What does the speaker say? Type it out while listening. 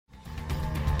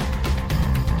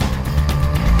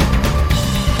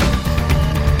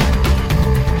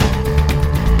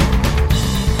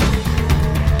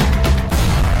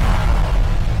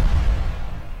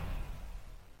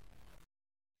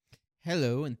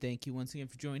Hello, and thank you once again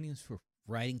for joining us for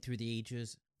Riding Through the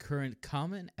Ages, Current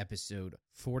Common, episode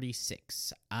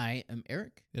 46. I am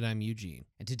Eric. And I'm Eugene.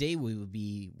 And today we will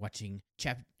be watching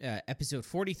episode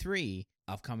 43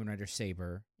 of Kamen Rider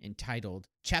Saber, entitled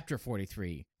Chapter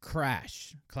 43,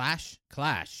 Clash,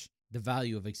 The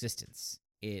Value of Existence.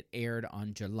 It aired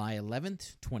on July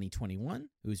 11th, 2021.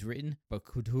 It was written by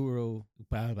Takuro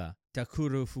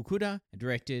Fukuda and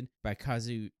directed by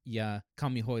Kazuya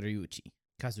Kamihoryuchi.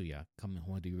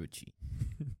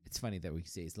 It's funny that we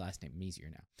say his last name easier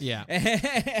now. Yeah.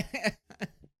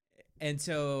 And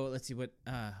so let's see what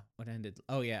ended.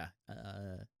 Oh yeah,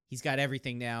 he's got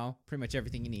everything now, pretty much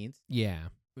everything he needs. Yeah.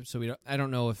 So I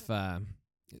don't know if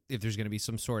there's going to be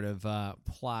some sort of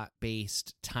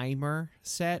plot-based timer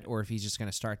set, or if he's just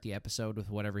going to start the episode with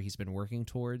whatever he's been working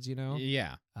towards.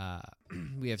 Yeah.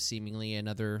 We have seemingly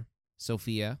another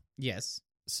Sophia. Yes.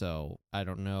 So I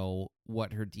don't know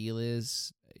what her deal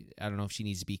is. I don't know if she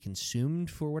needs to be consumed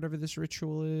for whatever this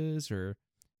ritual is, or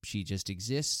she just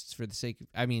exists for the sake of...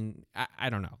 I mean, I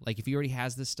don't know. Like, if he already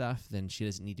has this stuff, then she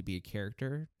doesn't need to be a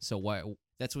character. So what?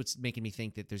 That's what's making me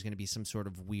think that there's going to be some sort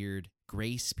of weird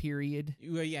grace period.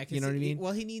 Well, yeah. You know what I mean?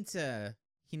 Well, he needs a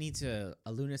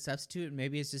Luna substitute.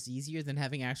 Maybe it's just easier than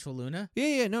having actual Luna.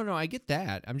 Yeah. No, I get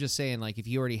that. I'm just saying, like, if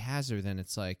he already has her, then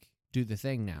it's like, do the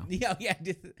thing now. Yeah.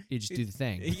 You just do the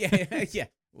thing. Yeah.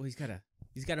 Well, he's got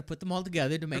to put them all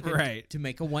together to make to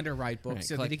make a Wonder Ride book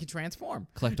that he can transform.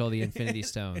 Collect all the Infinity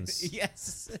Stones.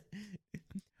 Yes.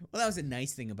 Well, that was a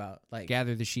nice thing about, like,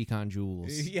 gather the Shikon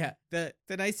jewels. Yeah. The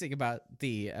nice thing about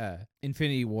the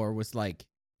Infinity War was, like,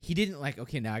 he didn't like,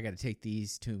 okay, now I got to take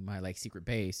these to my, like, secret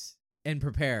base and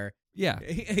prepare. Yeah.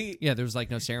 Yeah, there was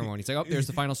like no ceremony. It's like, oh, there's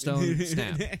the final stone.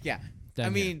 Snap. Yeah. Done I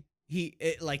mean,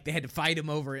 like, they had to fight him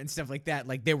over and stuff like that.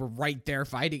 Like, they were right there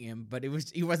fighting him, but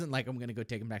he wasn't like, I'm gonna go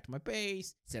take him back to my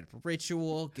base, set up a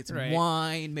ritual, get some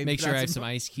wine, maybe make sure I have some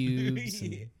ice cubes.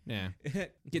 Yeah.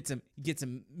 Get some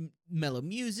mellow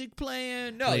music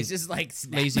playing. No, he's just like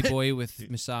lazy boy with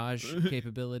massage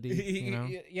capability.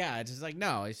 Yeah, it's just like,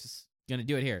 no, he's just gonna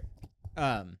do it here.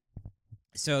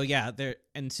 So yeah,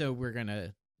 so we're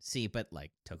gonna see, but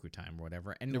like Toku time or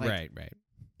whatever, and like, right.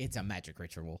 It's a magic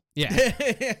ritual. Yeah.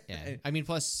 Yeah. I mean,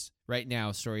 plus right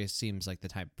now, Soria seems like the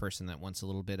type of person that wants a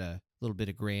little bit of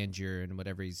grandeur and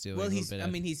whatever he's doing. Well, he's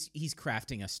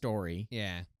crafting a story.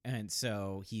 Yeah. And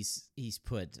so he's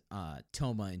put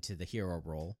Toma into the hero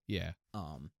role. Yeah.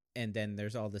 And then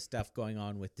there's all this stuff going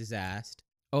on with Disaster.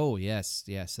 Oh, yes,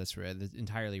 that's right. That's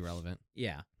entirely relevant.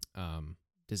 Yeah.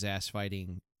 Disaster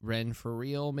fighting Ren for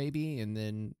real, maybe, and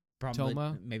then Probably,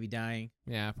 Toma maybe dying.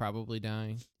 Yeah, probably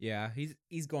dying. Yeah,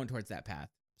 he's going towards that path.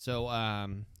 So,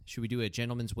 should we do a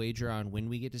gentleman's wager on when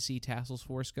we get to see Tassel's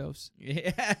Force Ghost?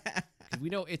 Yeah. We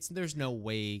know there's no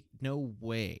way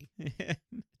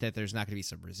that there's not going to be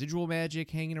some residual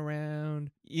magic hanging around.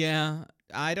 Yeah,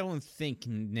 I don't think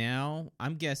now.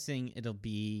 I'm guessing it'll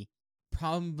be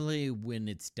probably when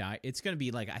it's it's going to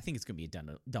be like, I think it's going to be a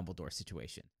Dumbledore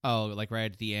situation. Oh, like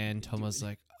right at the end, Toma's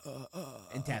like,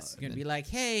 and Tess is going to be like,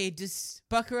 hey, just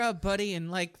buck her up, buddy, and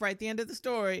like right at the end of the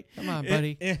story. Come on,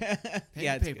 buddy.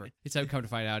 Yeah, paper. It's how come to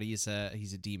find out he's a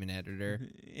demon editor.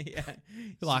 Yeah.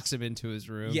 He locks him into his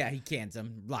room. Yeah, he cans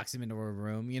him, locks him into a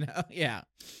room, Yeah.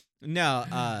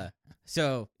 No,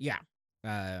 so yeah.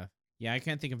 Yeah, I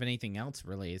can't think of anything else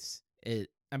really.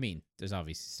 I mean, there's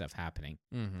obviously stuff happening.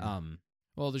 Mm-hmm.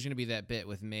 Well, there's going to be that bit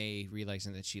with May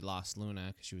realizing that she lost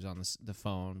Luna because she was on the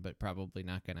phone, but probably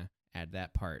not going to add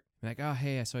that part. Like, oh,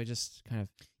 hey, so I just kind of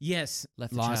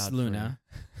left lost the Luna,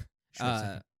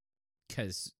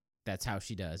 because that's how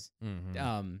she does.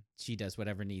 Mm-hmm. She does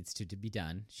whatever needs to be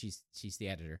done. She's the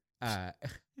editor.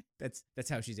 That's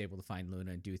how she's able to find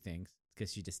Luna and do things,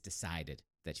 because she just decided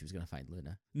that she was going to find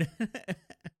Luna.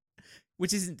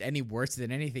 Which isn't any worse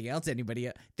than anything else anybody...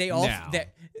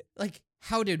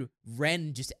 how did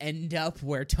Ren just end up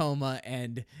where Toma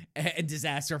and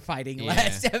Disaster are fighting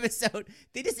last episode?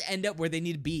 They just end up where they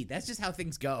need to be. That's just how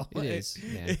things go. It is,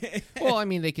 yeah. Well, I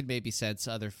mean, they could maybe sense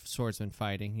other swordsmen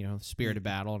fighting, spirit of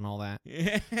battle and all that.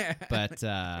 But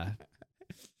I'm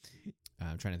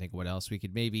trying to think of what else we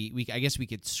could I guess we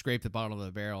could scrape the bottom of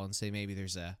the barrel and say maybe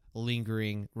there's a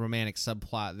lingering romantic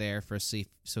subplot there for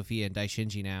Sophia and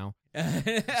Daishinji now.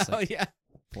 Yeah.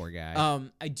 Poor guy.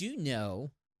 I do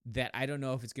know that I don't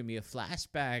know if it's going to be a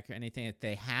flashback or anything, that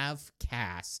they have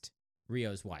cast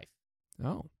Ryo's wife.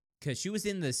 Oh. Because she was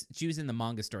in the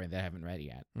manga story that I haven't read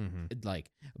yet. Mm-hmm. Like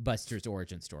Buster's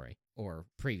origin story or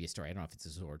previous story. I don't know if it's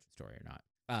his origin story or not.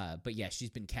 But yeah, she's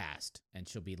been cast, and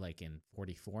she'll be like in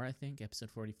 44, I think,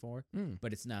 episode 44.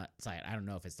 But it's not. It's like I don't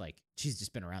know if it's like she's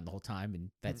just been around the whole time, and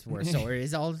that's where Sora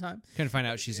is all the time. Kind of find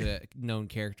out she's a known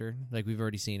character. Like we've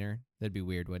already seen her. That'd be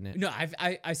weird, wouldn't it? No,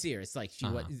 I see her. It's like she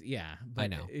was. Yeah, but, I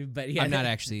know. But yeah, I'm not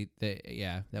actually.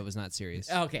 That was not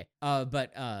serious. Okay.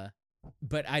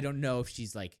 But I don't know if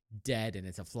she's like dead and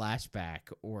it's a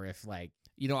flashback, or if like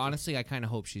Honestly, I kind of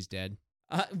hope she's dead.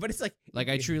 But it's like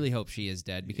I truly hope she is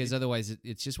dead, because otherwise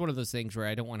it's just one of those things where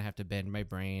I don't want to have to bend my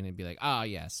brain and be like, oh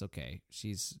yes, okay,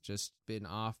 she's just been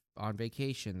off on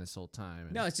vacation this whole time.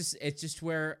 No, it's just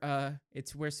where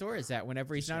Sora's at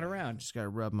whenever he's not around. Just gotta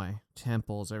rub my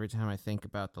temples every time I think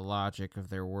about the logic of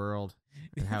their world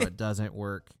and how it doesn't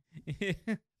work.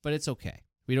 But it's okay.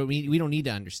 We don't need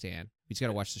to understand. We just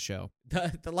gotta watch the show.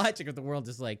 The logic of the world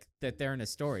is like that they're in a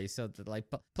story, so that like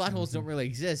plot holes don't really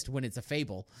exist when it's a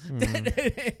fable.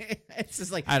 It's just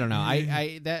like I don't know.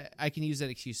 I can use that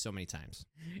excuse so many times.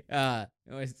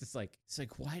 It's just like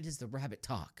why does the rabbit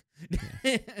talk?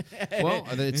 Well,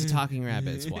 it's a talking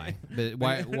rabbit. It's why. But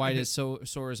why does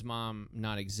Sora's mom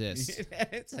not exist?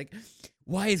 It's like,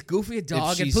 why is Goofy a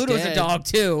dog and she's Pluto's dead- a dog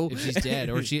too? If she's dead,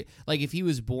 or if he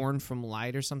was born from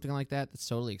light or something like that, that's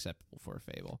totally acceptable for a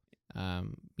fable.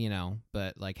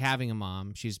 But like having a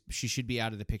mom, she should be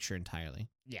out of the picture entirely.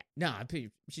 Yeah, no,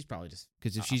 she's probably just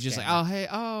Because if she's just like, oh hey,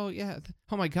 oh yeah,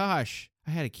 oh my gosh,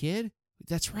 I had a kid.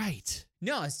 That's right.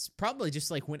 No, it's probably just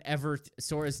like whenever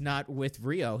Sora's not with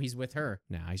Rio, he's with her.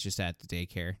 No, he's just at the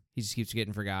daycare. He just keeps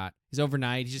getting forgot. He's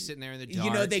overnight. He's just sitting there in the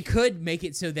dark. They could make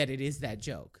it so that it is that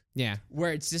joke. Yeah.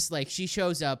 Where it's just like she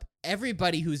shows up,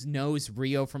 everybody who knows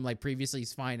Rio from like previously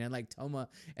is fine, and like Toma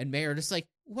and May are just like,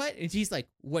 what? And she's like,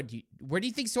 where do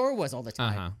you think Sora was all the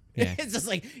time? Yeah. It's just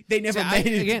like they never made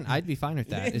it. Again, I'd be fine with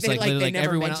that. It's They, like literally they never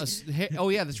everyone mentioned- else. Hey, oh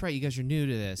yeah, that's right. You guys are new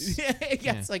to this.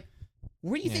 yeah, it's like,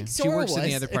 where do you think She Sora works was? in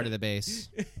the other part of the base.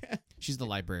 She's the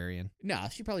librarian. No,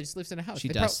 she probably just lives in a house. She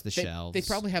They dusts the they- shelves. They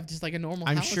probably have just like a normal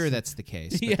I'm house. sure that's the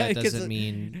case, but Yeah, that 'cause doesn't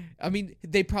mean. I mean,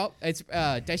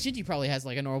 Daishinji probably has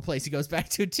like a normal place he goes back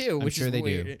to too, I'm which sure is they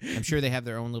weird. do. I'm sure they have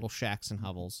their own little shacks and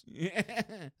hovels.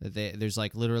 There's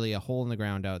like literally a hole in the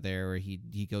ground out there where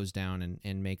he goes down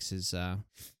and makes his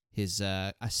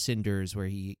cinders where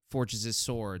he forges his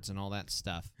swords and all that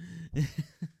stuff.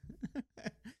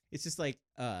 It's just like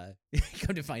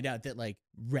come to find out that like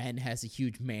Ren has a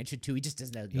huge mansion too. He just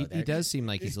doesn't know He there. does seem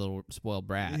like he's a little spoiled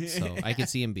brat, so I could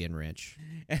see him being rich.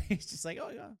 And he's just like, oh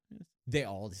yeah. They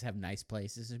all just have nice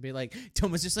places and be like,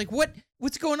 Toma's just like,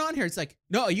 what's going on here? It's like,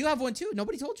 no, you have one too.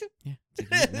 Nobody told you.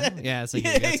 Yeah, it's like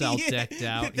it's all decked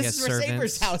out. This is where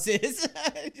servants. Saber's house is.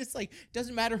 Just like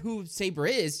doesn't matter who Saber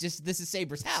is. Just this is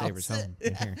Saber's house. Saber's home,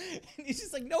 right here. And he's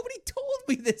just like, nobody told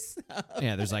me this stuff.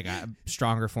 Yeah, there's like a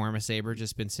stronger form of saber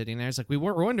just been sitting there. It's like we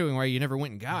were wondering why you never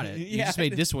went and got it. You Yeah. just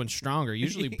made this one stronger.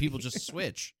 Usually people just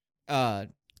switch.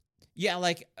 Yeah,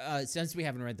 like since we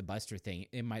haven't read the Buster thing,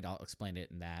 it might all explain it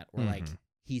in that, or like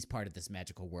he's part of this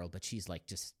magical world, but she's like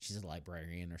she's a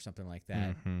librarian or something like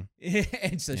that,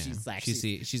 and so she's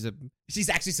actually she's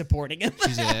actually supporting him.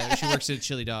 She works at a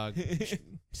chili dog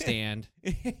stand.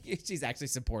 She's actually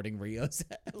supporting Rio's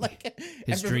like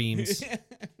His dreams.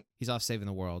 He's off saving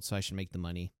the world, so I should make the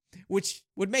money. Which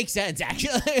would make sense,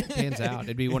 actually. Hands out,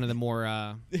 it'd be one of the more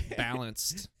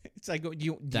balanced. It's like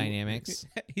dynamics.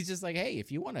 He's just like, hey,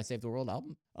 if you want to save the world,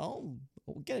 I'll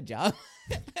get a job.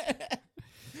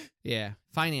 Yeah,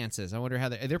 finances. I wonder how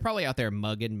they're probably out there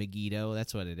mugging Megiddo.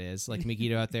 That's what it is. Like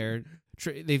Megiddo out there,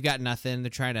 they've got nothing. They're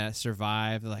trying to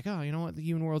survive. They're like, oh, you know what? The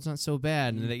human world's not so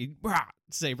bad. And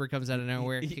Saber comes out of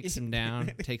nowhere, kicks him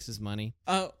down, takes his money.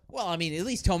 Well, I mean, at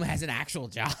least Toma has an actual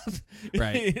job.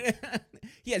 Right.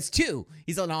 He has two.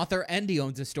 He's an author and he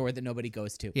owns a store that nobody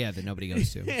goes to. Yeah, that nobody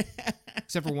goes to.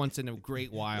 Except for once in a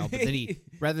great while. But then he,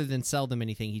 rather than sell them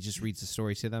anything, he just reads the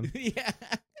story to them. Yeah.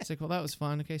 It's like, well, that was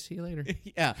fun. Okay, see you later.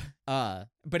 Yeah.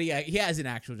 But he has an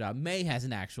actual job. May has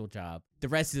an actual job. The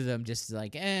rest of them just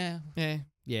like, Yeah.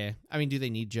 I mean, do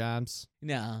they need jobs?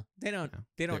 No, they don't. No.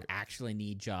 They don't actually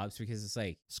need jobs because it's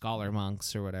like Scholar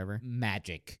monks or whatever.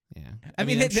 magic. Yeah. I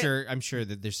mean, I'm sure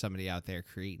that there's somebody out there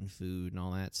creating food and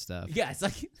all that stuff. Yeah, it's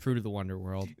like Fruit of the Wonder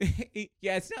World.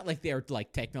 yeah, it's not like they're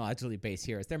like technologically based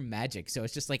heroes. They're magic, so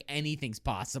it's just like anything's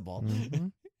possible. Mm-hmm.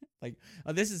 Like,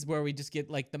 this is where we just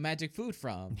get like the magic food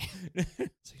from.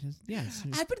 Yeah.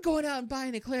 I've been going out and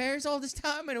buying eclairs all this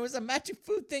time, and it was a magic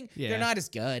food thing. Yeah. They're not as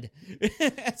good.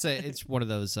 It's one of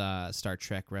those Star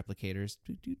Trek replicators.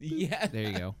 Yeah. There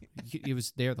you go. It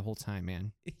was there the whole time,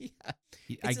 man. Yeah.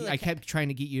 I kept trying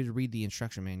to get you to read the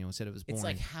instruction manual. It said it was boring. It's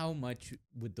like, how much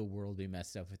would the world be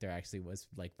messed up if there actually was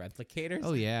like replicators?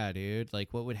 Oh yeah, dude.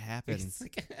 Like, what would happen? It's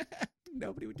like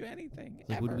Nobody would do anything.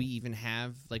 Like, ever. would we even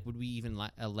have, like, would we even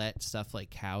let stuff like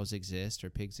cows exist or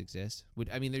pigs exist?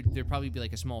 I mean, there'd probably be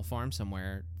like a small farm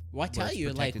somewhere. Well, I tell it's you,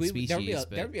 like, protected species,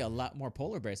 but- there'd be a lot more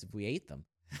polar bears if we ate them.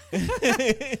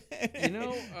 You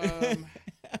know,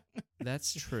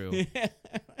 that's true.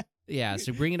 Yeah,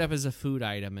 so bring it up as a food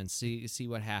item and see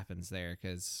what happens there,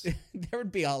 because there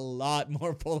would be a lot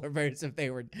more polar bears if they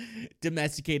were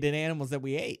domesticated animals that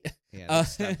we ate. yeah, they'll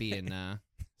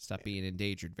stop being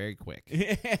endangered very quick.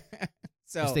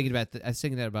 So I was thinking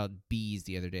that about bees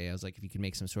the other day. I was like, if you could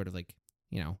make some sort of like,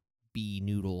 bee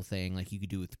noodle thing, like you could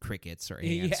do with crickets or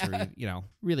ants, Yeah. or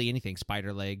really anything,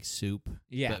 spider legs, soup,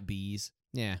 yeah, but bees.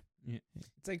 Yeah.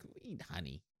 it's like we eat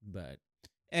honey, but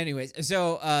anyways,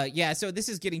 so so this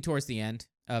is getting towards the end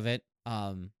of it,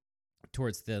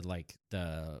 towards the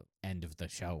end of the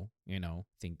show. I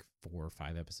think 4 or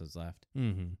 5 episodes left.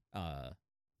 Mm-hmm.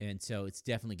 And so it's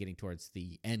definitely getting towards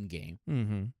the end game,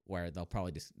 Mm-hmm. where they'll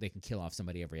probably they can kill off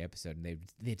somebody every episode, and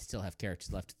they'd still have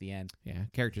characters left at the end. Yeah,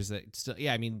 characters that still.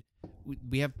 Yeah, I mean,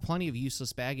 we have plenty of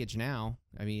useless baggage now.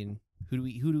 I mean, who do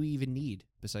we even need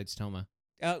besides Toma?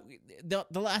 The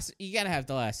last, you gotta have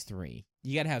the last 3.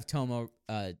 You gotta have Tomo,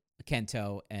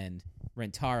 Kento, and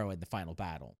Rentaro in the final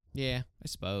battle. Yeah, I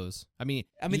suppose. I mean,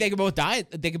 they could both die.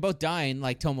 They could both die, and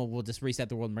like Tomo will just reset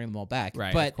the world and bring them all back.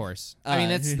 right, But of course. I mean,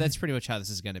 that's pretty much how this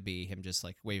is going to be. Him just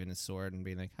like waving his sword and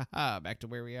being like, "Haha, back to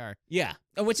where we are." yeah,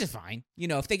 which is fine.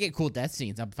 If they get cool death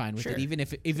scenes, I'm fine with Sure. it.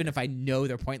 Even if I know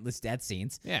they're pointless death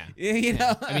scenes. Yeah. You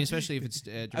know. I mean, especially if it's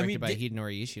directed by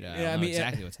Hidenori Ishida. I know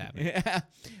exactly what's happening. Yeah.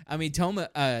 I mean,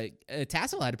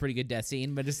 Tassel had a pretty good death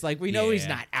scene, but it's like we know he's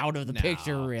Yeah. not out of the No.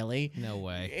 picture really. No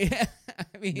way.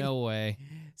 I mean, No way.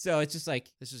 So it's just like,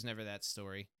 This was never that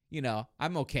story.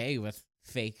 I'm okay with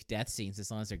fake death scenes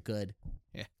as long as they're good.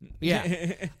 Yeah.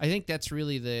 Yeah. I think that's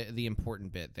really the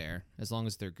important bit there, as long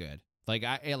as they're good. Like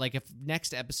if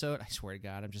next episode, I swear to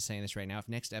God, I'm just saying this right now. If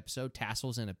next episode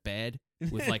Tassel's in a bed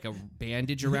with like a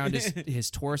bandage around his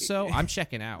torso, I'm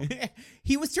checking out.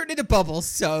 He was turned into bubbles,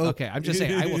 so Okay, I'm just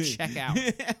saying I will check out.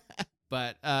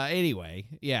 But anyway,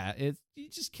 yeah, you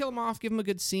just kill him off, give him a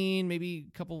good scene, maybe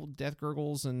a couple death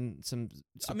gurgles and some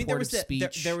supportive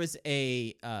speech. There was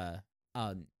a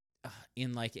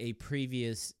in like a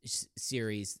previous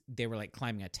series, they were like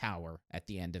climbing a tower at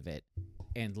the end of it,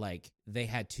 and like they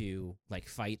had to like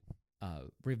fight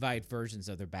revived versions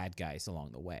of their bad guys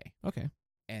along the way. Okay.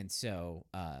 And so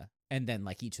and then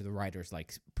like each of the writers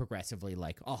like progressively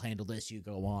like, I'll handle this, you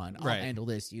go on. I'll Right. handle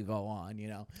this, you go on.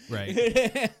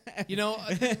 Right.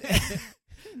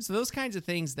 So those kinds of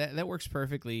things that works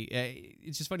perfectly.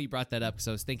 It's just funny you brought that up because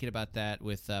I was thinking about that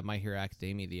with My Hero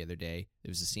Academia the other day. There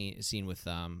was a scene with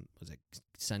was it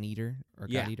Sun Eater or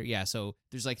God Yeah. Eater? Yeah. So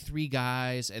there's like 3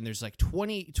 guys and there's like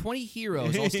 20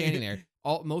 heroes all standing there.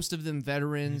 Most of them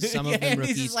veterans, some of them and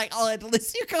rookies. he's just like, I'll handle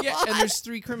this, you go Yeah, on. and there's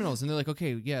 3 criminals, and they're like,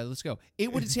 okay, yeah, let's go.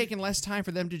 It would have taken less time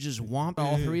for them to just whomp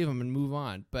all 3 of them and move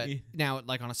on. But now,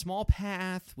 like on a small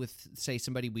path with, say,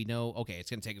 somebody we know, okay,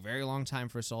 it's going to take a very long time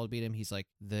for us all to beat him. He's like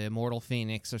the Immortal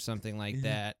Phoenix or something like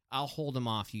that. I'll hold him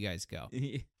off. You guys go.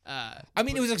 I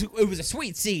mean, it was a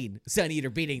sweet scene, Sun Eater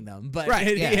beating them, but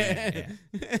Right, yeah.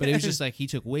 But it was just like he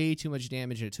took way too much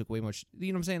damage, and it took way much.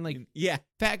 You know what I'm saying? Like yeah,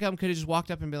 Fat Gum could have just walked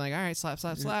up and been like, all right, slap,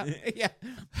 slap, slap. yeah.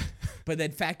 But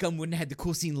then Fat Gum wouldn't have had the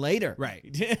cool scene later, Right.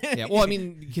 Yeah. Well, I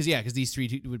mean, because these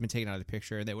 3 would have been taken out of the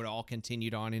picture, and they would all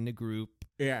continued on in the group.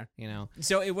 Yeah. You know.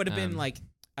 So it would have been like,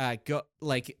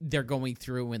 they're going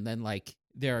through, and then like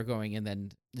they're going, and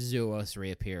then Zuos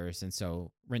reappears, and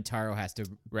so Rentaro has to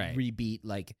rebeat,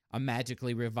 like a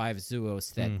magically revive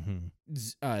Zuos that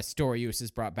Storius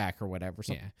is brought back or whatever.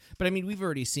 So. Yeah, but I mean, we've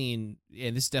already seen,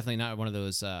 and this is definitely not one of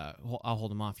those. I'll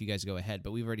hold them off. You guys go ahead.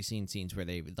 But we've already seen scenes where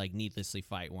they would like needlessly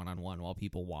fight one-on-one while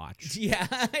people watch. Yeah,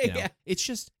 You know? yeah, It's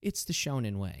the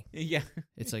shonen way. yeah.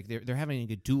 It's like they're having a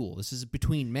good duel. This is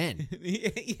between men.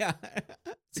 Yeah.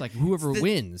 It's like whoever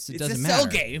wins, it doesn't matter. Cell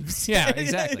games. Yeah,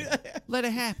 exactly. Let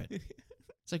it happen.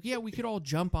 It's like, yeah, we could all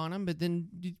jump on them, but then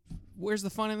where's the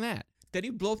fun in that? Then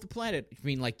you blow up the planet. You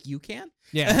mean like you can?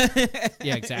 Yeah.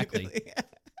 Yeah, exactly.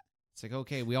 It's like,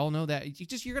 okay, we all know that. You're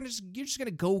just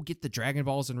gonna go get the Dragon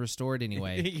Balls and restore it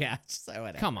anyway. Yeah. So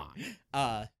whatever. Come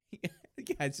on.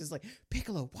 Yeah, it's just like,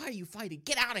 Piccolo, why are you fighting?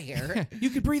 Get out of here. You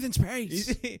can breathe in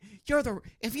space.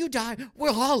 If you die, we're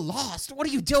all lost. What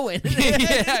are you doing?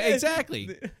 Yeah,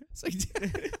 exactly. It's like,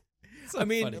 so I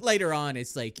mean, funny. later on,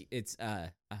 it's like,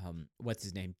 what's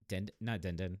his name? Not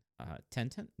Denden.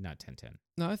 Tenten? Not Tenten.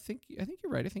 No, I think you're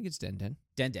right. I think it's Denden.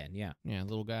 Denden, yeah. Yeah,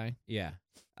 little guy. Yeah.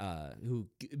 Who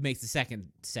makes the second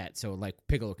set, so like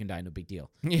Piccolo can die, no big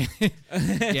deal. Yeah.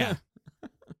 Yeah.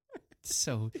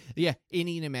 So yeah,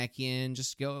 any Namekian,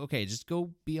 just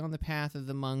go be on the path of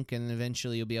the monk, and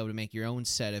eventually you'll be able to make your own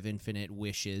set of infinite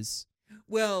wishes.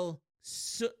 Well,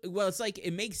 it's like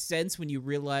it makes sense when you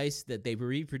realize that they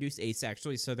reproduce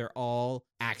asexually, so they're all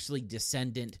actually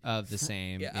descendant Of the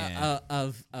same,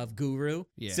 of Guru.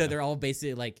 Yeah. So they're all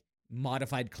basically like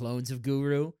modified clones of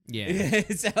Guru. Yeah.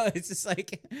 So it's just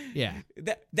like Yeah.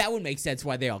 that would make sense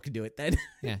why they all can do it then.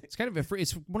 Yeah, it's kind of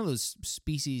it's one of those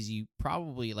species you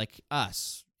probably, like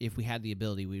us, if we had the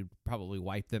ability, we'd probably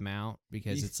wipe them out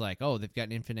because it's like, oh, they've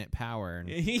got infinite power and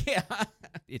Yeah.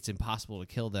 it's impossible to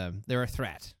kill them. They're a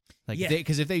threat. Like, Yeah.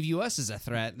 because if they view us as a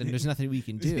threat, then there's nothing we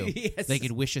can do. Yes. They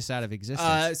could wish us out of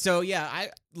existence. So yeah,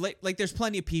 I like there's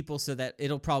plenty of people, so that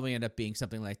it'll probably end up being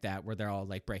something like that where they're all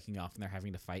like breaking off and they're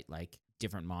having to fight like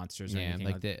different monsters. Or Yeah, anything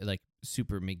like the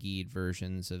super Megeed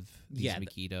versions of these Yeah,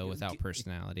 Megiddo without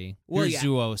personality. Well, Or yeah.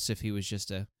 Zeus if he was just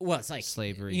a well, it's like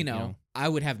slavery. you know, I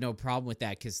would have no problem with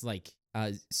that because like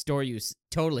Storius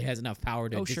totally has enough power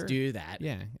to just sure. do that.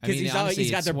 Yeah, Because honestly,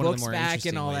 he's got it's their one of the books more back and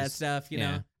interesting all that ways. stuff, you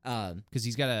Yeah. know. Because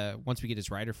he's got once we get his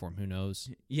rider form, who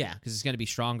knows? Yeah, Because it's going to be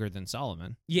stronger than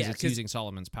Solomon. Yeah, it's 'cause using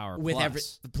Solomon's power with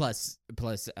plus.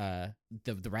 plus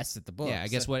the rest of the book. Yeah, I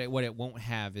guess what it won't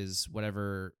have is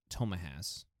whatever Toma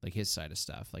has, like his side of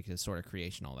stuff, like his sword of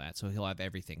creation, all that. So he'll have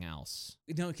everything else.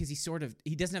 No, because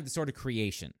he doesn't have the sword of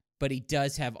creation, but he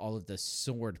does have all of the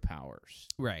sword powers.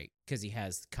 Right. Because he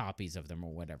has copies of them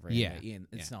or whatever. Yeah. in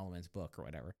Yeah. Solomon's book or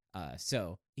whatever.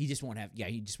 So he just won't have. Yeah,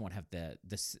 he just won't have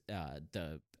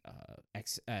the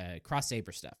cross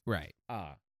saber stuff. Right.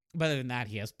 But other than that,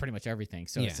 he has pretty much everything.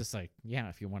 So Yeah. it's just like, yeah,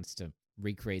 if he wants to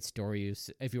recreate Storius,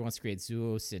 if he wants to create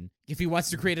Zeus, and if he wants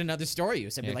to create another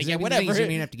Storius, I'd be like, 'cause yeah, I mean, the thing whatever. is, you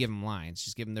don't even have to give him lines.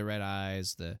 Just give him the red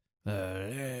eyes. There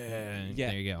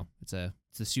you go. It's the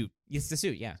suit. It's the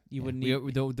suit. Yeah, you Yeah. wouldn't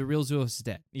need. The real Zeus is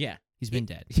dead. Yeah, He's been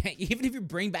dead. Yeah, even if you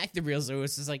bring back the real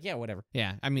Zeus, it's like, yeah, whatever.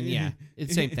 Yeah. I mean, yeah, it's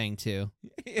the same thing too.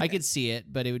 I could see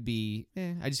it, but it would be.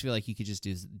 I just feel like you could just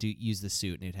use the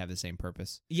suit and it'd have the same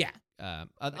purpose. Yeah,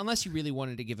 Unless you really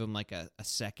wanted to give him like a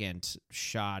second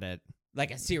shot at. like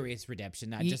a serious redemption,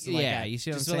 not Y- just like yeah, a, you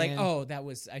see what just I'm like, saying? oh,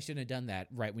 I shouldn't have done that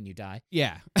right when you die.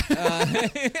 Yeah. Uh,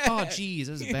 Oh, geez,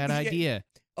 that was a bad Yeah. idea.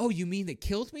 Oh, you mean that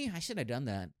killed me? I should have done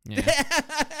that. Yeah.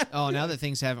 Oh, now that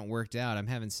things haven't worked out, I'm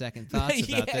having second thoughts about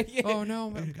Yeah, that. yeah. Oh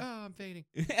no, I'm fading.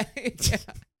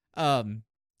 And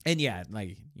yeah,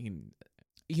 like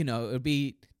it would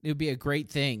be a great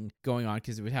thing going on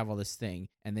because it would have all this thing,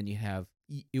 and then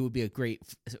it would be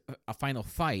a final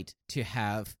fight to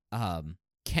have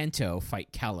Kento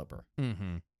fight Caliber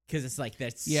Mm-hmm. because it's like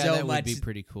there's Yeah, so that much. would be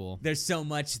pretty cool. There's so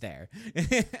much there.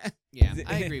 Yeah,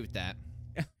 I agree with that.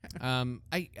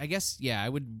 I guess I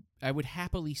would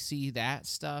happily see that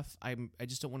stuff. I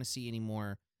just don't want to see any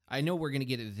more. I know we're gonna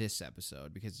get it this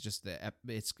episode because just the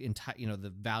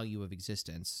value of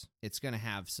existence. It's gonna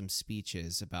have some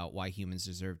speeches about why humans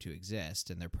deserve to exist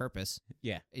and their purpose.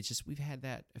 Yeah. It's just we've had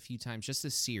that a few times. Just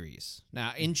this series.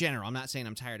 Now, in general, I'm not saying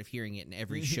I'm tired of hearing it in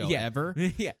every show Yeah. ever,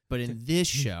 Yeah. but in this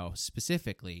show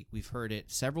specifically, we've heard it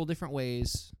several different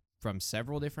ways from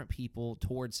several different people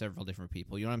towards several different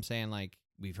people. You know what I'm saying? Like,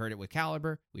 we've heard it with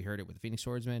Caliber, we heard it with the Phoenix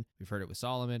Swordsman, we've heard it with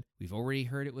Solomon, we've already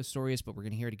heard it with Storius, but we're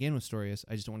going to hear it again with Storius.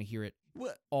 I just don't want to hear it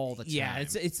all the time. Yeah,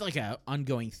 it's like a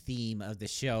ongoing theme of the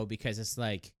show because it's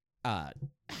like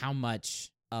how much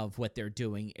of what they're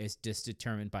doing is just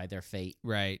determined by their fate.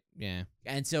 Right, yeah.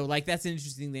 And so like that's an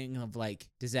interesting thing of like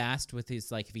Disaster with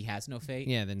his like if he has no fate.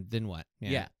 Yeah, then what?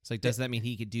 Yeah. It's like, does that mean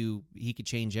he could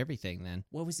change everything then?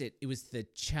 What was it? It was the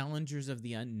Challengers of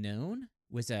the Unknown.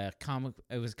 It was a comic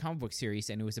book series,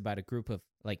 and it was about a group of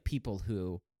like people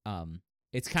who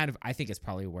it's kind of, I think it's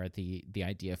probably where the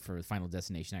idea for Final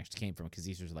Destination actually came from, because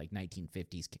these were like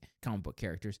 1950s comic book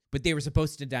characters, but they were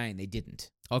supposed to die and they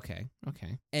didn't. Okay.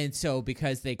 And so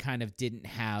because they kind of didn't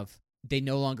have, they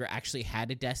no longer actually had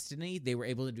a destiny, they were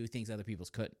able to do things other people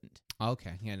couldn't.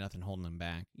 Okay. Yeah, nothing holding them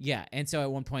back. Yeah, and so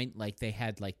at one point, like they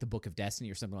had like the Book of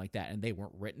Destiny or something like that, and they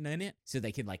weren't written in it, so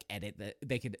they could like edit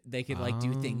they could like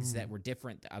do things that were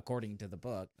different according to the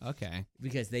book. Okay.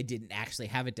 Because they didn't actually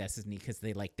have a destiny because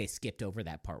they skipped over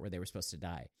that part where they were supposed to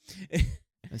die.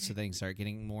 And so things start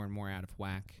getting more and more out of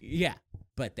whack. Yeah,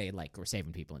 but they like were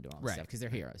saving people and doing all this stuff because they're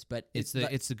heroes. But It's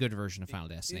the good version of Final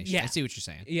Destination. Yeah. I see what you're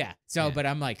saying. yeah. So, Yeah. but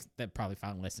I'm like that probably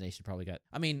Final Destination probably got.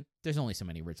 I mean, there's only so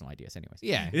many original ideas, anyways.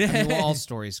 Yeah. I mean, well, all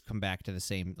stories come back to the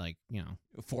same, like,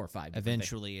 4 or 5. different things.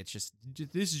 eventually it's just,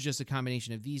 this is just a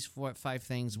combination of these 4 5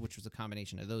 things, which was a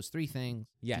combination of those 3 things.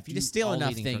 Yeah, if you just steal all enough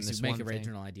leading from things, this you make one an thing.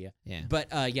 original idea. Yeah.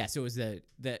 But yeah, so it was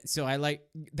so I like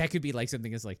that could be like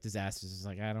something as like disasters. It's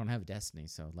like I don't have a destiny,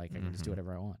 so like I can just do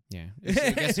whatever I want. Yeah.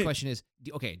 I guess the question is,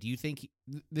 do you think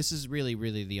this is really,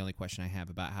 really the only question I have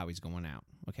about how he's going out?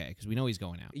 Okay, because we know he's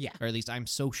going out. Yeah. Or at least I'm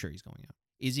so sure he's going out.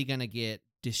 Is he going to get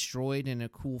destroyed in a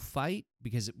cool fight?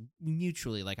 Because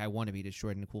mutually, like, I want to be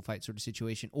destroyed in a cool fight sort of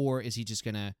situation. Or is he just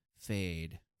going to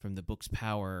fade from the book's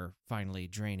power finally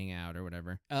draining out or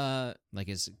whatever? Like,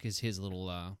 his little,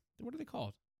 what are they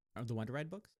called? The Wonder Ride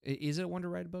books? Is it a Wonder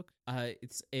Ride book?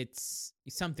 It's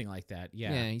something like that.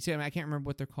 Yeah. Yeah, you see, I can't remember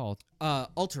what they're called.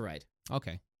 Ultra Ride.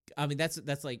 Okay. I mean, that's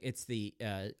like it's the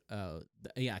I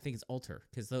think it's Alter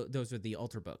because those are the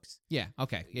Alter books. Yeah.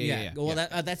 Okay. Yeah. Well,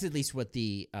 that's at least what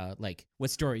the like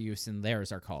what story use and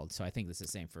theirs are called. So I think this is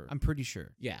the same for. I'm pretty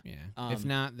sure. Yeah. Yeah. If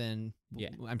not, then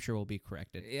I'm sure we'll be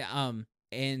corrected. Yeah.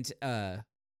 And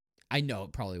I know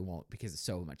it probably won't because it's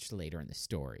so much later in the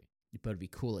story. But it'd be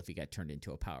cool if he got turned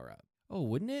into a power up. Oh,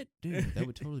 wouldn't it? Dude, that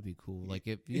would totally be cool. Like,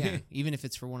 even if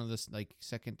it's for one of those, like,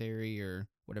 secondary or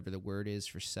whatever the word is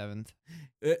for 7th.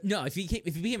 No, if he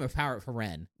became a power up for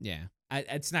Ren, Yeah.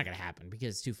 it's not going to happen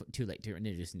because it's too late to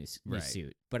introduce a new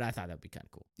suit. But I thought that would be kind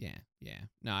of cool. Yeah.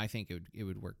 No, I think it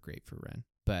would work great for Ren.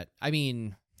 But, I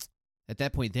mean, at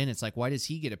that point then, it's like, why does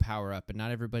he get a power up and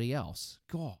not everybody else?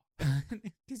 God.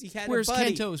 Because he had Where's a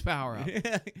buddy. Kento's power up?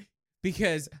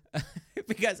 Because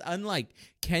unlike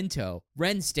Kento,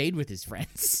 Ren stayed with his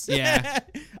friends. Yeah.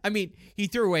 I mean, he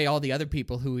threw away all the other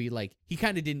people who he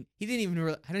kind of didn't. He didn't even.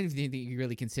 I don't even think he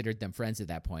really considered them friends at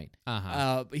that point.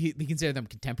 He considered them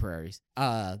contemporaries.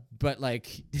 But like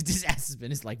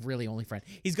Disasterman is like really only friend.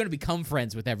 He's going to become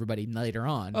friends with everybody later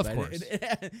on. Of course,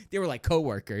 they were like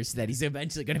coworkers that he's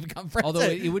eventually going to become friends. Although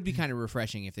it would be kind of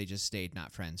refreshing if they just stayed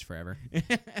not friends forever.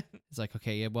 It's like,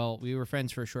 okay, yeah, well, we were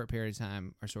friends for a short period of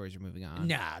time. Our stories are moving on.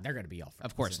 Nah, they're going to be all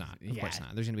friends. Of course not. Of course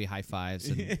not. There's going to be high fives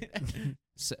and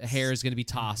hair is going to be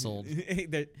tousled.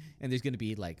 And there's going to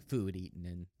be like food eaten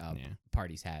and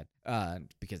parties had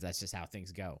because that's just how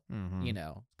things go. Mm-hmm. You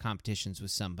know, competitions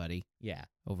with somebody. Yeah.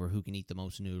 Over who can eat the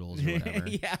most noodles or whatever.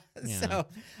 Yeah.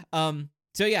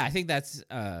 So yeah, I think that's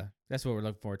what we're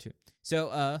looking forward to.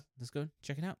 So let's go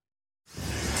check it out.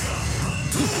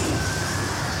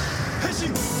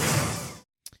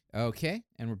 Okay,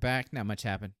 and we're back. Not much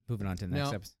happened. Moving on to the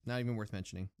next episode. Not even worth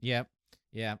mentioning. Yep.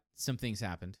 Yeah. Some things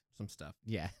happened. Some stuff.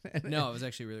 Yeah. No, it was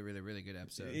actually a really, really, really good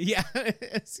episode. Yeah.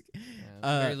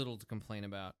 Very little to complain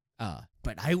about.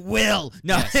 But I will.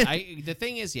 No. Yes, the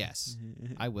thing is, yes,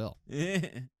 I will.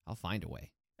 I'll find a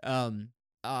way.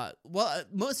 Well,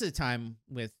 most of the time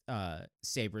with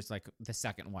Sabers, like the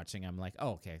second watching, I'm like,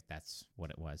 oh, okay, that's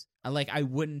what it was. I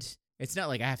wouldn't. It's not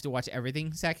like I have to watch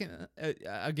everything second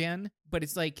again, but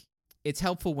it's like it's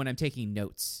helpful when I'm taking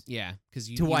notes. Yeah, because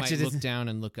you might look down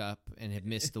and look up and have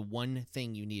missed the one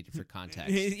thing you needed for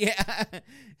context. Yeah,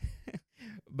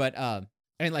 but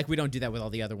and like we don't do that with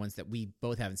all the other ones that we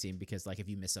both haven't seen because like if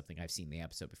you miss something, I've seen the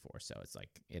episode before, so it's like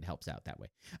it helps out that way.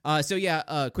 So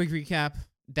yeah, quick recap.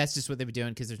 That's just what they've been doing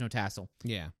because there's no tassel.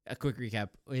 Yeah, a quick recap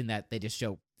in that they just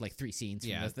show like 3 scenes.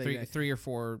 Yeah, from the three or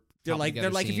four. They're like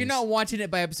scenes. If you're not watching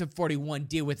it by episode 41,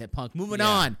 deal with it, punk. Moving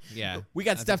on. Yeah, we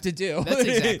got stuff to do. That's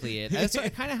exactly it. That's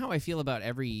kind of how I feel about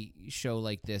every show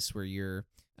like this, where you're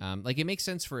like it makes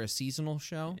sense for a seasonal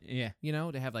show. Yeah, you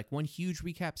know, to have like one huge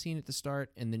recap scene at the start,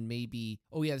 and then maybe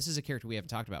this is a character we haven't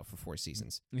talked about for 4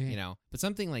 seasons. You know, but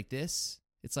something like this.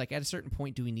 It's like at a certain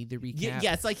point, do we need the recap?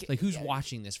 Yeah, it's like who's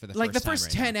watching this for the like first time? The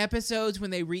first 10 episodes when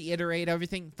they reiterate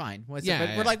everything, fine. We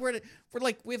have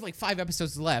like 5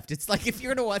 episodes left. It's like if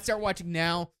you're gonna start watching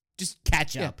now, just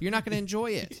catch up. You're not gonna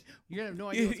enjoy it. You're gonna have no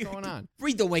idea what's going on.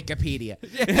 Read the Wikipedia.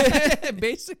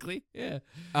 Basically, yeah.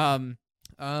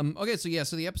 Okay,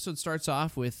 so the episode starts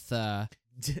off with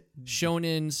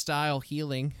shonen style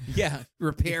healing. Yeah.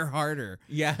 Repair harder.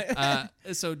 Yeah.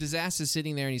 So Disaster's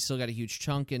sitting there and he's still got a huge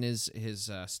chunk in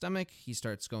his stomach. He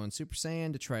starts going Super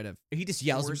Saiyan to try to he just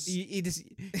yells he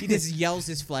just yells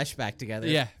his flesh back together.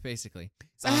 Yeah, basically.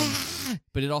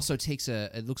 But it also takes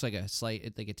it looks like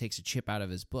it takes a chip out of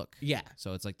his book. Yeah.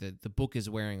 So it's like the book is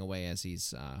wearing away as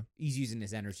he's using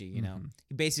his energy, you know.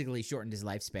 He basically shortened his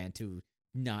lifespan to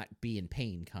not be in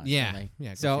pain constantly. Yeah.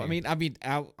 Go So figure.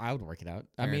 I would work it out.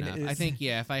 Fair I mean, enough. I think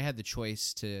if I had the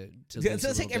choice to it's lose a like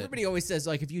little bit- everybody always says,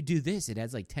 like, if you do this, it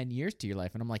adds like 10 years to your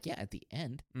life, and I'm like, yeah, at the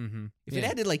end. Mm-hmm. If it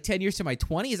added like 10 years to my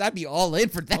 20s, I'd be all in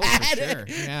for that. Oh, for sure.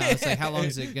 Yeah, it's like, how long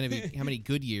is it going to be? How many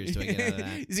good years do I get out of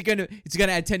that? Is it gonna? It's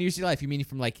gonna add 10 years to your life. You mean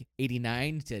from like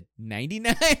 89 to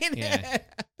 99? Yeah.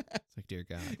 It's like, dear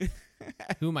God,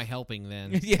 who am I helping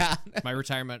then? Yeah. My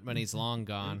retirement money's long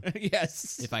gone.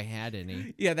 Yes. If I had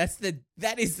any. Yeah,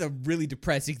 that is the really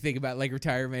depressing thing about like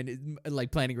retirement,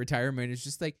 like planning retirement. It's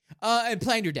just like, and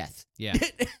plan your death. Yeah.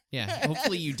 Yeah.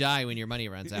 Hopefully you die when your money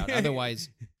runs out. Otherwise,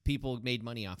 people made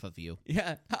money off of you.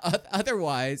 Yeah.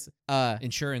 Otherwise,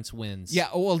 Insurance wins. yeah.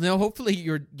 Well, no. Hopefully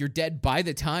you're dead by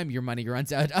the time your money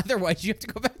runs out. Otherwise, you have to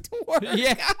go back to work.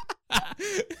 Yeah.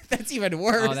 That's even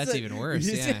worse. Oh, that's even worse.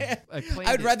 Yeah.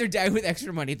 I would rather die with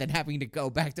extra money than having to go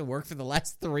back to work for the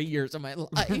last 3 years of my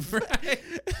life.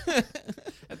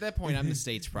 At that point, I'm the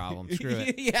state's problem. Screw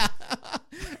it. Yeah.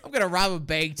 I'm going to rob a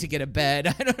bank to get a bed.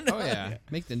 I don't know. Oh, yeah.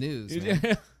 Make the news,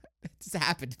 man. It's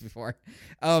happened before.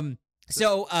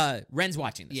 So Ren's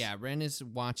watching this. Yeah, Ren is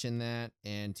watching that,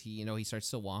 and he starts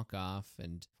to walk off,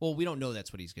 and we don't know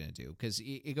that's what he's gonna do because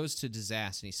it goes to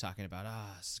disaster, and he's talking about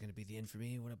this is gonna be the end for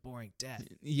me. What a boring death.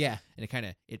 Yeah.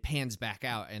 And it pans back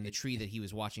out, and the tree that he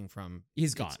was watching from,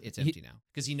 He's gone. It's empty now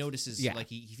because he notices Yeah. like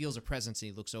he feels a presence,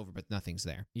 and he looks over, but nothing's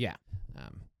there. Yeah.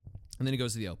 And then he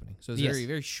goes to the opening. So it's a Yes. very,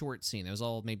 very short scene. It was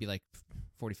all maybe like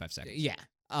 45 seconds. Yeah.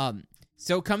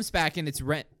 So it comes back and it's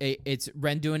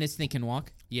Ren doing his think and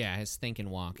walk. Yeah, his think and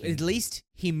walk. At least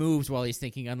he moves while he's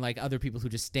thinking, unlike other people who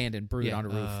just stand and brood on a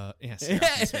roof. Yeah, stare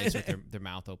off in space with their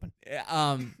mouth open.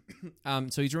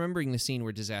 So he's remembering the scene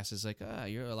where Disaster's like,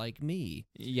 you're like me.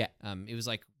 Yeah. It was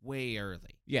like way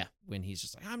early. Yeah. When he's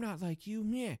just like, I'm not like you,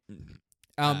 yeah.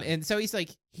 And so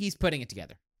he's putting it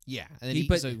together. Yeah, and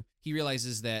then he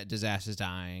realizes that Disaster's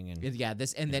dying, and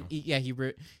Yeah, he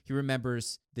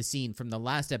remembers the scene from the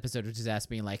last episode of Disaster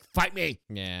being like, "Fight me!"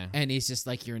 yeah, and he's just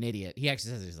like, "You're an idiot." He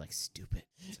actually says he's like, "Stupid."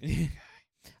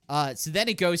 So then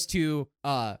it goes to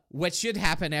what should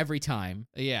happen every time.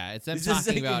 Yeah, it's them It's just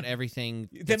talking like- about everything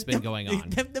that's been going on.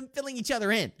 Them filling each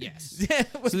other in. Yes.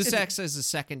 So this acts as a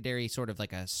secondary sort of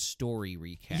like a story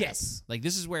recap. Yes. Like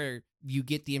this is where you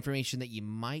get the information that you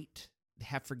might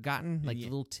have forgotten, like the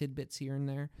little tidbits here and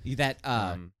there. That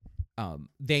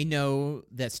they know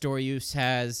that Storyuse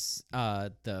has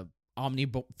the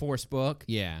Omniforce book.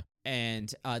 Yeah.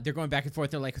 And they're going back and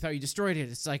forth. They're like, I thought you destroyed it.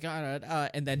 It's like,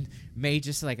 and then May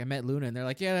just like, I met Luna, and they're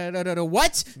like, yeah, no,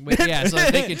 what? Yeah, so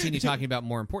they continue talking about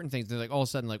more important things. They're like, all of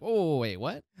a sudden, like, oh, wait,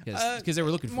 what? Because they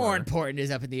were looking for more her. important is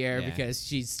up in the air Yeah. because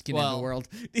she's skin in the world.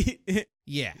 Yeah,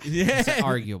 Yeah. it's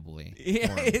arguably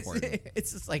more important.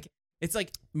 It's just like, it's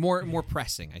like more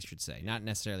pressing, I should say, not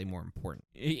necessarily more important.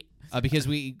 Because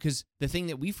the thing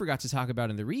that we forgot to talk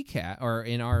about in the recap or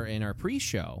in our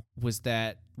pre-show was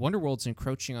that Wonderworld's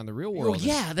encroaching on the real world. Oh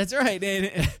yeah, that's right.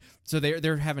 And, so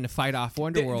they're having to fight off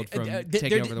Wonderworld from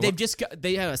taking over the world.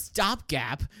 They have a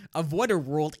stopgap of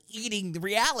Wonderworld eating the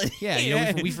reality.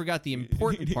 Yeah, we forgot the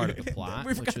important part of the plot, We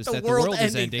which forgot was the that the world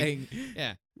is ending ending. thing.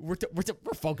 Yeah, We're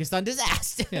focused on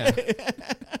disaster. Yeah.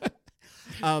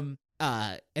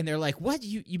 And they're like, "What?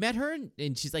 You met her?"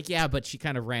 And she's like, "Yeah, but she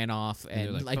kind of ran off."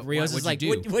 And like, like "But Rio's is what'd like,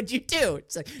 you do?" "What'd you do?"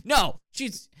 It's like, "No,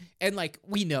 she's." And like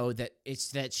we know that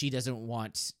it's that she doesn't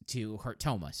want to hurt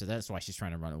Toma, so that's why she's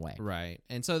trying to run away. right.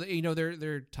 And so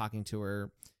they're talking to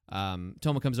her.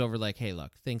 Toma comes over like, "Hey,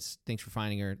 look, thanks for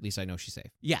finding her. At least I know she's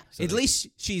safe." Yeah, So at they- least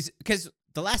she's because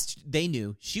the last they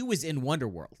knew she was in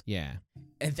Wonderworld, Yeah,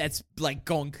 and that's like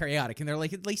going chaotic. And they're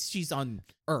like, at least she's on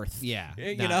Earth. yeah.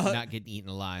 You not, know? not getting eaten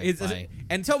alive. It's-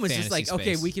 and Toma's just like, fantasy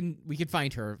okay, space. we can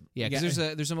find her. Yeah, because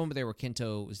there's a moment there where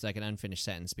Kento is like an unfinished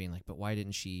sentence, being like, "But why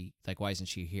isn't she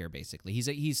here?" Basically,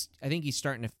 I think he's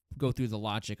starting to go through the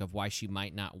logic of why she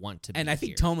might not want to be and I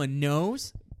think here. Toma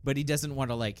knows, but he doesn't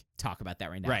want to like talk about that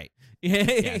right now. Right. Yeah.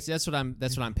 Yeah, so that's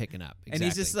what I'm picking up. Exactly. And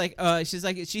he's just like, she's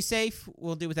like, she's safe.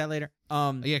 We'll deal with that later.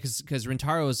 Yeah, because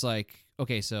Rentaro is like,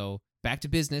 okay, so back to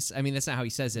business. I mean, that's not how he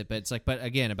says it, but it's like, but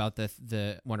again, about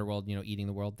the Wonderworld, eating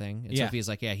the world thing. And Yeah. Sophia's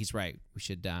like, yeah, he's right. We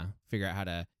should figure out how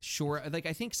to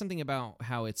I think something about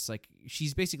how it's like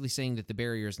she's basically saying that the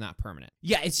barrier is not permanent.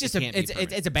 Yeah, it's just can't be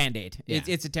permanent. it's a band-aid. Yeah.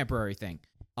 It's a temporary thing.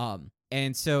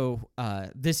 And so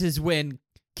this is when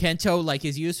Kento like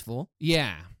is useful,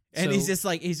 Yeah, and so- he's just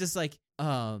like it's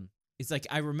like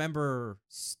I remember.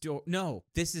 No,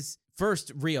 this is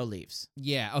first Rio leaves.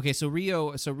 yeah. Okay, so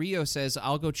Rio says,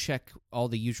 I'll go check all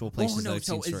the usual places that I've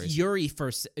seen stories. Yuri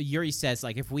first. Yuri says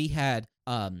like if we had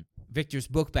Victor's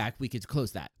book back, we could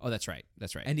close that. Oh, that's right.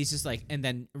 That's right. And he's just like, and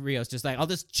then Rio's just like, I'll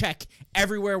just check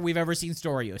everywhere we've ever seen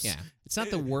Storios. yeah, it's not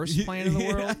the worst plan in the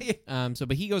world.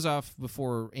 But he goes off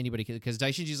before anybody can, because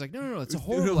Daishinji's like, no, it's a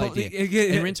horrible idea.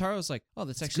 And Rintaro's like, oh,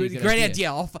 that's actually a good great idea.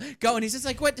 I'll go. And he's just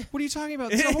like, what? What are you talking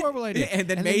about? It's a horrible idea. And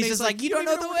then May's just like, you don't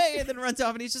know the way. And then runs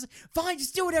off, and he's just like, fine,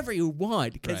 just do whatever you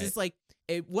want. Because Right. it's like,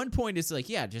 at one point it's like,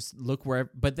 yeah, just look wherever.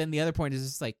 But then the other point is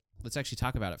just like, Let's actually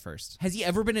talk about it first. has he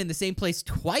ever been in the same place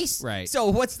twice? Right. So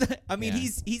what's the? I mean, Yeah.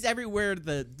 he's everywhere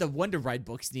the Wonder Ride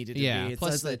books needed to Yeah. be.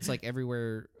 Plus, it's like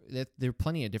everywhere. There are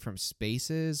plenty of different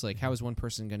spaces. Like, how is one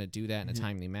person going to do that in a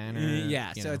timely manner?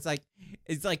 yeah. You So know? it's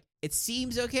like it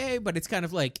seems okay, but it's kind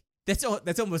of like that's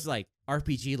almost like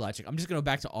RPG logic. I'm just gonna go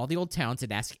back to all the old towns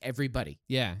and ask everybody.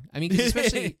 Yeah, I mean, 'cause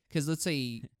especially because let's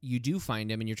say you do find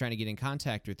him and you're trying to get in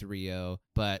contact with Rio,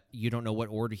 but you don't know what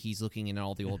order he's looking in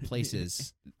all the old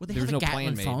places. Well, they There's have a no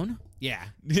plan Gatlin made. phone. Yeah,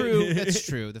 true. That's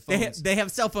true. The phones They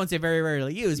have cell phones they very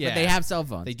rarely use, but Yeah. they have cell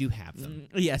phones. they do have them.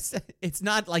 Yes, it's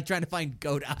not like trying to find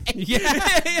Godai.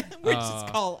 Yeah. we just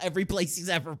call every place he's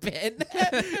ever been.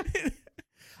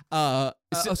 So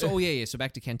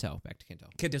back to Kento.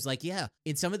 Kento's like, yeah,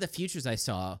 in some of the futures I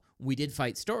saw, we did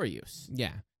fight Storius.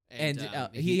 Yeah, And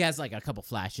he has like a couple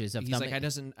flashes of he's them.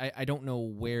 like, I don't know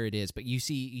where it is, but you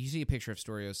see a picture of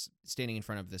Storios standing in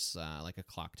front of this like a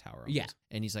clock tower. Almost. Yeah.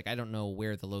 And he's like, I don't know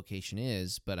where the location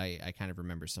is, but I kind of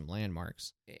remember some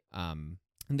landmarks.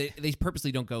 And they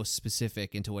purposely don't go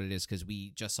specific into what it is because we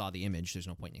just saw the image. There's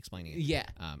no point in explaining it. Yeah.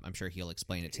 I'm sure he'll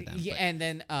explain it to them. Yeah, but and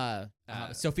then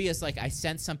Sophia's like, I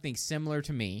sensed something similar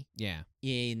to me yeah.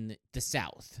 in the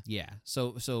south. Yeah.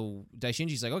 So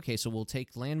Daishinji's like, okay, so we'll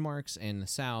take landmarks in the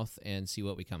south and see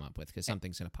what we come up with because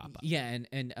something's gonna pop up. Yeah,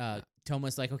 and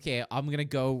Toma's like, okay, I'm gonna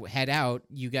go head out.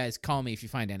 You guys call me if you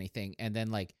find anything. And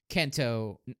then like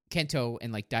Kento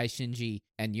and like Daishinji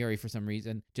and Yuri for some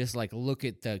reason just like look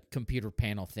at the computer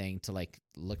panel thing to like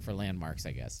look for landmarks,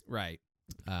 I guess. Right.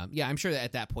 Yeah, I'm sure that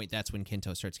at that point that's when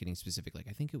Kento starts getting specific. Like,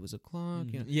 I think it was a clock.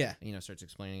 Yeah. Starts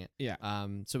explaining it. Yeah.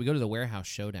 So we go to the warehouse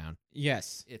showdown.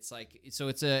 Yes. It's like it's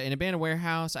an abandoned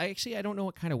warehouse. I don't know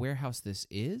what kind of warehouse this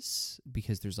is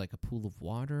because there's like a pool of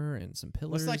water and some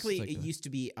pillars. Most likely, It's like it used to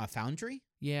be a foundry,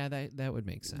 yeah, that would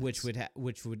make sense. which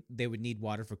would they would need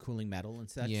water for cooling metal and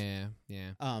such. yeah.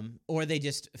 Or they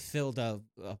just filled a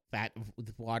vat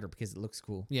with water because it looks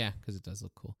cool. Yeah, because it does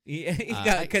look cool. Yeah,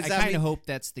 I because kind of hope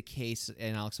that's the case,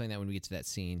 and I'll explain that when we get to that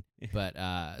scene. But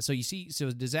so you see,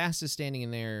 Disaster's standing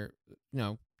in there,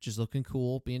 just looking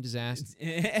cool, being Disaster.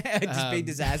 just being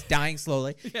disaster, dying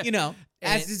slowly. Yeah.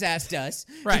 As And- disaster does.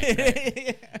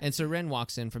 Right. And so Ren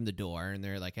walks in from the door, and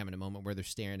they're like having a moment where they're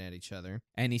staring at each other.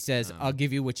 And he says, "I'll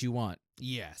give you what you want.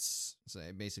 Yes. So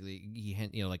basically,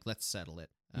 like, let's settle it.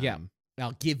 Yeah.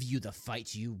 I'll give you the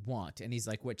fight you want." And he's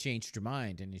like, "What changed your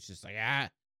mind?" And he's just like, I'm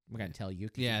gonna tell you.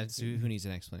 Yeah. Who needs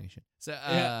an explanation? So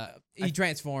he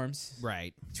transforms.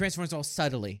 right. He transforms all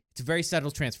subtly. It's a very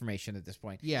subtle transformation at this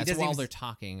point. Yeah. He It's doesn't while even- they're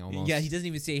talking almost. Yeah, he doesn't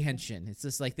even say henshin. It's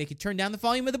just like they could turn down the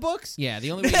volume of the books. Yeah.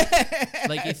 The only way,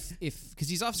 like, if because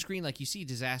he's off screen, like you see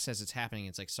Disaster as it's happening.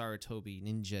 It's like Sarutobi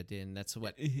Ninja Din. That's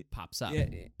what pops up.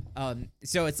 Yeah.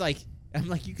 So it's like I'm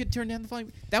like, you could turn down the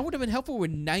volume. That would have been helpful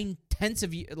when 9/10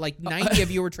 of you, like 90 of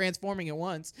you, were transforming at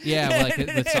once. Yeah, well, like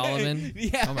with Solomon.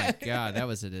 Yeah. Oh my god, that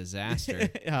was a disaster.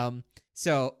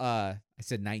 So I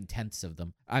said 9/10 of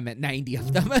them. I meant 90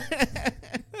 of them.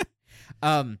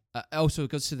 So it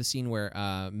goes to the scene where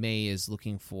May is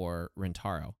looking for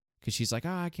Rentaro because she's like,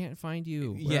 I can't find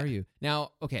you. Where are you?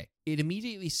 Now, okay, it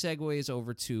immediately segues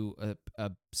over to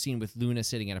a scene with Luna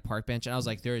sitting at a park bench, and I was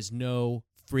like, there is no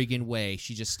friggin' way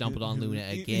she just stumbled on Luna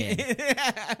again.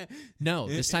 No,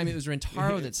 this time it was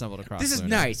Rentaro that stumbled across This is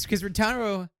Luna. nice because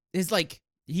Rentaro is like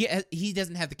he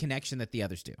doesn't have the connection that the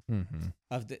others do Mm-hmm.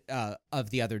 of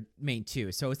the other main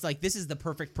two. So it's like this is the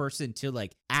perfect person to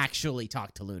like actually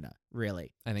talk to Luna,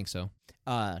 really. I think so.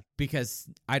 Because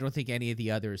I don't think any of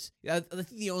the others. I think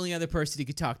the only other person who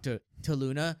could talk to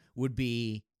Luna would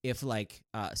be if like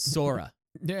Sora.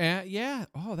 Yeah.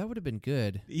 Oh, that would have been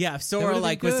good. Yeah, if That Sora would've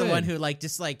like been was the good. one who like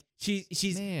just like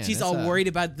she's Man, all that's worried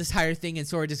about this higher thing, and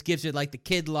Sora just gives her like the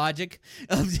kid logic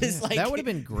of just like that would have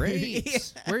been great. Yeah.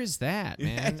 Where is that,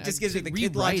 man? Just gives her the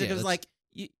kid Rewrite logic it. of like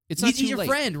It's not he's too your late.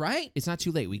 friend, right? It's not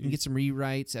too late. We can get some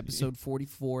rewrites. Episode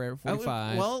 44 or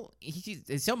 45. Well,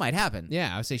 it still might happen.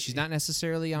 Yeah, I would say she's not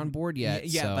necessarily on board yet.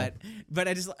 Yeah, so. but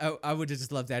I would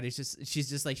just love that. It's just she's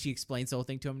just like she explains the whole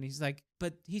thing to him, and he's like,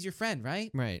 "But he's your friend, right?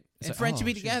 Right. It's And like, friends should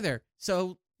be shit. together."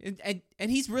 So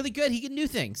and he's really good. He can do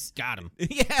things. Got him.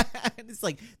 Yeah, it's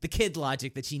like the kid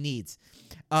logic that she needs.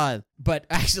 But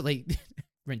actually,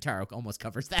 Rintaro almost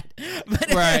covers that.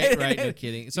 But right, no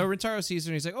kidding. So Rintaro sees her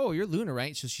and he's like, "Oh, you're Luna,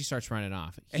 right?" So she starts running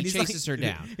off. He chases her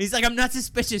down. He's like, "I'm not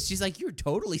suspicious." She's like, "You're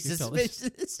totally You're totally-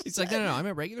 suspicious." He's like, "No, I'm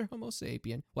a regular Homo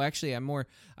sapien. Well, actually, I'm a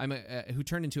who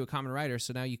turned into a common rider.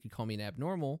 So now you could call me an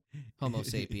abnormal Homo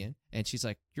sapien." And she's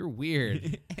like, "You're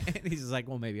weird." And he's just like,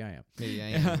 "Well, maybe I am." Maybe I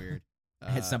am weird.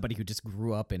 As somebody who just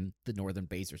grew up in the northern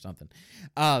base or something.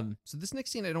 So this next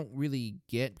scene I don't really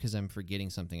get because I'm forgetting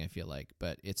something, I feel like,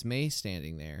 but it's May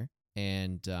standing there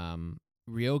and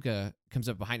Ryoga comes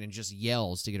up behind and just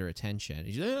yells to get her attention.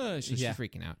 She's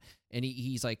freaking out. And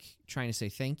he's like trying to say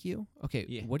thank you. Okay,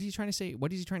 Yeah. What is he trying to say?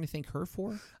 What is he trying to thank her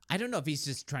for? I don't know if he's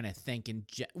just trying to think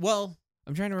well,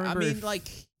 I'm trying to remember.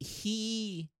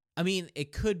 I mean,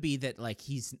 it could be that like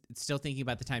he's still thinking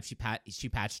about the time she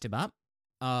patched him up.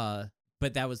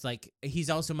 But that was like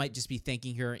he's also might just be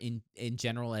thanking her in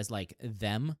general as like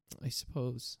them. I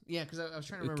suppose. Yeah, because I was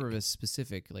trying to remember of a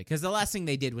specific like because the last thing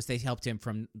they did was they helped him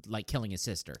from like killing his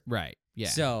sister. Right. Yeah.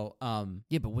 So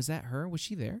yeah, but was that her? Was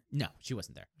she there? No, she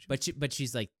wasn't there. But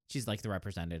she's like the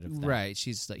representative. Of right.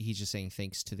 She's like he's just saying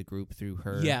thanks to the group through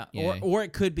her. Yeah. Or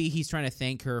it could be he's trying to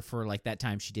thank her for like that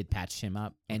time she did patch him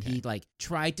up, and he like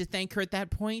tried to thank her at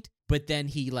that point, but then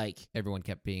he like everyone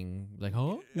kept being like,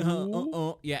 huh?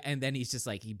 Yeah, and then he's just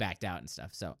like he backed out and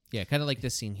stuff. So yeah, kind of like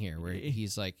this scene here where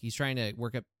he's like he's trying to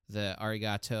work up the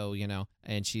arigato,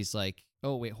 and she's like,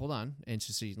 oh wait, hold on, and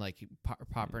she's like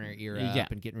popping her ear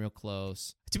up and getting real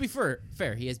close. To be fair,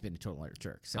 he has been a total utter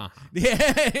jerk. So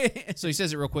so he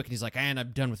says it real quick, and he's like, and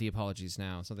I'm done with the apologies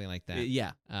now, something like that.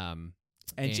 Yeah.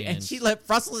 And she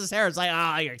rustles his hair. It's like,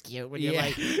 oh, you're cute. When you're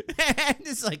like, and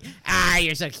it's like,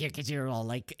 you're so cute because you're all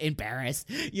like embarrassed.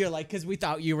 You're like, because we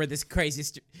thought you were this crazy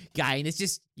guy, and it's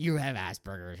just you have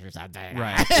Asperger's or something.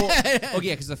 Right.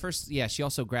 Because she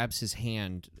also grabs his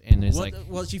hand and is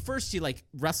she like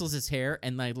rustles his hair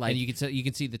and like and you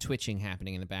can see the twitching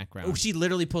happening in the background. Oh, she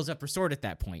literally pulls up her sword at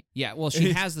that point. Yeah. Well,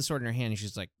 she has the sword in her hand and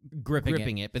she's like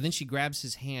gripping it, but then she grabs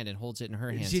his hand and holds it in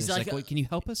her hand. She's like, wait, can you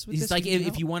help us with this? He's like,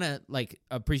 if you want to like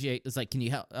appreciate, it's like, can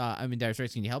you help? I'm in dire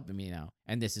straits. Can you help me now?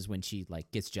 And this is when she like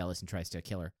gets jealous and tries to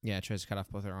kill her. Yeah, tries to cut off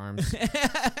both her arms.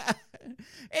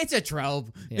 It's a trope.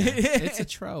 Yeah, it's a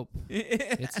trope.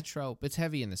 It's a trope. It's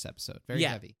heavy in this episode. Very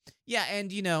heavy. Yeah, and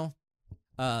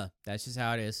that's just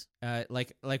how it is.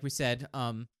 Like we said,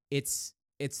 it's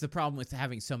the problem with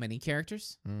having so many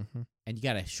characters, and you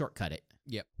gotta shortcut it.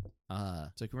 Yep.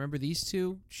 It's like, remember these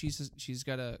two? She's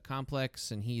got a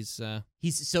complex, and he's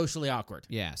socially awkward.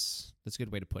 Yes, that's a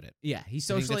good way to put it. Yeah, he's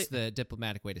socially. That's the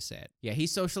diplomatic way to say it. Yeah,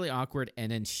 he's socially awkward,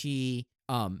 and then she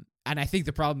and I think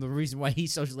the reason why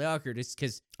he's socially awkward is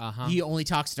because he only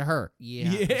talks to her. Yeah,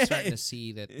 I'm starting to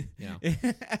see that.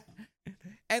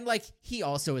 And like he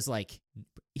also is like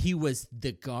he was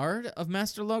the guard of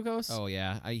Master Logos. Oh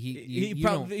yeah,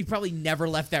 he probably never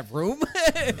left that room.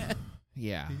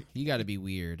 Yeah, you got to be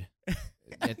weird.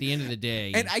 At the end of the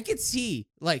day, and I could see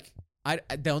like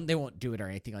they won't do it or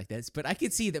anything like this, but I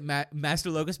could see that Master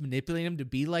Logos manipulating him to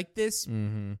be like this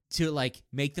to like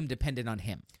make them dependent on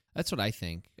him. That's what I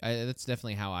think. That's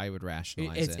definitely how I would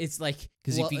rationalize it. It's like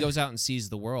because if he goes out and sees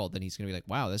the world, then he's gonna be like,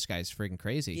 "Wow, this guy's freaking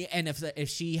crazy." And if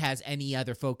she has any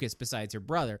other focus besides her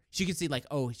brother, she could see like,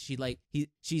 oh, she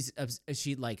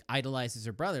idolizes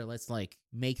her brother. Let's like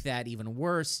make that even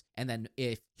worse. And then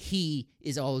if he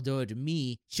is all devoted to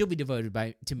me, she'll be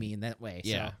devoted to me in that way.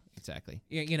 Yeah, so, exactly.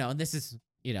 And this is.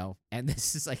 And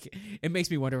this is like, it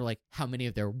makes me wonder, like, how many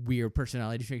of their weird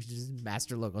personality traits is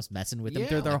Master Logos messing with them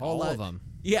through their whole life. All of them.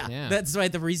 Yeah, that's why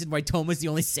the reason why Toma's the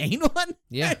only sane one.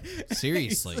 Yeah,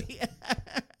 seriously.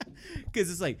 Because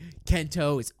it's like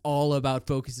Kento is all about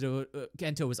focused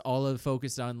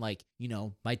on like,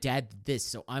 my dad did this,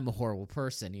 so I'm a horrible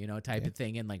person, type of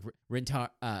thing. And like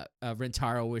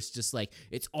Rintaro was just like,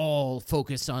 it's all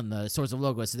focused on the Swords of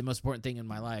Logos, the most important thing in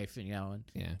my life, and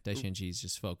Daishinji's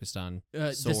just focused on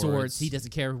the swords. He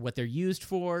doesn't care what they're used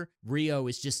for. Ryo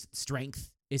is just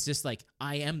strength. It's just like,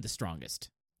 I am the strongest.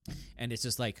 And it's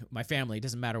just like, my family, it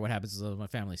doesn't matter what happens as long as my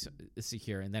family is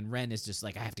secure. And then Ren is just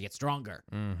like, I have to get stronger.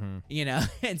 And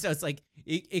so it's like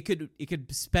it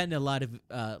could spend a lot of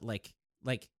like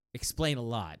explain a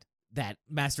lot that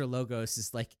Master Logos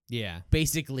is like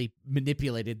basically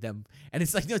manipulated them, and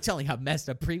it's like no telling how messed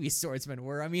up previous swordsmen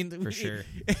were. I mean, for sure,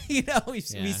 we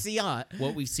see on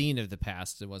what we've seen of the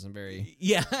past. It wasn't very.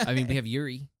 Yeah, I mean, we have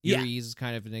Yuri. Yuri is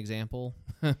kind of an example,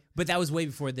 but that was way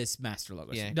before this Master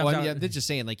Logos. Yeah, they're just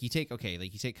saying you take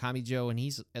Kamijo, and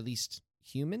he's at least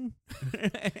human.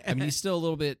 I mean, he's still a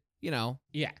little bit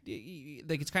Yeah.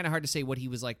 like it's kind of hard to say what he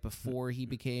was like before he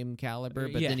became Caliber.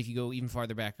 But Yeah. then if you go even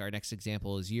farther back, our next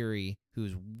example is Yuri,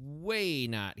 who's way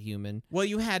not human, Well,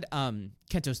 you had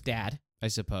Kento's dad. I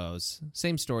suppose.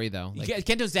 Same story though. Like,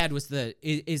 Kento's dad was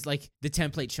is like the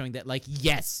template showing that, like,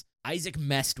 yes, Isaac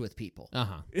messed with people.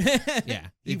 yeah. He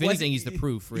If wasn't- anything, he's the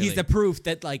proof. Really, He's the proof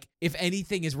that, like, if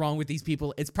anything is wrong with these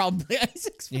people, it's probably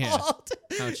Isaac's Yeah. fault.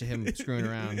 How much of him screwing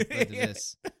around led to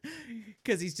this?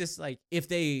 Because he's just like, if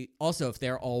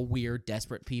they're all weird,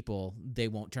 desperate people, they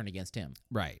won't turn against him.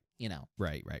 Right.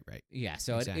 Right. Right. Yeah.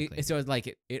 So Exactly. it's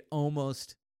like it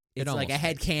almost. It's like a almost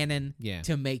head canon Yeah.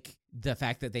 to make the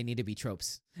fact that they need to be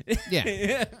tropes.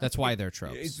 Yeah. That's why they're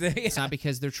tropes. Yeah. It's not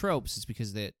because they're tropes. It's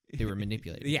because they were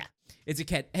manipulated. Yeah, it's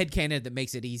a head canon that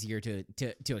makes it easier to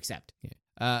accept.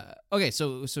 Okay,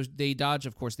 so they dodge.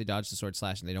 Of course, they dodge the sword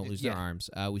slash and they don't lose their Yeah. arms.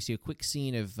 We see a quick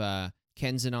scene of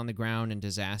Kenzan on the ground and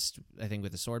Disaster, I think,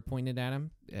 with a sword pointed at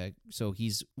him. So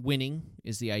he's winning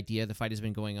is the idea. The fight has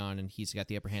been going on and he's got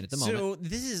the upper hand at the moment. So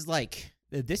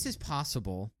this is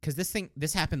possible because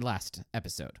this happened last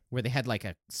episode where they had like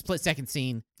a split-second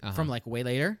scene from like way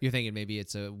later. You're thinking maybe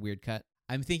it's a weird cut.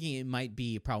 I'm thinking it might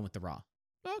be a problem with the Raw.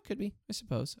 Oh, it could be. I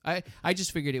suppose. I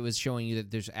just figured it was showing you that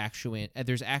there's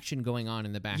action going on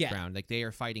in the background. Like they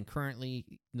are fighting currently.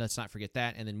 Let's not forget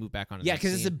that, and then move back on. To the Yeah, next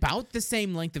because it's scene. about the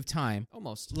same length of time.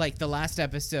 Almost. Like the last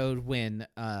episode when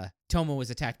Tomo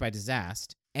was attacked by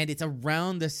Disaster, and it's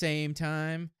around the same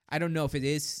time. I don't know if it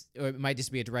is, or it might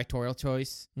just be a directorial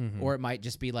choice, Mhm. or it might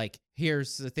just be like,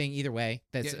 here's the thing. Either way,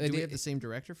 that's do we have the same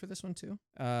director for this one too?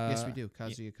 Yes, we do.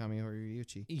 Kazuya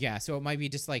Kamihori. Yeah, so it might be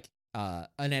just like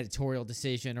an editorial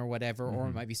decision or whatever, or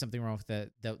it Mhm. might be something wrong with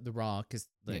the Raw because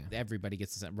Yeah. everybody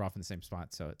gets the Raw from the same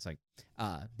spot. So it's like,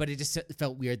 but it just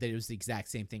felt weird that it was the exact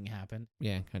same thing happened.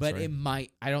 Yeah, kind of. But it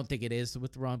might. I don't think it is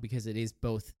with the Raw because it is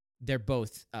both. They're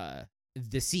both.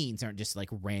 The scenes aren't just like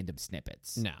random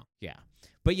snippets. no. Yeah,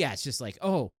 but yeah, it's just like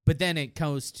but then it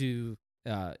goes to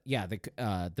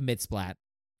the mid splat,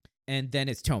 and then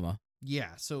it's Toma.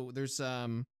 Yeah, so there's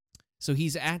so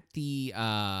he's at the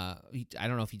I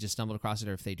don't know if he just stumbled across it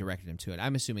or if they directed him to it.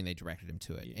 I'm assuming they directed him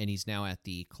to it, and he's now at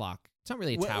the clock. It's not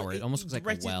really a tower. It almost looks like a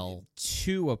directed well.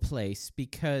 To a place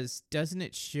because doesn't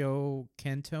it show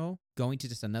Kento going to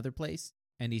just another place,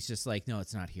 and he's just like, no,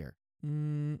 it's not here.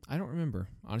 I don't remember.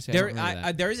 Honestly, I don't remember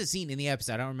that. There is a scene in the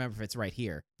episode. I don't remember if it's right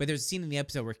here, but there's a scene in the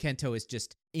episode where Kento is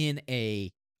just in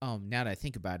a. Now that I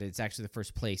think about it, it's actually the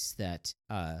first place that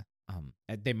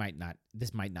they might not.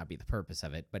 This might not be the purpose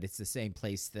of it, but it's the same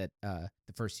place that the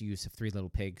first use of Three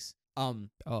Little Pigs. Oh,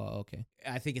 okay.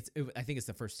 I think it's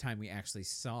the first time we actually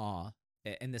saw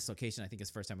in this location. I think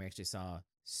it's the first time we actually saw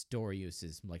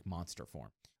Storyuse's like monster form.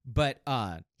 But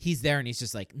he's there and he's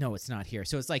just like, no, it's not here.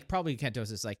 So it's like probably Kento's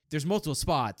just like, there's multiple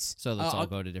spots. So let's all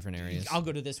go to different areas. I'll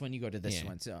go to this one. You go to this Yeah.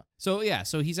 one.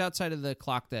 So he's outside of the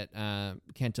clock that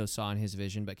Kento saw in his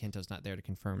vision, but Kento's not there to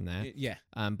confirm that. Yeah.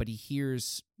 But he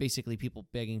hears basically people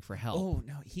begging for help. Oh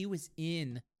no, he was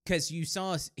in because you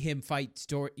saw him fight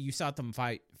Story. You saw them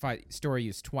fight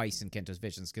Storyuse twice in Kento's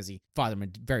visions because he fought them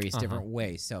in various different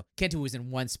ways. So Kento was in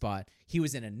one spot, he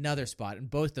was in another spot, and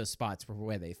both those spots were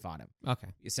where they fought him. Okay.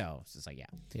 So it's just like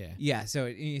Yeah. yeah. So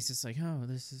he's just like, oh,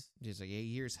 this is He's like, hey,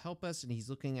 here's help us, and he's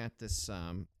looking at this.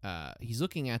 He's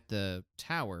looking at the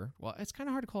tower. Well, it's kind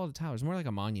of hard to call it a tower. It's more like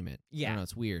a monument. I Yeah. don't know.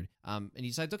 It's weird. And he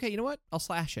decides, okay, you know what? I'll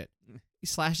slash it. He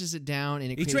slashes it down,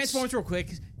 and he transforms real quick,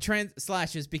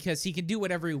 slashes because he can do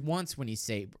whatever he wants when he's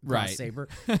Right. Saber.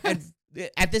 And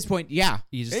at this point, yeah,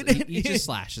 He just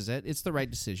slashes it. It's the right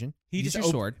decision. he Use just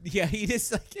your sword. Yeah, he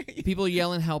just like People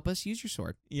yelling, "Help us!" Use your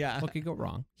sword. yeah. What could go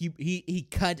wrong? He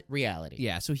cut reality.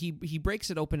 Yeah. So he breaks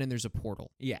it open, and there's a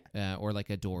portal, Yeah, or like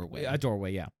a doorway. a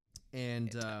doorway. Yeah,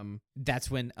 And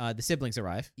that's when the siblings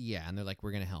arrive, yeah, and they're like,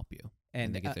 "We're gonna help you," and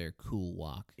and they get their cool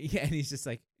walk. yeah, and he's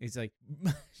like,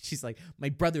 she's like, my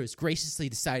brother has graciously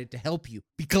decided to help you.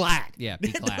 Be glad. Yeah,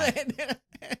 be glad.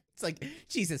 It's like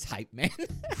Jesus hype, man.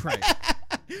 Right.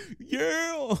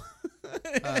 Yeah.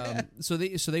 So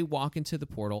they walk into the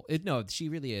portal. No, she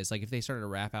really is. Like if they started a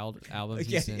rap album,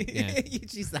 Yeah. she's in- yeah.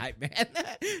 She's the hype, man.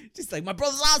 Just like, my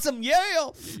brother's awesome. Yeah.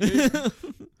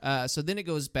 So then it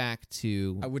goes back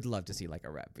to I would love to see like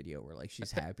a rap video where like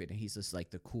she's happy and he's just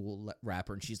like the cool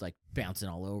rapper and she's like bouncing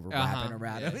all over, rapping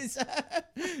around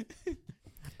him.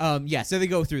 Yeah, so they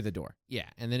go through the door. yeah,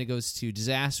 and then it goes to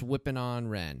Disaster whipping on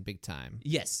Ren, big time,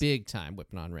 Yes. big time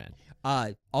whipping on Ren.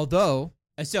 Although,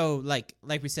 so like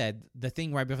we said, the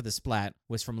thing right before the splat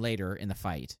was from later in the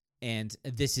fight. and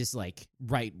this is like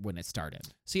right when it started.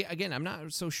 See, again, I'm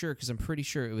not so sure because I'm pretty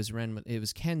sure it was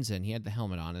Kenzan. He had the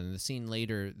helmet on, and the scene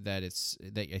later that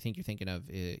I think you're thinking of,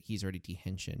 he's already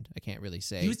dehensioned. I can't really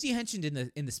say. He was dehensioned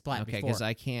in the splat okay, before. because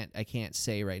I can't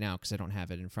say right now because I don't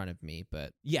have it in front of me.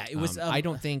 But yeah, it was. I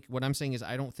don't think what I'm saying is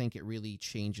I don't think it really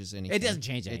changes anything. It doesn't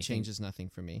change anything. It changes nothing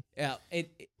for me. Yeah,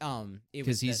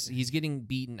 Because he's getting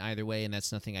beaten either way, and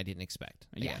that's nothing I didn't expect.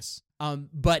 I guess.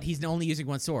 But he's only using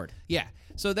one sword. Yeah.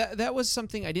 So that was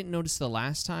something I didn't notice the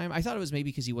last time. I thought it was maybe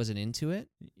because he wasn't into it.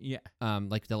 Yeah.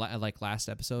 Like like last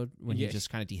episode when he just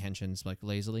kind of dehensions like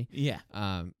lazily. Yeah.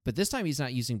 But this time he's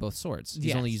not using both swords.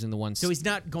 He's only using the one. So he's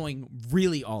not going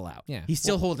really all out. Yeah. He's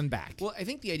still holding back. Well, I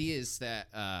think the idea is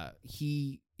that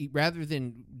he rather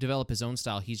than develop his own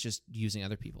style, he's just using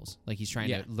other people's. Like he's trying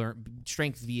to learn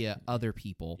strength via other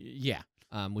people. Yeah.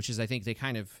 Which is I think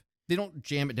they don't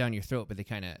jam it down your throat, but they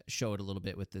kind of show it a little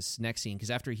bit with this next scene. Because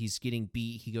after he's getting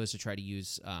beat, he goes to try to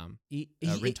use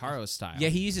Rintaro's style. Yeah,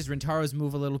 he uses Rintaro's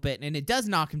move a little bit, and it does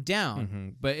knock him down. Mm-hmm.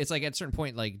 But it's like at a certain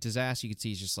point, like Disaster, you can see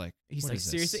he's just like, he's what like, is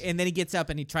seriously? this? And then he gets up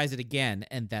and he tries it again,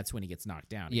 and that's when he gets knocked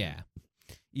down. Yeah. Again.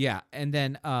 Yeah, and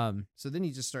then so then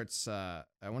he just starts. I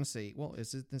want to say, well,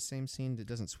 is it the same scene? It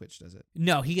doesn't switch, does it?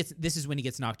 No, this is when he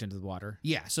gets knocked into the water.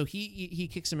 Yeah, so he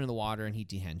kicks him into the water and he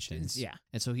dehensions. Yeah,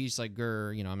 and so he's like,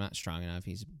 "Grr, I'm not strong enough."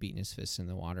 He's beating his fists in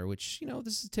the water, which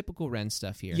this is typical Ren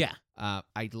stuff here. Yeah,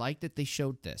 I like that they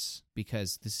showed this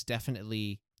because this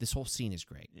whole scene is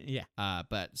great. Yeah,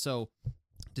 but so.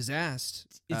 Disaster.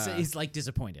 He's like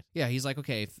disappointed. Yeah, he's like,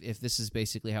 okay, if this is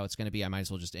basically how it's going to be, I might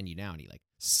as well just end you now. And he like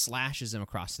slashes him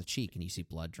across the cheek, and you see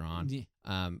blood drawn. Yeah.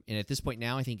 And at this point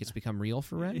now, I think it's become real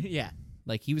for Ren. Yeah,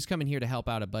 like he was coming here to help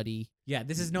out a buddy. Yeah,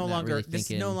 this is no longer a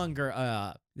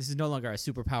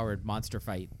super powered monster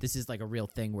fight. This is like a real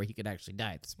thing where he could actually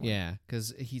die at this point. Yeah,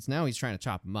 because he's trying to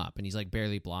chop him up, and he's like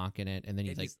barely blocking it, and then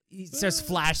he starts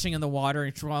flashing in the water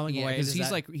and crawling away. Because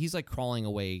he's like crawling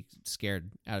away,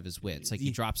 scared out of his wits. Like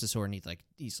he drops the sword, and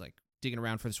he's like digging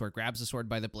around for the sword, grabs the sword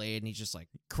by the blade, and he's just like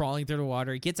crawling through the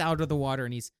water. He gets out of the water,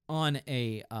 and he's on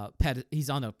a he's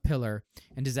on a pillar,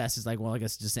 and Disaster's like, well, I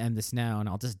guess just end this now, and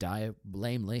I'll just die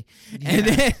lamely. Yeah, and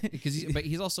then, but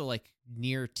he's also like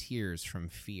near tears from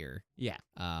fear. Yeah.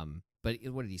 But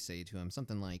what did he say to him?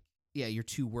 Something like, yeah, you're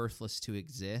too worthless to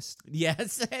exist.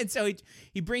 Yes, and so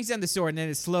he brings down the sword, and then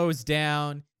it slows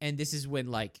down, and this is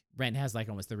when like Ren has like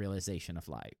almost the realization of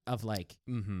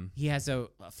he has a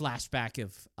flashback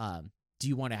of do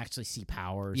you want to actually see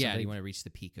power? Yeah, do you want to reach the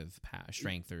peak of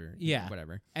strength or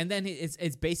whatever? And then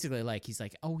it's basically like he's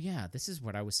like, oh yeah, this is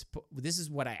what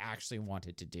I actually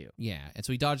wanted to do. Yeah, and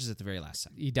so he dodges at the very last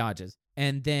second. He dodges,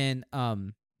 and then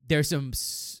there's some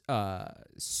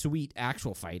sweet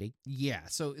actual fighting. Yeah,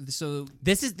 so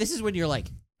this is when you're like,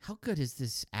 how good is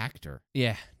this actor?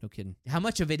 Yeah, no kidding. How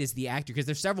much of it is the actor? Because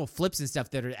there's several flips and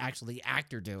stuff that are actually the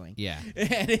actor doing. Yeah.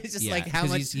 And it's just like how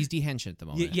much... He's dehensioned at the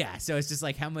moment. Yeah, so it's just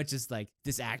like how much is like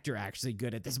this actor actually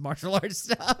good at this martial arts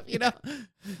stuff,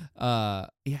 Yeah,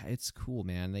 it's cool,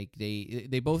 man.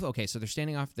 They both... Okay, so they're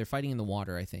standing off... They're fighting in the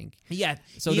water, I think. Yeah.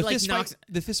 So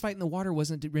the fist fight in the water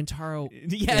wasn't Rintaro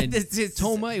and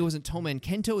Toma. It wasn't Toma and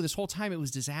Kento. This whole time it was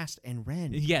Disaster and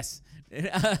Ren. Yes.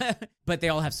 But they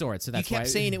all have swords, so that's why... You kept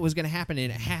saying it was going to happen,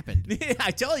 and it happened.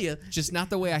 I tell you. Just not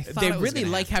the way I thought they it was really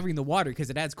like happen. having the water because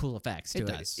it adds cool effects to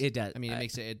it. It does. I mean,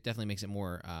 it definitely makes it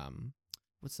more...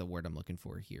 what's the word I'm looking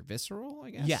for here? Visceral,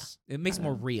 I guess? Yeah. It makes it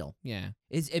more real. Yeah.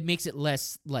 It makes it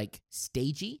less, like,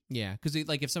 stagey. Yeah, because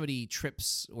like if somebody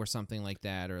trips or something like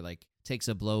that or like takes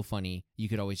a blow funny, you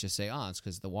could always just say, oh, it's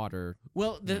because the water...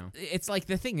 Well, it's like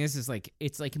the thing is like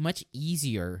it's like much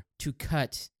easier to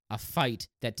cut a fight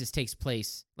that just takes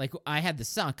place. Like I had the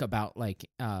suck about like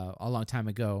a long time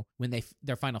ago when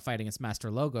their final fight against Master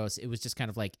Logos. It was just kind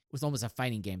of like it was almost a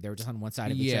fighting game. They were just on one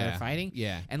side of each other fighting.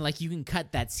 Yeah, and like you can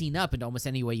cut that scene up into almost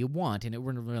any way you want, and it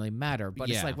wouldn't really matter. But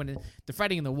it's like when they're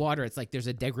fighting in the water, it's like there's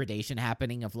a degradation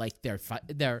happening of like their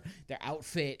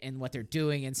outfit and what they're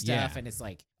doing and stuff, and it's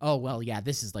like, oh well, yeah,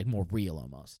 this is like more real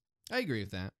almost. I agree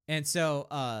with that. And so,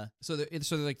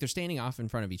 they're standing off in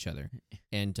front of each other,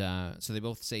 and so they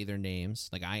both say their names.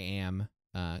 Like I am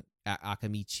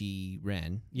Akamichi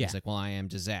Ren. Yeah. He's like, well, I am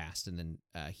Disaster, and then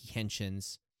he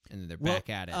henshins, and then they're back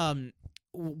at it.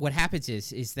 What happens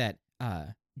is that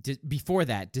before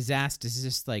that, Disaster is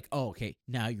just like, oh, okay,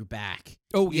 now you're back.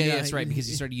 Oh yeah, that's right, because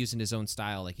he started using his own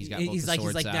style. Like he's got both the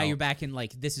swords out. Now you're back, and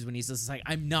like this is when he's just like,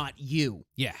 I'm not you.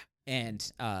 Yeah, and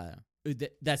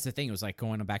that's the thing. It was like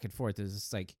going back and forth. It was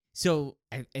just like, so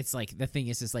it's like the thing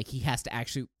is like he has to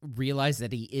actually realize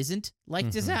that he isn't like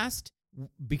Disaster,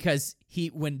 because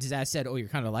when Disaster said, "Oh, you're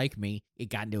kind of like me," it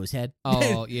got into his head.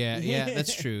 Oh, yeah,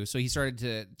 that's true. So he started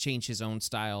to change his own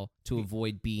style to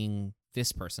avoid being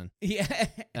this person. Yeah.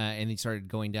 And he started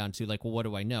going down to like, well, what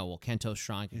do I know? Well, Kento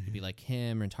Strong, I could be like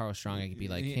him, and Taro Strong, I could be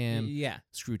like him. Yeah.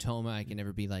 Screwtoma, I can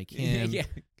never be like him. Yeah.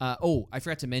 I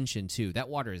forgot to mention too, that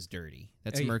water is dirty.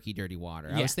 That's Oh, yeah. murky, dirty water.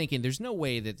 Yeah. I was thinking, there's no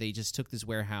way that they just took this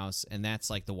warehouse and that's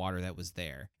like the water that was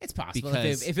there. It's possible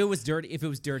Because- if it was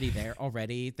dirty there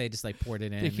already, they just like poured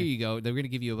it in. Here you go. They're going to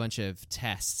give you a bunch of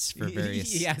tests for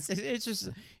various Yes, it's just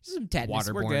some tetanus.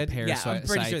 We're waterborne good. Yeah, I'm pretty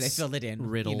sure they parasites filled it in.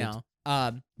 riddled. You know.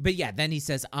 But yeah, then he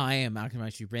says, "I am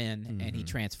Akamashi Rin," and he Mhm.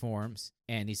 transforms,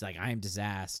 and he's like, "I am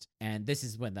Disaster," and this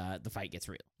is when the fight gets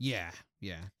real. Yeah.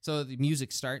 So the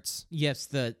music starts. Yes,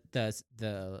 the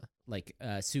like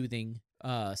soothing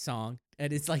song,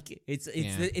 and it's like it's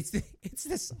Yeah. it's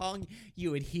the song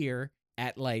you would hear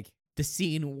at like the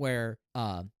scene where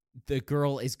the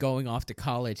girl is going off to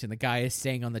college and the guy is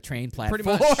staying on the train Pretty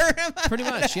platform. much. Pretty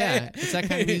much, yeah. It's that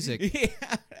kind of music.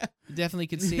 Yeah. You definitely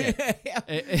could see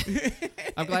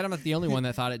it. I'm glad I'm not the only one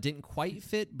that thought it didn't quite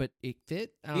fit, but it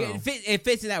fit. I don't Yeah, know. it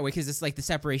fits in that way because it's like the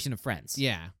separation of friends.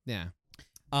 Yeah.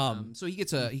 So he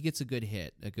gets a good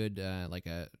hit, a good like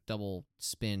a double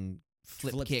spin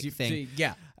flip kick thing.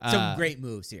 Yeah, some Uh, great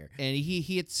moves here. And he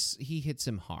hits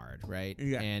him hard, right?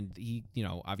 Yeah. And he,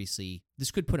 obviously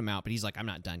this could put him out, but he's like, I'm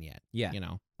not done yet. Yeah. You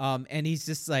know. And he's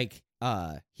just like,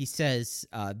 he says,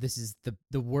 this is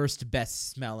the worst,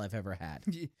 best smell I've ever had.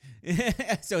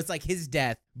 So it's like his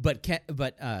death, but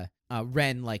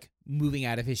Ren like moving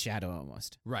out of his shadow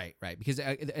almost. Right. Because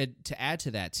to add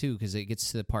to that too, because it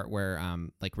gets to the part where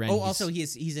like Ren. Oh, also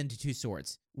he's into two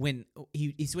swords. When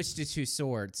he switched to two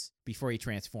swords before he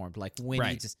transformed, like when he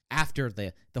Right. just after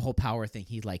the whole power thing,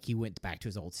 he went back to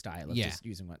his old style of Yeah. just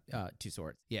using two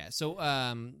swords. Yeah, so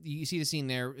you see the scene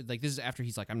there, like this is after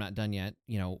he's like, I'm not done yet.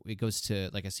 It goes to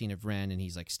like a scene of Ren and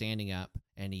he's like standing up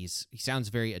and he sounds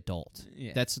very adult.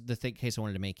 Yeah. That's the case I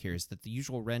wanted to make here is that the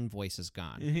usual Ren voice is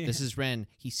gone. Yeah. This is Ren.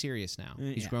 He's serious now.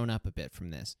 He's Yeah. grown up a bit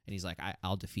from this, and he's like,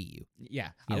 I'll defeat you.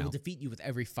 Yeah, You I know. will defeat you with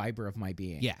every fiber of my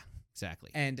being. Yeah, exactly.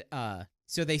 And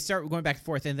so they start going back and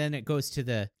forth, and then it goes to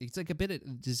the It's like a bit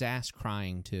of disaster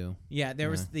crying too. yeah. There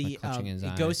was Yeah, the like clutching his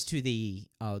it goes to the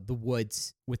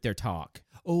woods with their talk.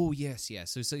 Oh yes.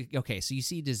 So okay, so you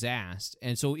see disaster,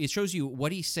 and so it shows you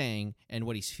what he's saying and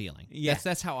what he's feeling. Yeah.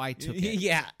 That's how I took it.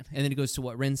 Yeah, And then it goes to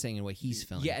what Ren's saying and what he's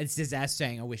feeling. yeah. It's Disaster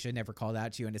saying, "I wish I never called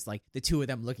out to you," and it's like the two of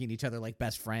them looking at each other like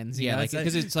best friends. you Yeah, know? like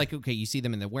because it's like okay, you see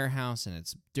them in the warehouse and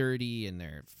it's dirty and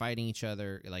they're fighting each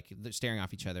other, like they're staring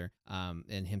off each other.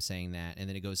 And him saying that, and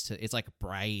then it goes to it's like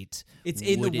bright. It's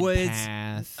in the wooded woods.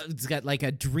 path. It's got like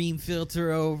a dream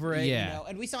filter over it. Yeah. You know?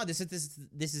 And we saw this.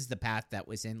 This is the path that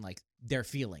was in like their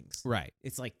feelings. Right.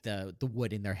 It's like the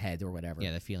wood in their head or whatever.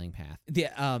 Yeah, the feeling path. The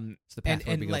It's the path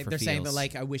where we and go like for they're saying that feels.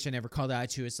 like I wish I never called out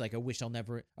to you. It's like I wish I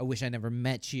never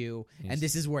met you. Yes. And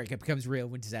this is where it becomes real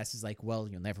when Disaster's like, well,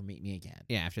 you'll never meet me again.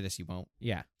 Yeah, after this you won't.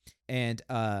 Yeah. And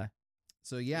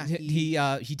So yeah,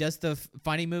 he does the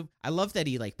fighting move. I love that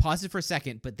he like pauses for a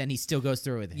second, but then he still goes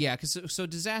through with it. yeah, because so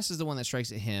disaster's the one that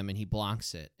strikes at him and he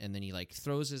blocks it, and then he like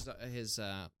throws his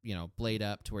blade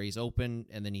up to where he's open,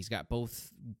 and then he's got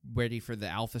both ready for the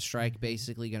alpha strike,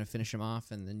 basically gonna finish him off,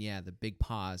 and then the big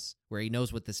pause where he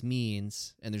knows what this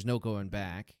means, and there's no going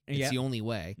back. It's Yep. the only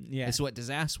way. Yeah. It's what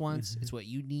disaster wants. It's what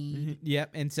you need. Yep.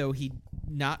 And so he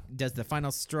does the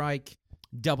final strike,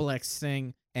 double X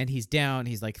thing, and he's down.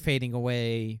 He's like fading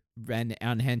away, Ren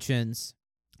on Henshin's,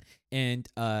 and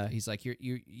He's like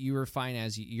you're fine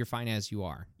as you're fine as you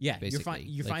are. yeah, Basically. you're fine.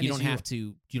 You're Like, fine. You as don't have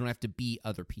to. You don't have to be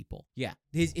other people. Yeah,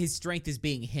 his strength is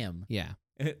being him, Yeah.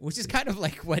 which is kind of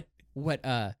like what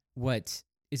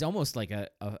is almost like a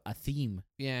theme,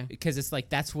 Yeah. because it's like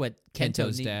that's what Kento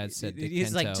Kento's dad said to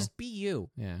He's like, Kento. just be you,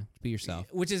 Yeah. Be yourself.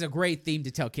 which is a great theme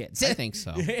to tell kids. I think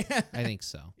so. I think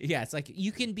so. Yeah, it's like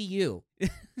you can be you.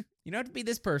 You don't have to be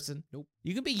this person. Nope.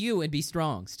 You can be you and be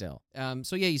strong still.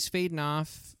 So yeah, he's fading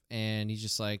off, and he's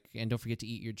just like, and don't forget to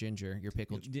eat your ginger, your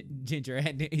pickled Ginger,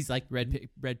 and he's like,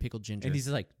 red pickled ginger. and he's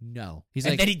like, no. He's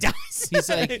and like- then he dies. He's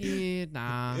like, yeah,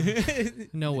 nah,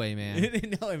 no way,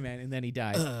 man. No, man. And then he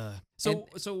dies.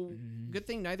 So good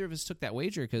thing neither of us took that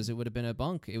wager, because it would have been a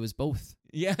bunk. It was both.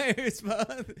 Yeah, it's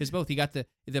both. It was both. He got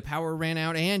the power ran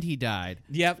out, and he died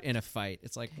Yep. in a fight.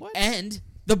 It's like what? And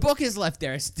the book is left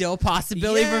there. Still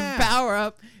possibility Yeah. for power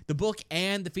up. The book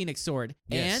and the Phoenix Sword.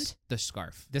 Yes, And the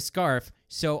scarf. the scarf.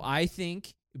 So I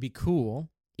think it'd be cool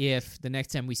if the next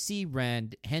time we see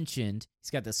Ren Henshin,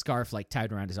 he's got the scarf like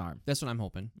tied around his arm. That's what I'm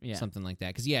hoping. Yeah. Something like that.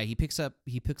 Because yeah, he picks up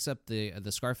the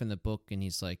scarf in the book, and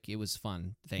he's like, it was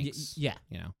fun. Thanks. Yeah.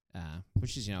 You know,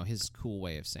 which is his cool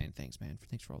way of saying thanks, man.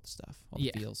 Thanks for all the stuff, all the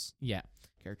Yeah. feels, Yeah.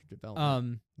 character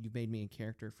development. You made me a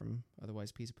character from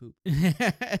otherwise piece of poop.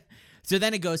 So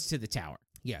then it goes to the tower.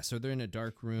 Yeah, so they're in a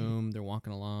dark room. They're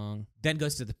walking along. Then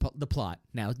goes to the plot.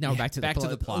 Now Yeah, back to back to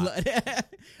the plot.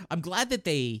 I'm glad that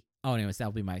they. Oh, anyways,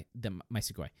 that'll be my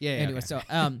segue. Yeah. Anyway, okay.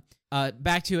 so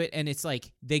back to it, and it's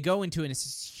like they go into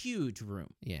this huge room.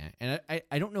 Yeah, and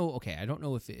I don't know. Okay, I don't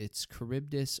know if it's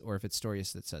Charybdis or if it's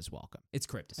Storius that says welcome. It's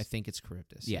Charybdis. I think it's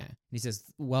Charybdis. Yeah. And he says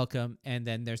welcome, and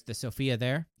then there's the Sophia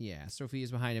there. Yeah,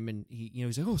 Sophia's behind him, and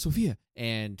he's like, "Oh, Sophia,"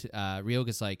 and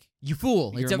Ryoga's like, You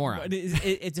fool! You're It's a moron.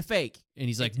 It's a fake. and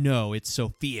he's like, "No, it's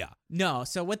Sophia." No.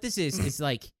 So what this is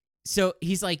like. So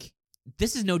he's like,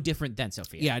 this is no different than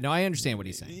Sophia. Yeah, no, I understand what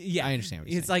he's saying. Yeah. I understand what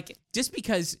he's It's saying. like just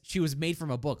because she was made from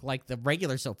a book, like the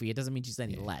regular Sophia, doesn't mean she's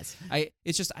any Yeah. less.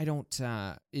 It's just I don't.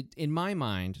 In my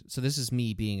mind, so this is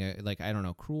me being I don't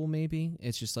know, cruel maybe.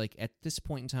 It's just like at this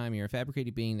point in time, you're a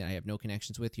fabricated being that I have no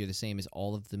connections with. You're the same as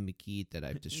all of the Magid that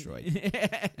I've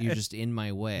destroyed. You're just in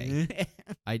my way.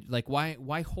 I like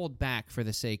why hold back for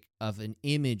the sake of an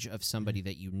image of somebody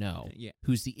that you know, Yeah.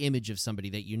 who's the image of somebody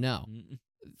that you know.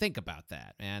 Think about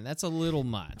that, man. That's a little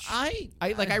much. I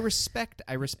respect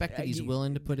that he's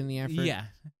willing to put in the effort. Yeah.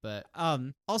 But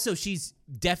Also, she's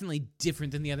definitely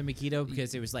different than the other Megiddo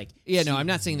because it was like. yeah, no, I'm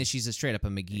not saying that she's a straight up a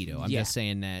Megiddo. I'm Yeah. just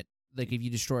saying that like if you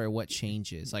destroy her, what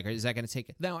changes? Like, is that going to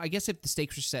take? Now, I guess if the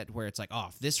stakes are set where it's like, oh,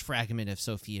 if this fragment of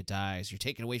Sophia dies, you're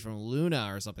taken away from Luna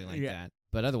or something like Yeah. that.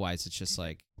 But otherwise, it's just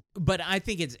like, But I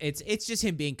think it's just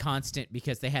him being constant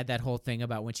because they had that whole thing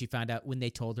about when she found out when they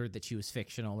told her that she was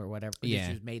fictional or whatever. that Yeah.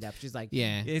 she was made up. She's like,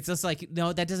 yeah, it's just like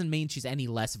no, that doesn't mean she's any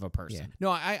less of a yeah. person. No,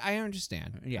 I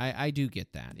understand. Yeah. I do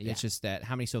get that. Yeah. It's just that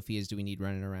how many Sophias do we need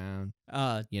running around?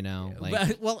 Uh, You know, like.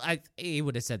 but- well, he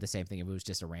would have said the same thing if it was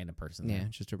just a random person. Yeah,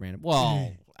 just a random.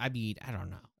 Well, I mean, I don't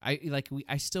know.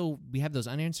 We have those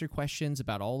unanswered questions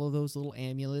about all of those little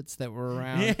amulets that were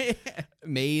around.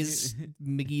 Maze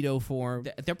Megiddo form.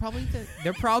 They're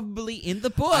probably in the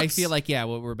books. I feel like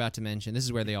what we're about to mention. This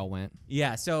is where they all went.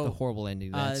 yeah. The So horrible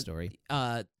ending to that story.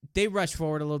 they rush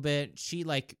forward a little bit. She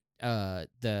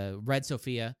the Red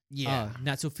Sophia.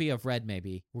 Not Sophia of Red.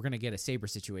 Maybe we're gonna get a saber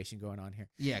situation going on here.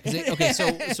 Yeah. Okay.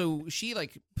 So she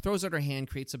like throws out her hand,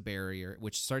 creates a barrier,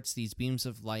 which starts these beams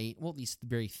of light. Well, these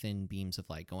very thin beams of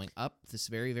light going up this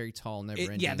very very tall, never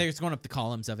ending. Yeah, they're just going up the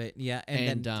columns of it. Yeah,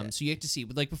 And then, so you have to see,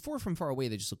 but like before, from far away,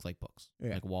 they just look like books,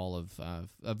 Yeah. like a wall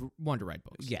of Wonder Ride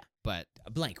books. yeah, But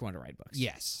blank Wonder Ride books.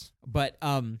 yes, But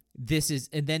this is,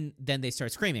 and then they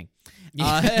start screaming.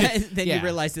 Yeah. Then Yeah. you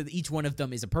realize that each one of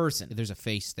them is a person. there's a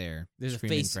face there. There's a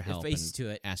screaming face, for help a face and to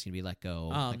it. asking to be let go.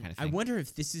 That kind of I thing. wonder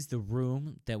if this is the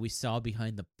room that we saw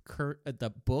behind the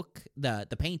book, the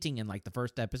painting in like the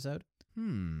first episode,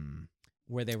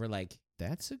 where they were like,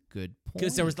 That's a good point.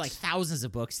 because there was like thousands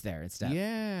of books there and stuff.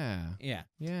 Yeah. Yeah.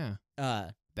 Yeah. Uh,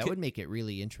 That would make it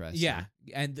really interesting. yeah,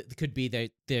 and could be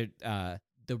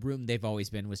the room they've always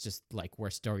been was just like where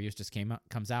Storius just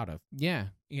comes out of. Yeah.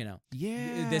 You know,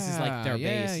 Yeah. this is like their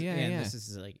base. Yeah. and Yeah. this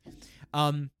is like,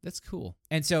 That's cool.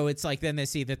 and so it's like then they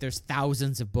see that there's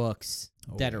thousands of books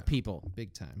Oh, that yeah. are people.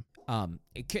 Big time.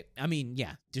 It could, I mean,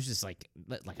 yeah, there's just like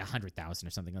 100,000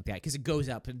 or something like that because it goes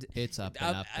up and It's up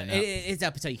and up and up. it's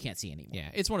up until you can't see anymore. Yeah.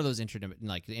 It's one of those the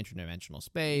interdimensional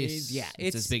space. Yeah,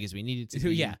 It's as big as we need it to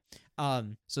be. Yeah.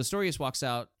 So Storius walks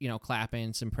out, clapping.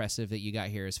 It's impressive that you got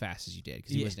here as fast as you did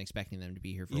because he Yeah. wasn't expecting them to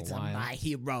be here for It's a while. my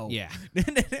hero. Yeah.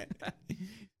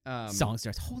 Song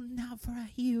starts holding out for a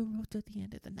hero to the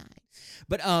end of the night.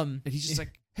 But And he's just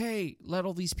like, hey, let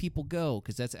all these people go,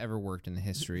 because that's ever worked in the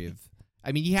history of.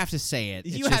 I mean, you have to say it.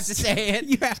 you have to say it.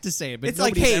 You have to say it. But It's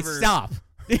like, nobody's hey, ever, stop.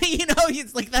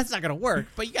 It's like that's not gonna work,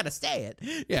 but you gotta say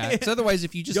it. Yeah, because otherwise,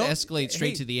 if you just Don't- escalate straight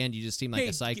hey, to the end, you just seem like Hey,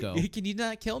 a psycho. Can you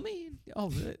not kill me? Oh, I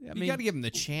mean, You got to give him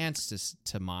the chance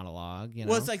to monologue. You know?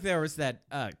 well, it's like there was that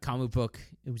comic book.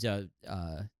 It was a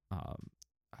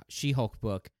She-Hulk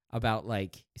book about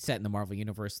like set in the Marvel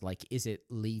universe. Like, is it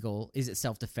legal? Is it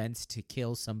self-defense to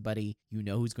kill somebody you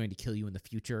know who's going to kill you in the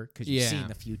future because you've Yeah. seen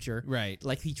the future? right.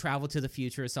 Like he traveled to the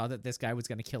future, saw that this guy was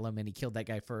going to kill him, and he killed that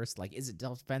guy first. Like, is it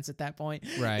self-defense at that point?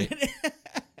 Right.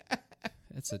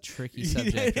 That's a tricky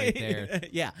subject right there.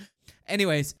 Yeah.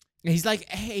 Anyways, he's like,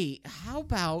 hey, how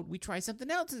about we try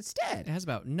something else It instead? has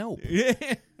about nope.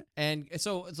 And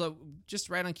so just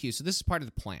right on cue. So this is part of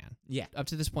the plan. Yeah. Up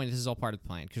to this point, this is all part of the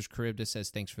plan because Charybdis says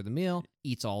thanks for the meal,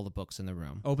 eats all the books in the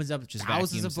room. Opens up Just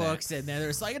thousands of vacuums that. books, and then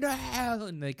there's like, no!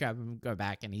 And they grab him, go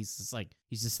back, and he's just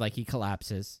like, he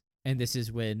collapses. And this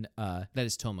is when That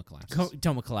is Toma collapses.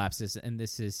 Toma collapses, and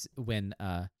this is when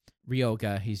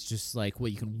Ryoga, he's just like, well,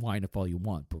 you can wind up all you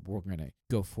want, but we're gonna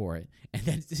go for it. And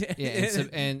then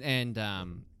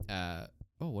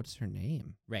what is her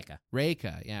name? Reika.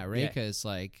 Reika. Yeah, Reika is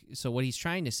like, so what he's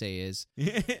trying to say is,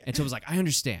 and Toba's like, I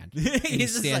understand. And he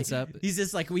He's just stands like, up. He's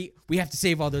just like, we have to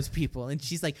save all those people. And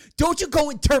she's like, don't you go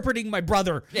interpreting my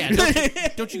brother. Yeah,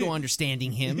 don't you go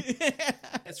understanding him.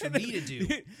 That's for me to do.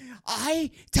 I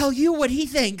tell you what he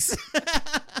thinks.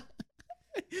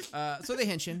 So they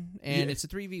henshin, and it's a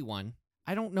 3v1.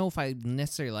 I don't know if I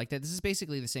necessarily like that. This is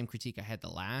basically the same critique I had the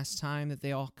last time that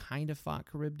they all kind of fought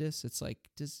Charybdis. It's like,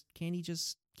 can he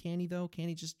just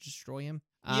destroy him?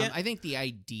 Yeah. I think the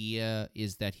idea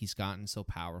is that he's gotten so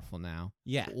powerful now.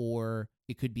 Yeah. Or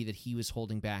it could be that he was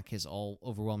holding back his all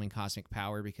overwhelming cosmic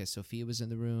power because Sophia was in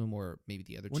the room, or maybe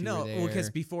the other two were there. because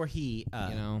before he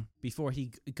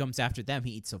comes after them,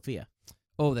 he eats Sophia.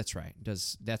 Oh, that's right.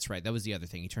 That's right. That was the other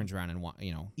thing. He turns around and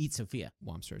Eats Sophia.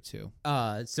 whomps her too.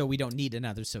 So we don't need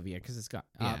another Sophia because it's got.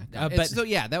 But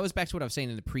that was back to what I was saying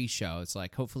in the pre-show. It's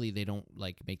like, hopefully they don't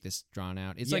like make this drawn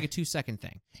out. It's like a 2-second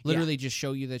thing. Literally just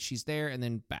show you that she's there and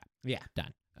then bap. Yeah.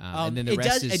 Done. And then the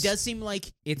rest is... It does seem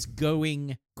like it's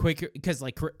going quicker because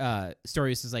like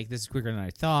Storius is like, this is quicker than I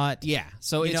thought. Yeah.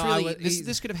 So it's know, really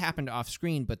this could have happened off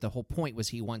screen, but the whole point was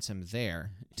he wants him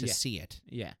there to see it.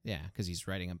 Yeah. Yeah, because he's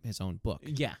writing his own book.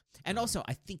 Yeah. And also,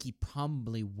 I think he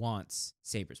probably wants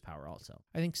Saber's power also.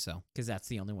 I think so. Because that's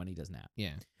the only one he doesn't have.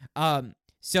 Yeah.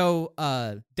 So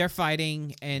they're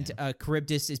fighting, and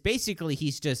Charybdis is basically,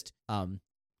 he's just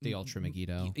the Ultra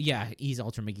Megiddo. Yeah, he's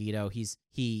Ultra Megiddo.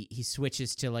 He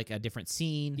switches to like a different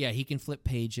scene. Yeah, he can flip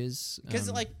pages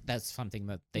Because like that's something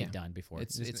that they've done before.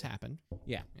 It's happened.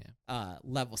 Yeah.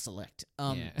 Level select.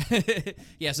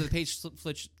 Yeah. So the page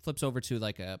flips over to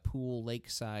like a pool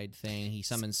lakeside thing. He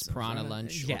summons Piranha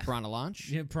Lunch or Piranha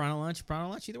Launch. Yeah, Piranha Lunch,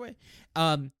 either way.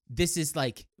 This is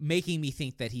like making me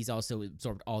think that he's also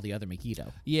absorbed all the other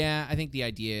Megiddo. Yeah, I think the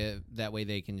idea that way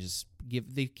they can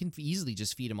easily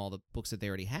just feed him all the books that they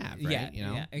already have, right?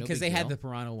 Yeah, because they had the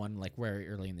Piranha one like very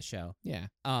early in the show. Yeah.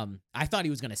 I thought he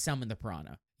was going to summon the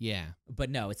Piranha. Yeah.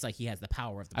 But no, it's like he has the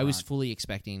power of the Piranha. I was fully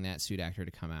expecting that suit actor to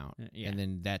come out. Yeah. And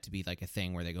then that to be like a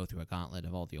thing where they go through a gauntlet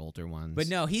of all the older ones. But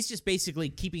no, he's just basically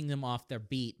keeping them off their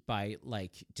beat by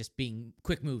like just being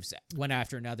quick moves one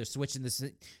after another, switching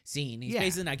the scene. He's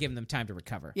basically not giving them time to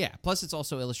recover. Yeah. Plus, it's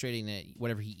also illustrating that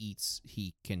whatever he eats,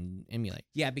 he can emulate.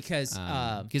 Yeah, because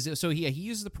he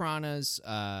uses the piranhas.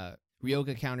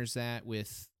 Ryoga counters that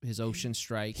with his ocean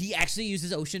strike. He actually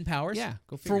uses ocean powers. Yeah,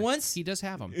 go figure. For once, he does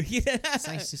have them. It's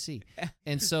nice to see.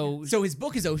 And so his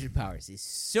book is ocean powers. His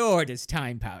sword is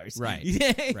time powers. Right.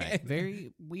 Right.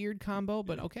 Very weird combo,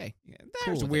 but okay. Yeah,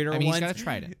 there's weirder ones. He's got to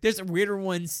try it. There's weirder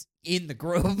ones in the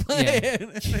group.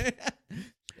 Yeah.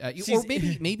 Or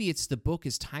maybe it's the book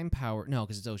is time power. No,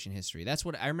 because it's ocean history. That's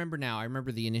what I remember now. I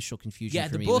remember the initial confusion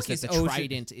for the me book was that is the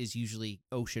trident is usually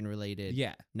ocean related,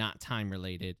 not time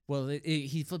related. Well,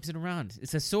 he flips it around.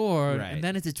 It's a sword, and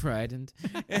then it's a trident.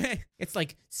 It's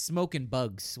like smoking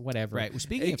bugs, whatever. Right. Well,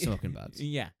 speaking of smoking bugs.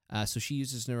 Yeah. So she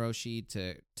uses Naroshi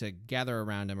to gather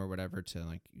around him or whatever to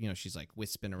like, she's like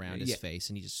wisping around his face,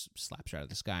 and he just slaps her out of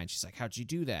the sky, and she's like, "How'd you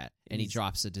do that?" And he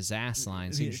drops a disaster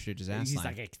line, signature disaster He's line.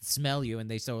 like, "I can smell you," and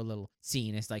they show a little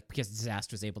scene. It's like because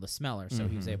Disaster was able to smell her, so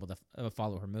he was able to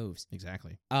follow her moves.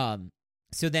 Exactly.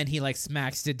 So then he like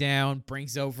smacks it down,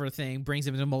 brings over a thing, brings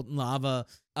him into molten lava,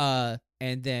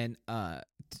 and then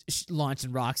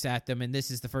launching rocks at them. And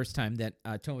this is the first time that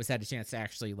Thomas had a chance to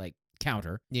actually like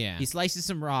counter. Yeah. He slices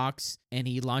some rocks and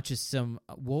he launches some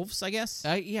wolves, I guess.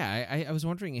 I was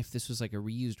wondering if this was like a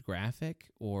reused graphic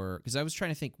or because I was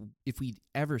trying to think if we'd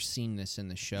ever seen this in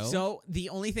the show. So the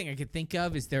only thing I could think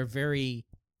of is they're very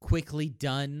quickly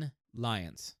done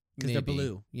lions. Because they're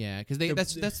blue. Yeah, because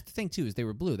that's the thing too, is they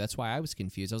were blue. That's why I was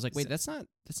confused. I was like, wait, that's not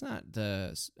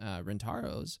the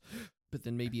Rentaros. But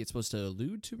then maybe it's supposed to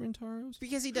allude to Rentaros?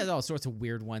 Because he does all sorts of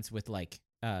weird ones with like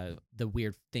the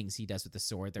weird things he does with the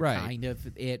sword. They're right. kind of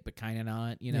it, but kind of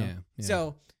not, Yeah.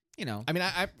 So, I mean,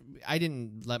 I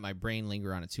didn't let my brain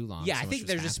linger on it too long. Yeah, I think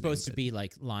they're just supposed to be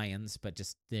like lions, but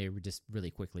they were just really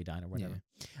quickly done or whatever.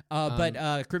 Yeah. But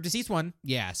Charybdis eats one.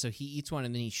 Yeah, so he eats one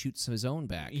and then he shoots his own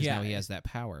back because now he has that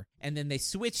power. And then they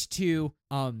switch to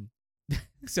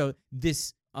so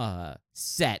this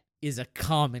set is a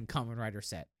common Kamen Rider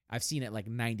set. I've seen it like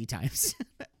 90 times.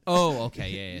 Oh,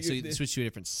 okay, yeah. So you switch to a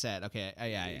different set. Okay,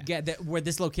 yeah. Where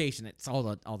this location, it's all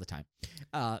the time.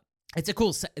 It's a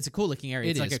cool looking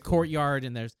area. It's like a courtyard,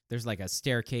 and there's like a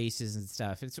staircases and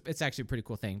stuff. It's actually a pretty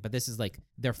cool thing. But this is like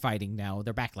they're fighting now.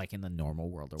 They're back like in the normal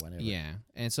world or whatever. Yeah,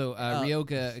 and so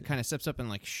Ryoga kind of steps up and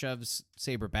like shoves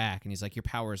Saber back, and he's like, "Your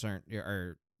powers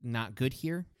are not good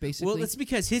here, basically. Well, it's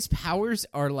because his powers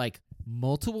are like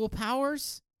multiple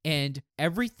powers, and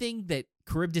everything that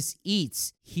Charybdis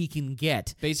eats, he can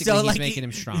get. Basically, he's making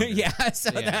him stronger. Yeah, so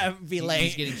that would be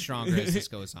He's getting stronger as this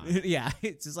goes on. Yeah,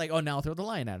 it's just like, oh, now I'll throw the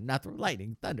lion at him, now throw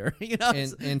lightning, thunder, you know?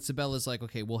 And Sabella's like,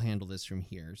 okay, we'll handle this from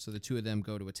here. So the two of them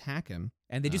go to attack him.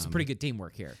 And they do some pretty good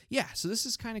teamwork here. Yeah, so this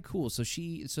is kind of cool. So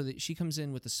she comes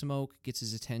in with the smoke, gets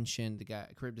his attention. The guy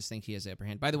Charybdis thinks he has the upper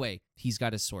hand. By the way, he's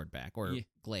got his sword back, or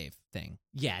glaive thing.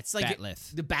 Yeah, it's like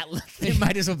Batlith. The Batlith. It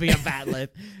might as well be a Batlith.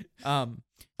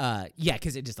 Yeah,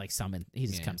 because it just like summon. He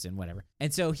just comes in, whatever.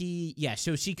 And so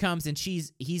so she comes and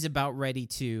he's about ready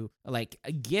to like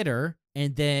get her,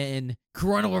 and then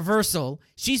coronal reversal.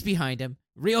 She's behind him.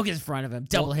 Ryoga's in front of him.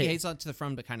 Double hit. Yeah, he's not to the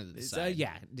front, but kind of to the side.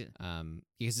 Yeah.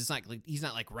 Because it's not like he's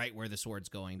not like right where the sword's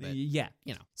going, but Yeah.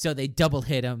 you know. So they double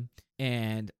hit him,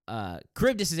 and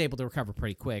Charybdis is able to recover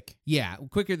pretty quick. Yeah,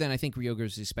 quicker than I think Ryoga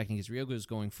was expecting, because Ryoga was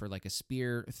going for like a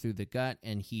spear through the gut,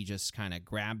 and he just kind of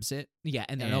grabs it. Yeah,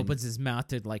 and then opens his mouth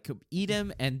to like eat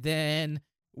him, and then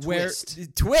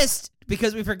Twist,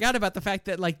 because we forgot about the fact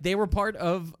that like they were part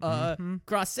of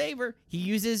Cross Saber. He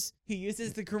uses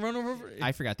the coronal.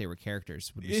 I forgot they were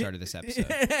characters when we started this episode.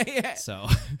 Yeah. So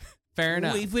fair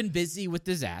enough. We've been busy with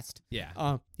disaster.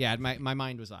 Yeah. Yeah, my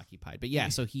mind was occupied. But yeah,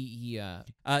 so he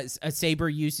Saber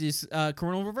uses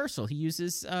coronal reversal. He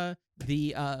uses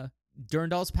the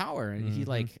Durandal's power, and he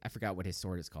like, I forgot what his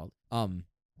sword is called.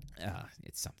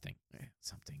 It's something.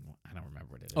 I don't remember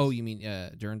what it is. Oh, you mean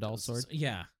Durandal's sword?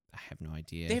 Yeah. I have no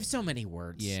idea. They have so many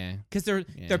words. Yeah. Because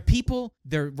they're people,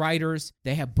 they're writers,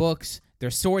 they have books,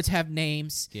 their swords have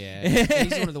names. Yeah.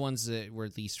 He's one of the ones that we're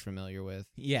least familiar with.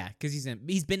 Yeah, because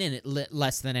he's been in it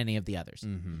less than any of the others.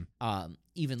 Mm-hmm.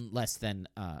 Even less than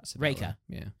Sabella. Reika.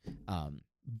 Yeah.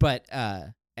 But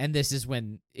and this is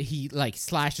when he like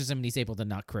slashes him and he's able to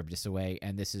knock Charybdis away,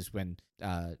 and this is when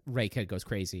Reika goes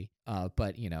crazy.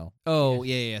 But you know. Oh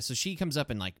yeah. So she comes up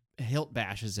and like hilt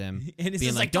bashes him, and it's being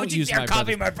just like, "Don't you dare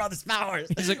copy my brother's powers."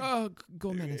 He's like, "Oh,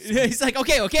 go menace." He's like,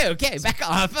 "Okay, back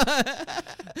off."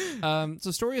 So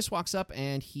Storius walks up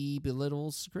and he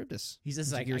belittles Charybdis. He's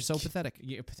just like, "You're so pathetic."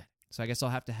 You're pathetic. So I guess I'll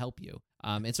have to help you.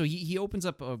 And so he opens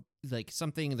up like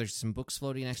something. There's some books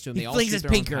floating next to him. They all flings shoot his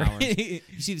their own pinker. powers.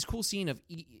 You see this cool scene of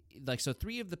so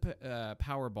three of the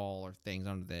power ball or things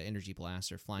on the energy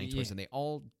blast are flying towards them. They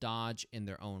all dodge in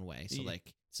their own way. So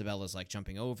like Sabella's like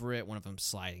jumping over it. One of them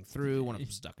sliding through. One of them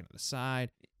stuck into the side.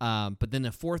 But then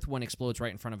the fourth one explodes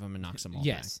right in front of him and knocks them all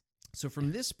back. So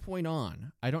from this point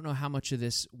on, I don't know how much of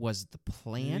this was the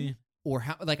plan. Or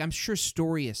how, like, I'm sure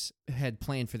Storius had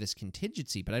planned for this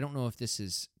contingency, but I don't know if this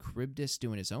is Charybdis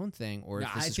doing his own thing or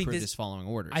if this is Charybdis following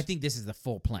orders. I think this is the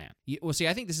full plan. Well, see,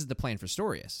 I think this is the plan for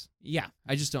Storius. Yeah.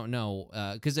 I just don't know,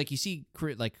 because, like, you see,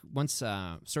 like, once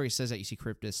Storius says that, you see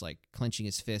Charybdis, like, clenching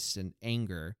his fists in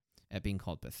anger at being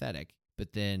called pathetic,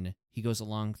 but then he goes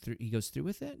through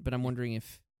with it, but I'm wondering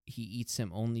if he eats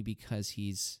him only because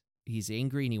he's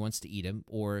angry and he wants to eat him,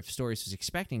 or if Storius was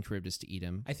expecting Charybdis to eat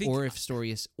him, or if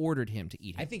Storius ordered him to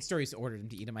eat him. I think Storius ordered him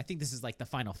to eat him. I think this is like the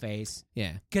final phase.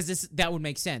 Yeah. Because that would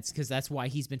make sense, because that's why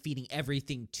he's been feeding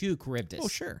everything to Charybdis. Oh,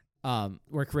 sure.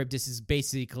 Where Charybdis is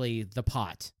basically the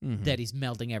pot that he's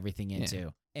melding everything into. Yeah.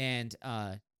 And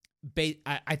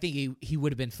I think he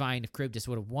would have been fine if Charybdis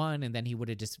would have won, and then he would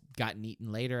have just gotten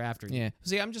eaten later after. Yeah.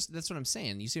 See, that's what I'm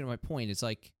saying. You see my point? It's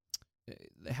like,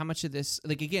 how much of this,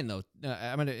 like, again, though,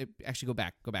 I'm going to actually go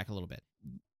back a little bit.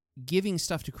 Giving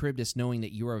stuff to Charybdis knowing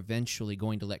that you're eventually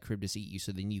going to let Charybdis eat you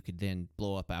so then you could then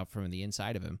blow up out from the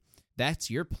inside of him, that's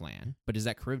your plan. But is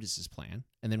that Charybdis' plan?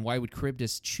 And then why would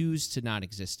Charybdis choose to not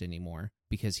exist anymore?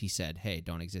 Because he said, hey,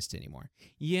 don't exist anymore.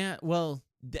 Yeah, well,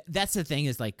 that's the thing,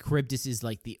 is like Charybdis is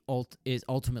like is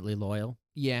ultimately loyal.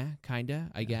 Yeah, kinda,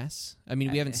 I guess. I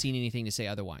mean, we haven't seen anything to say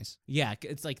otherwise. Yeah,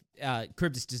 it's like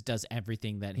Charybdis just does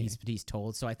everything that he's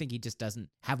told, so I think he just doesn't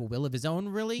have a will of his own,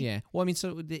 really. Yeah. Well, I mean,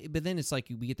 but then it's like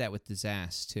we get that with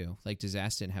Dizast too. Like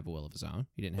Dizast didn't have a will of his own.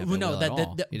 He didn't have a will at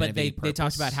all. But they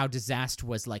talked about how Dizast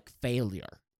was like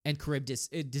failure, and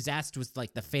Dizast was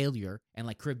like the failure, and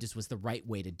like Charybdis was the right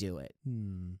way to do it.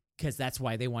 Because that's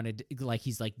why they wanted, like,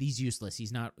 he's like, he's useless.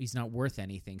 He's not worth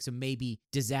anything. So maybe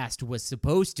Dizast was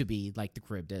supposed to be like the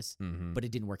Charybdis, but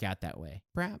it didn't work out that way.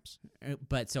 Perhaps.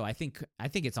 But so I think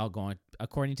it's all going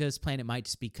according to his plan. It might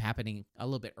just be happening a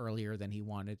little bit earlier than he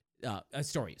wanted.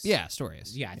 Storius. Yeah,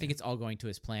 Storius. Yeah, I think it's all going to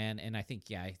his plan, and I think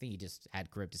he just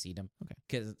had Charybdis eat him.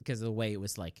 Okay. Because of the way it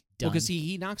was like done. Well, because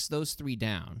he knocks those three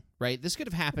down, right? This could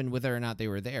have happened whether or not they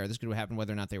were there. This could have happened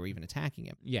whether or not they were even attacking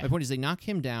him. Yeah. My point is they knock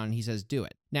him down and he says, do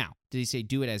it. Now, did he say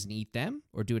do it as an eat them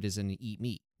or do it as an eat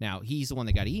meat? Now, he's the one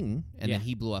that got eaten, and then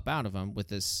he blew up out of him with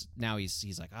this. Now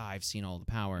he's like, I've seen all the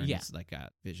power, and he's like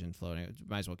got vision floating.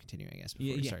 Might as well continue, I guess,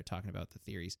 before we start talking about the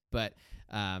theories. But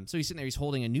so he's sitting there, he's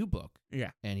holding a new book. Yeah.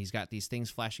 And he's got these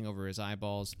things flashing over his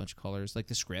eyeballs, a bunch of colors, like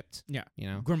the script. Yeah. You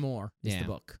know? Grimoire is the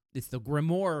book. It's the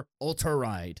Grimoire Ultra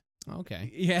Ride. Okay.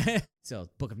 Yeah. So,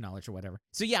 Book of Knowledge or whatever.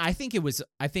 So, yeah, I think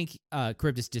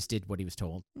Charybdis just did what he was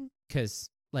told. Because,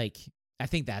 like, I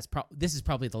think this is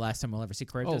probably the last time we'll ever see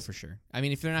Charybdis. Oh, for sure. I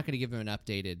mean, if they're not going to give him an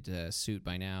updated suit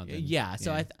by now, then... Yeah,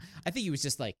 so I think he was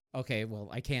just like, okay, well,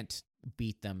 I can't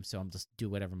beat them, so I'm just do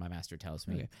whatever my master tells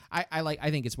me. Okay. I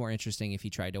think it's more interesting if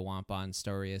he tried to womp on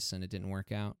Storius and it didn't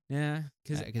work out. Yeah,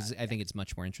 because I think it's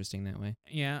much more interesting that way.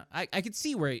 Yeah, I could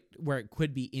see where it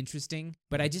could be interesting,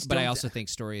 but I also think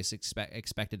Storius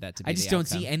expected that to be. I just don't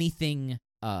see anything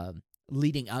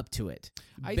leading up to it.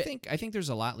 I think there's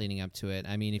a lot leading up to it.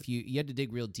 I mean, if you had to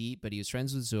dig real deep, but he was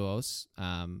friends with Zoos.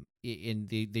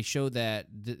 They show that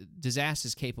Dazast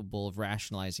is capable of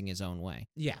rationalizing his own way.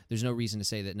 Yeah, there's no reason to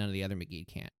say that none of the other Magid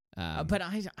can't. But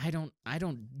I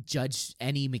don't judge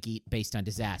any Magid based on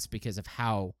Dazast because of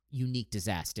how unique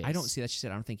Dazast is. I don't see that. She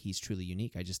said I don't think he's truly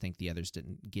unique. I just think the others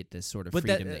didn't get this sort of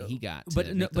freedom that he got.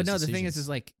 But no, the thing is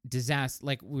like Dazast,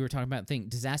 like we were talking about,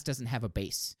 Dazast doesn't have a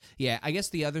base. Yeah, I guess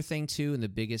the other thing too, and the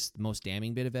biggest, most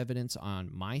damning bit of evidence on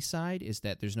my side is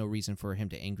that there's no reason for him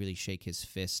to angrily shake his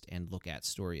fist and look at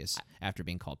Storius after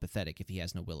being called pathetic if he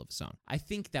has no will of his own. I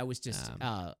think that was just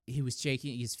he was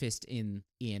shaking his fist in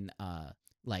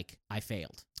like I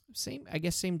failed.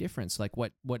 Same difference. Like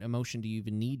what emotion do you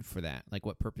even need for that? Like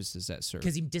what purpose does that serve?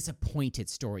 Because he disappointed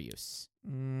Storius. I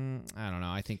don't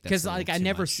know. I think that's because like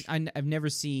I've never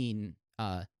seen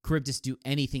Charybdis do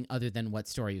anything other than what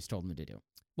Storius told him to do.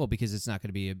 Well, because it's not going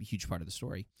to be a huge part of the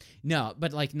story. No,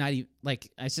 but like not even like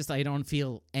it's just I don't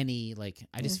feel any like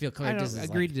I just feel Charybdis. I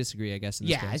agree to disagree. I guess. In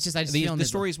this case. It's just I just feel the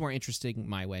story is more interesting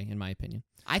my way, in my opinion.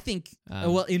 I think.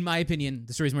 Well, in my opinion,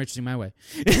 the story is more interesting my way.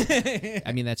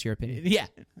 I mean, that's your opinion.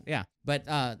 Yeah. But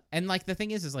and like the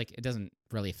thing is like it doesn't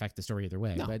really affect the story either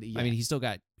way. No. But I mean, he still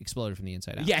got exploded from the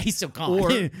inside out. Yeah, he's still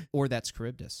gone. Or that's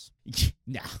Charybdis.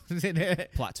 No.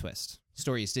 Plot twist.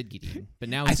 Storius did get eaten, but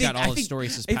now he's got all of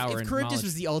Storius' power and knowledge. If Charybdis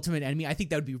was the ultimate enemy, I think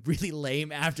that would be really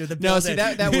lame after the build. No, see,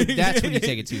 that's when you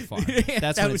take it too far.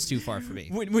 That's when it's too far for me.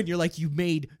 When you're like, you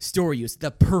made Storius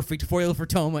the perfect foil for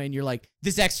Toma, and you're like,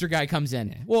 this extra guy comes in.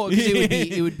 Yeah. Well, because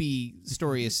it would be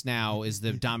Storius now is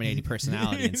the dominating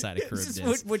personality inside of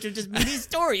Charybdis. Which would just be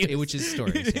Storius. Which is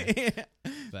Storius, yeah.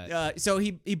 But so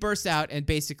he bursts out, and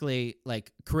basically,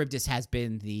 like, Charybdis has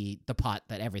been the pot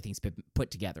that everything's been put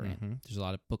together in. There's a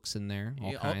lot of books in there,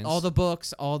 all kinds. All the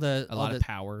books, a lot of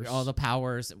powers,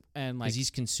 and like... Because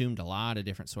he's consumed a lot of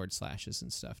different sword slashes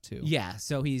and stuff, too. Yeah,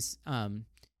 so he's...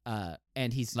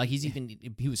 and he's like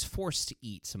he was forced to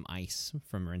eat some ice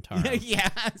from Rentaro. Yeah.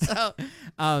 So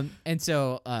and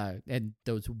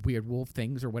those weird wolf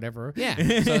things or whatever. Yeah.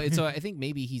 So I think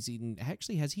maybe he's eaten.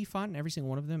 Actually, has he fought in every single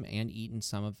one of them and eaten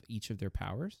some of each of their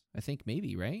powers? I think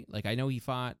maybe, right? Like I know he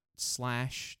fought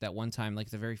Slash that one time,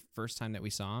 like the very first time that we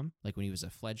saw him, like when he was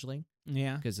a fledgling.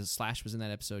 Yeah. Because Slash was in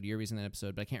that episode, Yuri's in that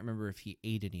episode, but I can't remember if he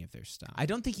ate any of their stuff. I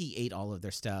don't think he ate all of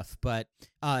their stuff, but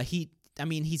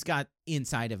he's got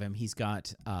inside of him. He's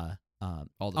got all the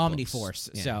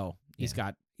Omniforce. Yeah. So he's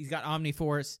got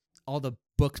Omniforce. All the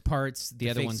book parts.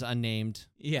 The other one's unnamed.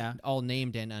 Yeah, all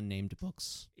named and unnamed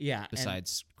books. Yeah,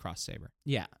 besides Cross Saber.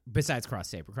 Yeah, besides Cross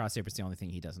Saber. Cross Saber's the only thing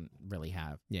he doesn't really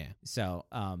have. Yeah. So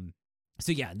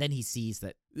yeah, then he sees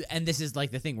that, and this is like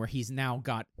the thing where he's now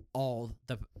got all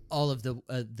of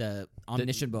the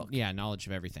omniscient book. Yeah, knowledge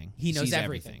of everything. He knows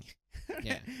everything.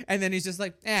 Yeah. And then he's just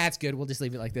like, that's good. We'll just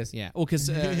leave it like this. Yeah. Well,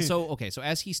 because so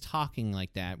as he's talking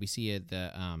like that, we see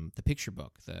the picture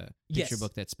book,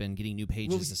 book that's been getting new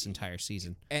pages this entire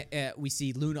season. We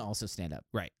see Luna also stand up.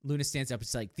 Right. Luna stands up.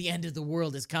 It's like the end of the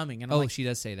world is coming. And I'm she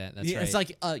does say that. That's right. It's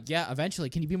like, eventually.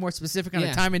 Can you be more specific on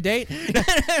a time and date?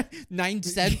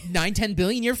 9-10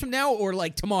 billion years from now, or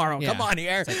like tomorrow? Yeah. Come on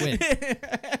here. It's like when?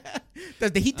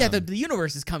 The heat death of the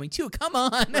universe is coming too. Come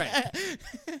on. Right.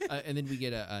 And then we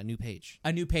get a new page.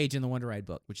 A new page in the Wonder Ride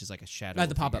book, which is like a shadow.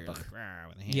 The pop-up book. Like,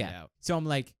 with a hand out. So I'm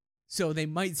like, so they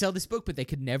might sell this book, but they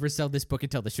could never sell this book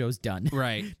until the show's done.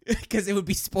 Right. Because it would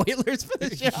be spoilers for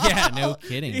the show. Yeah, no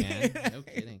kidding, man. No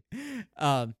kidding.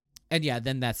 And yeah,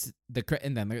 then that's the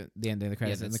end of the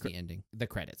credits. Yeah, that's the ending. The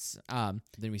credits.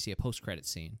 Then we see a post-credit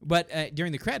scene. But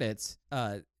during the credits,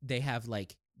 they have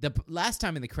like last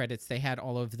time in the credits they had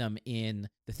all of them in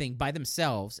the thing by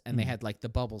themselves, and they had like the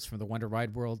bubbles from the Wonder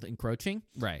Ride World encroaching.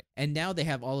 Right. And now they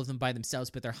have all of them by themselves,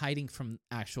 but they're hiding from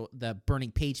the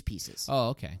burning page pieces. Oh,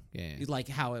 okay. Yeah. Like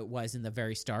how it was in the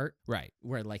very start, Right.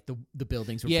 where like the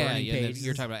buildings were Yeah, burning pages.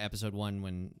 you're talking about episode 1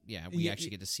 when we Yeah,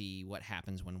 actually get to see what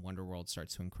happens when Wonder World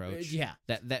starts to encroach. Yeah.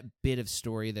 That bit of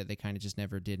story that they kind of just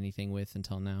never did anything with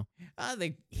until now.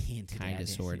 They hinted Kinda, at it.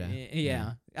 sorta.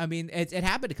 Yeah. I mean, it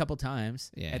happened a couple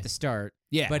times at the start.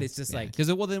 Yeah. But it's just like... Because,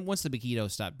 then once the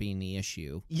Begito stopped being the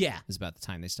issue, Yeah. is about the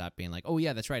time they stopped being like, oh,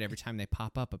 yeah, that's right. Every time they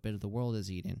pop up, a bit of the world is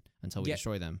eaten until we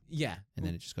destroy them. Yeah. And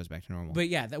then it just goes back to normal. But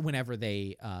yeah, that whenever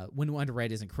they... when Wonder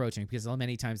Ride is encroaching, because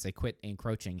many times they quit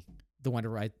encroaching, the Wonder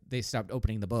Ride, they stopped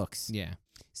opening the books. Yeah.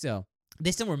 So...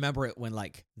 They still remember it when,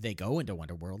 like, they go into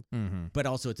Wonder World, but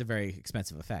also it's a very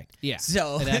expensive effect. Yeah,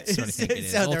 so that's sort of think it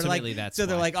is. So Ultimately, that's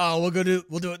they're like, oh, we'll do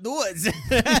it in the woods.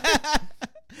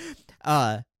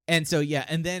 And so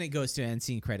and then it goes to end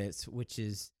scene credits, which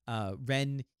is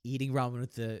Ren eating ramen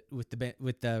with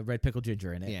the red pickle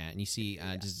ginger in it. Yeah, and you see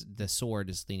just the sword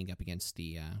is leaning up against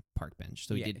the park bench,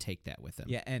 so he did take that with him.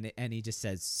 Yeah, and he just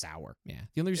says sour. Yeah,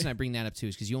 the only reason I bring that up too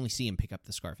is because you only see him pick up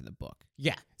the scarf in the book.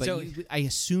 Yeah, but so I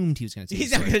assumed he was going to take.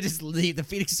 He's not going to just leave the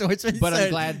Phoenix Swordsman. But I'm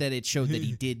glad that it showed that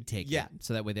he did take Yeah. it,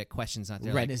 so that way that question's not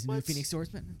there. Ren like, is new Phoenix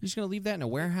Swordsman. You're just going to leave that in a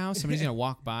warehouse? Somebody's going to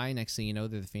walk by. Next thing you know,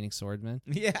 they're the Phoenix Swordsman.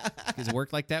 Yeah, because it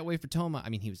worked like that way for Toma. I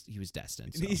mean, he was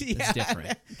destined. So it's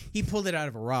different. He pulled it out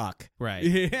of a rock.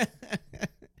 Right.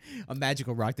 A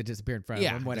magical rock that disappeared in front of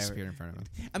him. Whatever. Disappeared in front of him.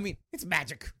 I mean, it's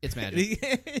magic. It's magic.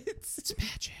 it's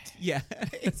magic. Yeah.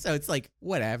 So it's like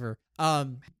whatever.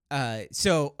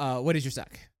 So what is your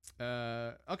suck?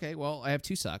 Okay. Well, I have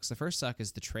 2 sucks. The first suck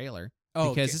is the trailer.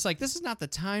 Oh, because it's like, this is not the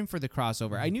time for the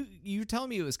crossover. I knew you were telling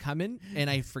me it was coming, and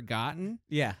I'd forgotten.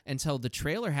 Yeah. Until the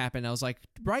trailer happened, I was like,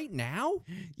 right now?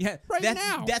 Yeah.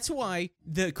 Now. That's why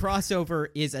the crossover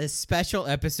is a special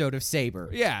episode of Saber.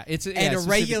 Yeah. And a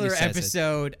regular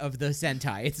episode of the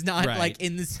Sentai. It's not like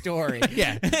in the story.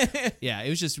 Yeah. Yeah. It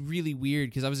was just really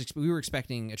weird because we were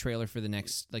expecting a trailer for the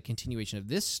next like continuation of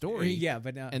this story. Yeah,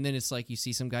 but and then it's like you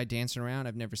see some guy dancing around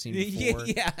I've never seen before.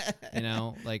 Yeah. You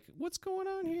know, like what's going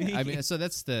on here? I mean, so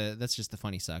that's just the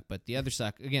funny suck. But the other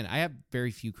suck, again, I have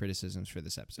very few criticisms for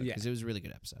this episode because it was a really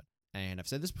good episode. And I've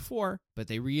said this before, but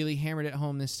they really hammered it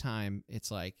home this time. It's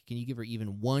like, can you give her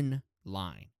even one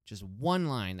line? Just one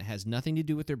line that has nothing to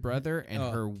do with her brother and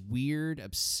her weird,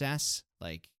 obsessed,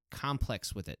 like,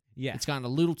 complex with it. Yeah. It's gotten a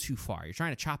little too far. You're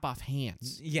trying to chop off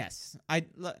hands. Yes.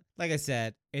 Like I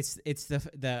said, it's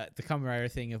the Kamen Rider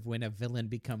thing of when a villain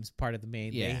becomes part of the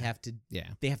main, they have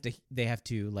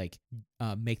to like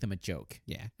make them a joke.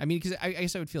 Yeah. I mean, because I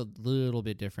guess I would feel a little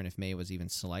bit different if May was even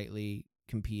slightly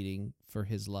competing for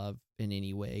his love in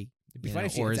any way. It'd be funny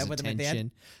if she or ends his up with him at the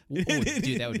attention. end.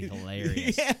 Dude, that would be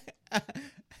hilarious. Yeah. Oh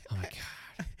my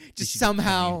god. Just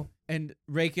somehow, and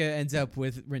Reika ends up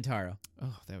with Rintaro.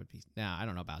 Oh, that would be... Nah, I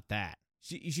don't know about that.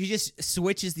 She just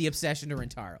switches the obsession to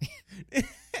Rintaro.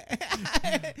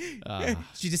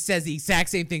 She just says the exact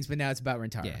same things, but now it's about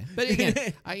Rintaro. Yeah. But again,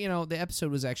 the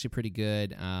episode was actually pretty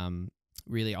good.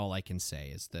 Really, all I can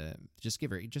say is just give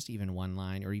her just even one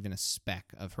line or even a speck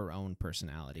of her own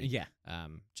personality. Yeah.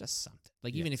 Just something.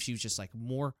 Like even if she was just like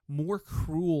more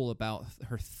cruel about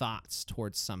her thoughts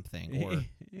towards something or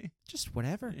just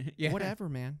whatever. Yeah. Whatever,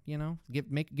 man. You know, give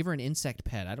her an insect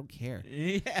pet. I don't care.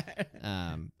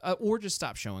 Yeah. Or just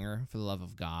stop showing her for the love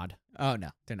of God. Oh no,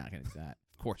 they're not gonna do that.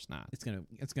 Of course not. It's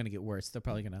gonna get worse. They're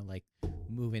probably gonna like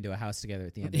move into a house together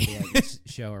at the end of the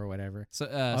show or whatever. So,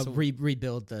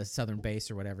 rebuild the southern base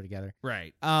or whatever together.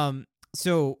 Right.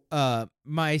 So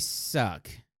my suck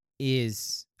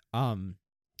is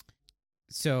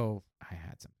so I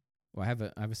had some. Well, I have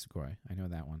a Sugoi. I know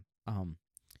that one.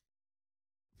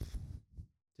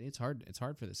 See, it's hard. It's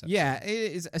hard for this episode. Yeah, it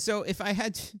is. So if I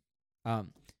had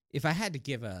to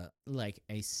give a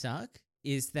suck,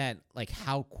 is that like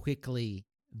how quickly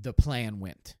the plan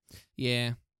went.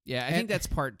 Yeah. I think that's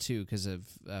part 2 because of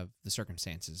the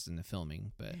circumstances in the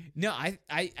filming. But no, I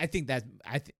think that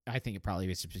I think it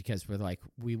probably is because we're like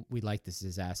we like this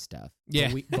disaster stuff.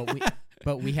 Yeah,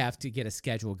 but we have to get a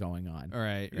schedule going on. All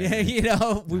right.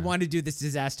 Yeah, we want to do this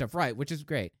disaster stuff right, which is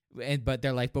great. But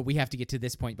they're like, but we have to get to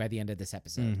this point by the end of this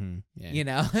episode. Mm-hmm. Yeah.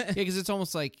 Yeah, because it's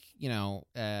almost like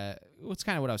what's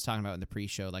kind of what I was talking about in the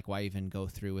pre-show. Like, why even go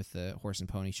through with the horse and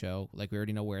pony show? Like, we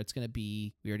already know where it's going to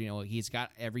be. We already know he's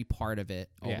got every part of it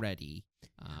already.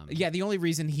 Yeah, the only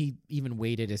reason he even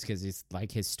waited is because it's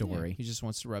like his Yeah, story. he just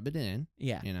wants to rub it in.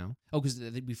 Yeah. You know? Oh, because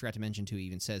we forgot to mention, too, he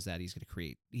even says that he's going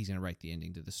to write the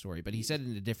ending to the story. But he said it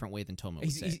in a different way than Toma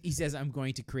would say. He says, I'm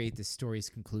going to create the story's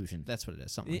conclusion. That's what it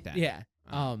is, something like that. Yeah.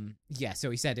 Yeah,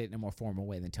 so he said it in a more formal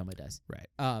way than Toma does.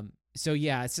 Right. So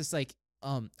yeah, it's just like,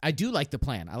 I do like the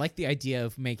plan. I like the idea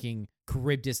of making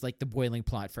Charybdis like the boiling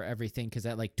plot for everything, because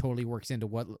that like totally works into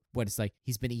what it's like.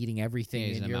 He's been eating everything, Yeah,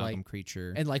 he's and an you're amalgam like,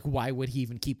 creature. and like, why would he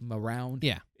even keep him around?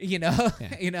 Yeah. You know,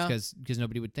 Yeah. you know, Because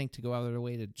nobody would think to go out of their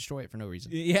way to destroy it for no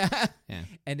reason. yeah, Yeah.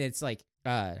 And it's like,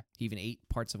 He even ate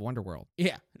parts of Wonderworld.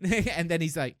 yeah, and then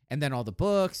he's like, and then all the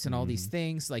books and all these Mhm.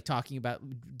 things, like talking about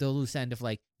the loose end of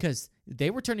like, because they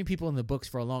were turning people in the books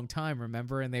for a long time,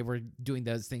 remember? And they were doing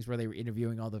those things where they were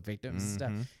interviewing all the victims and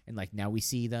stuff. Mhm. And like now we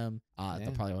see them. Yeah.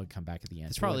 They'll probably all come back at the end.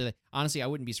 It's probably like, honestly, I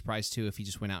wouldn't be surprised too if he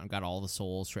just went out and got all the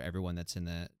souls for everyone that's in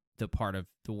the part of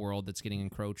the world that's getting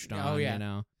encroached on. Oh, yeah. You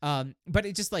know? But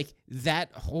it just like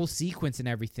that whole sequence and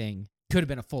everything could have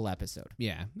been a full episode.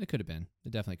 Yeah, it could have been.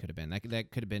 It definitely could have been.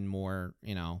 That could have been more.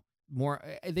 You know, more.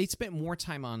 They spent more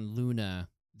time on Luna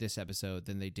this episode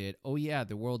than they did. Oh yeah,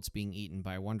 the world's being eaten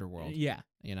by Wonderworld. Yeah.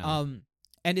 You know.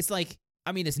 And it's like,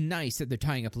 I mean, it's nice that they're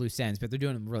tying up loose ends, but they're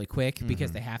doing them really quick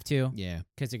because Mhm. they have to, Yeah.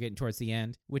 because they're getting towards the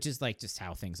end, which is like just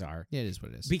how things are. Yeah, it is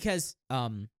what it is. Because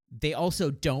they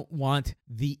also don't want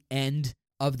the end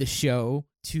of the show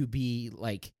to be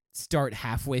like start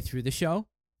halfway through the show.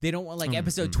 They don't want like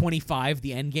episode 25,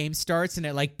 the end game starts and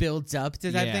it like builds up to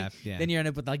that thing. Yeah. Then you end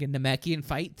up with like a Namekian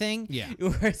fight thing. Yeah.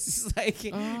 Where it's just like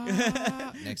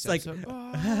Next it's like episode.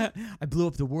 I blew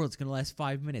up the world. It's gonna last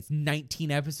 5 minutes.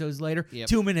 19 episodes later, Yep.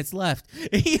 2 minutes left.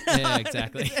 You know? Yeah,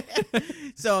 exactly.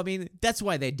 So I mean, that's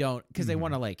why they don't, because they Mhm.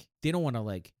 want to like, they don't want to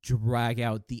like drag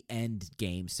out the end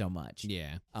game so much.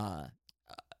 Yeah.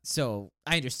 So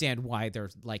I understand why they're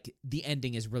like, the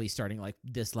ending is really starting like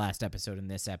this last episode and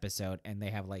this episode, and they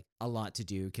have like a lot to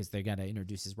do because they're gonna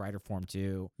introduce his writer form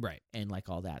too, Right. and like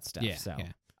all that stuff. Yeah. So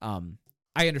Yeah.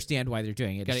 I understand why they're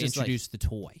doing it. Got to It's just, like, introduce the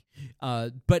toy.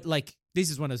 but like this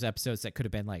is one of those episodes that could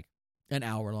have been like an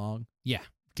hour long. Yeah.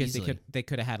 Because Easily. they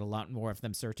could have had a lot more of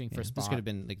them searching for Yeah, Spock. this could have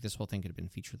been like this whole thing could have been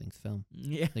feature length film.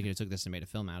 Yeah, They could have took this and made a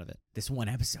film out of it. this one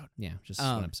episode. Yeah, just this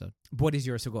one episode. What is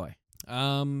your Sugoi?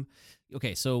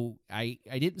 Okay, so I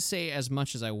didn't say as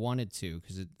much as I wanted to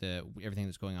because the everything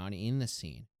that's going on in the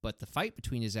scene, but the fight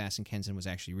between his ass and Kenzan was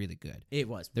actually really good. It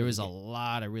was. There was a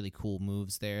lot of really cool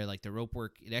moves there, like the rope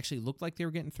work. It actually looked like they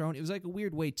were getting thrown. It was like a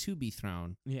weird way to be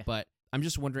thrown. Yeah. But I'm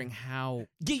just wondering how.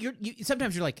 Yeah,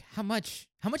 sometimes you're like, how much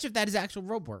of that is actual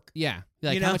rope work? Yeah,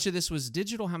 like You how know? much of this was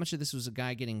digital? How much of this was a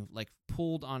guy getting like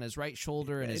pulled on his right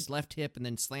shoulder and his left hip and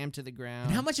then slammed to the ground?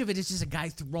 And how much of it is just a guy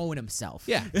throwing himself?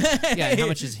 Yeah, yeah. And how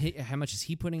much is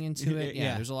he putting into it? Yeah,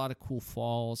 Yeah. there's a lot of cool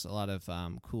falls, a lot of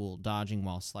cool dodging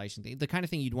while slicing. The kind of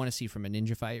thing you'd want to see from a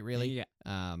ninja fight, really. Yeah.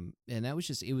 And that was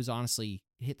just, it was honestly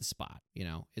hit the spot. You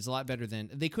know, it's a lot better than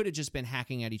they could have just been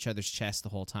hacking at each other's chests the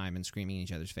whole time and screaming in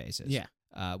each other's faces. Yeah.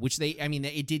 Which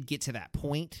it did get to that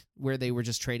point where they were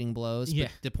just trading blows. Yeah.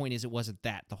 But the point is, it wasn't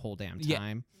that the whole damn Yeah.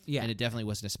 time. Yeah. And it definitely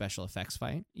wasn't a special effects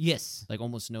fight. Yes. Like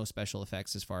almost no special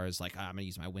effects as far as like, I'm going to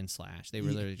use my wind slash. They were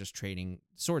Yeah. literally just trading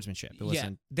swordsmanship. It Yeah.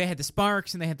 wasn't. They had the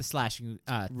sparks and they had the slashing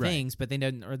things, but they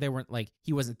didn't, or they weren't like,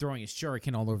 he wasn't throwing his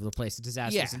shuriken all over the place. The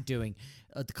disaster Yeah. wasn't doing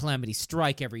the calamity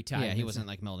strike every time. Yeah, he wasn't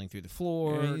like melting through the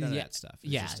floor. None of Yeah. that stuff.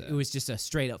 Yeah, it was just a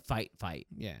straight up fight,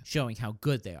 Yeah. showing how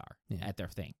good they are Yeah. at their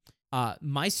thing.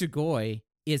 My Sugoi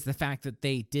is the fact that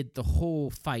they did the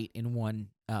whole fight in one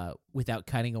without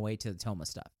cutting away to the Toma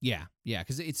stuff. Yeah.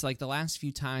 Because it's like the last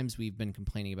few times we've been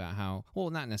complaining about how, well,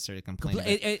 not necessarily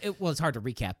complaining. Well, it's hard to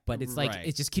recap, but it's like Right.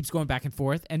 it just keeps going back and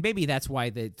forth, and maybe that's why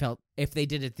they felt if they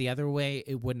did it the other way,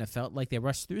 it wouldn't have felt like they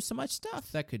rushed through so much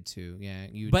stuff. That could too. Yeah.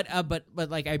 But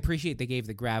like I appreciate they gave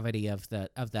the gravity of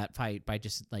that fight by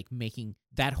just like making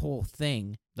that whole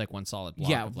thing. like one solid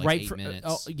block of like right 8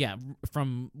 minutes.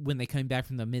 from when they came back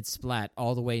from the mid splat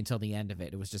all the way until the end of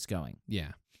it. It was just going.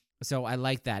 Yeah. So I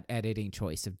like that editing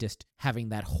choice of just having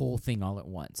that whole thing all at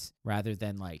once, rather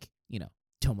than like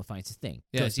Toma finds his thing.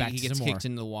 Yeah, goes so back he to gets some kicked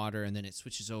more. into the water and then it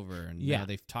switches over and Yeah.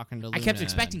 they've talking to Luna. I kept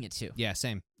expecting it to. Yeah,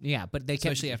 same. Yeah, but they kept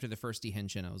Especially after the first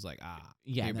dehenshin, I was like,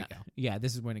 yeah, here we no- go. yeah.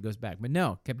 This is when it goes back, but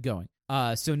no, kept going.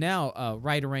 So now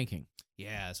rider ranking.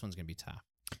 Yeah, this one's gonna be tough.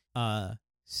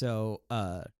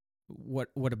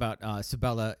 What about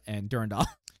Sabella and Durandal?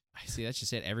 I see. That's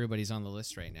just it. Everybody's on the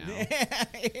list right now.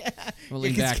 yeah. We'll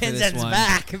lean back for this one.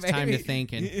 It's time to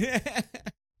think. And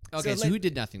okay, so who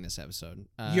did nothing this episode?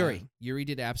 Yuri. Yuri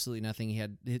did absolutely nothing. He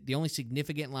had the only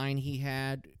significant line he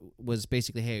had was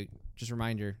basically, "Hey, just a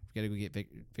reminder, we got to go get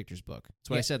Victor's book. That's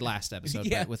what I Yeah. said last episode,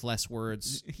 Yeah. but with less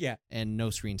words Yeah. and no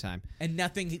screen time. And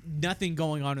nothing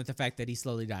going on with the fact that he's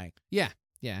slowly dying.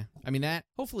 Yeah, I mean that.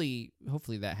 Hopefully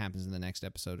that happens in the next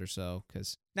episode or so.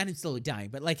 Because Not him slowly dying,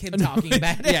 but like him talking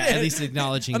about it. yeah, at least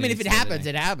acknowledging. I mean, that if he's it slowly happens,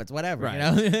 dying. it happens. Whatever, Right.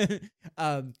 you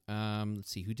know. Let's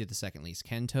see who did the second least.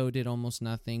 Kento did almost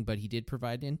nothing, but he did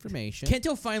provide information.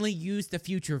 Kento finally used the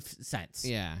future sense.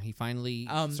 Yeah, he finally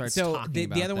starts so talking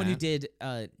about the other one who that. did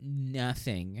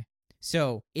nothing.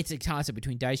 So it's a toss up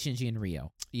between Daishinji and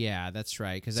Rio. Yeah, that's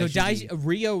right. Because So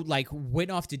Rio like went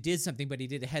off to did something, but he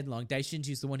did it headlong.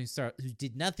 Daishinji's the one who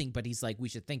did nothing, but he's like, we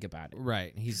should think about it.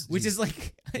 right. Which is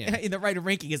like yeah. in the writer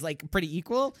ranking is like pretty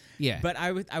equal. yeah. But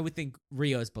I would think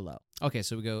Rio's below. Okay,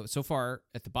 so we go so far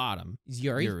at the bottom.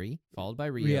 Yuri, followed by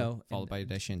Rio, Rio, followed by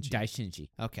Daishinji. Daishinji.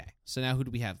 Okay, so now who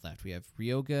do we have left? We have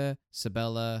Ryoga,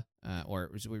 Sabella,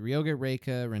 Ryoga,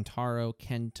 Reika, Rentaro,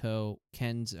 Kento,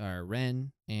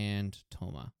 Ren, and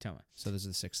Toma. So those are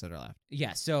the 6 that are left.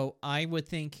 Yeah, so I would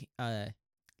think,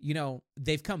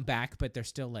 they've come back, but they're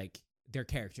still like their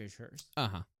characters first.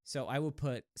 Uh-huh. So I would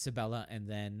put Sabella and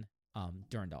then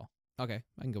Durandal. Okay,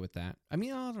 I can go with that. I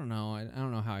mean, I don't know. I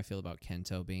don't know how I feel about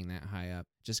Kento being that high up.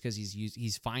 Just because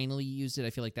he's finally used it,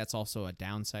 I feel like that's also a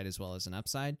downside as well as an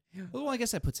upside. Well, I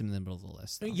guess that puts him in the middle of the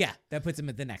list. Though. Yeah, that puts him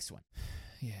at the next one.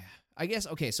 Yeah. I guess.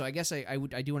 Okay, so I guess I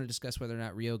do want to discuss whether or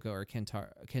not Ryoga or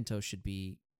Kento should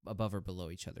be above or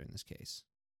below each other in this case.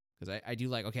 Because I do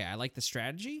like, I like the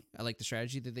strategy. I like the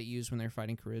strategy that they use when they're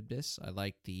fighting Charybdis. I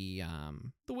like the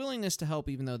willingness to help,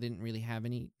 even though they didn't really have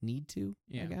any need to,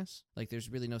 I guess. Like, there's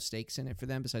really no stakes in it for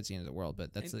them besides the end of the world,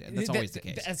 but that's always the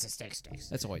case. That's a stakes.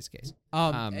 That's always the case.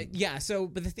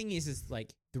 But the thing is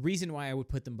like, the reason why I would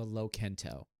put them below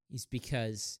Kento is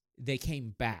because they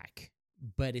came back,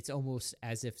 but it's almost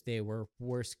as if they were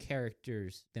worse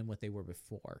characters than what they were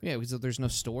before. Yeah, because there's no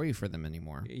story for them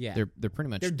anymore. Yeah. They're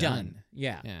pretty much They're done.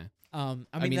 Yeah. Yeah. I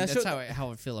mean that's how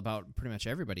I feel about pretty much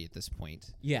everybody at this point.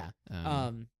 Yeah.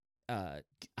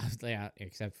 Yeah,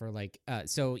 except for like,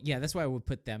 so yeah, that's why I would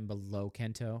put them below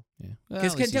Kento. Yeah.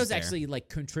 Because Kento's actually like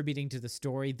contributing to the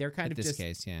story. They're kind in of this just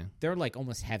case, yeah. they're like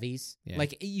almost heavies. Yeah.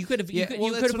 Like you could have Yeah,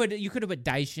 you could have put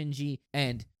Daishinji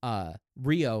and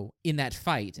Rio in that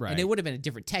fight, Right. and it would have been a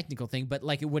different technical thing, but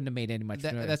like it wouldn't have made any much.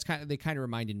 They kind of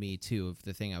reminded me too of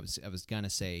the thing I was gonna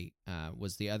say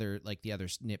was the other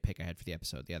nitpick I had for the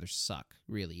episode. The other suck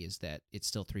really is that it's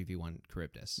still 3v1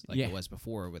 Charybdis like it was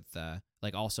before with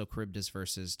like also Charybdis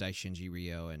versus Daishinji,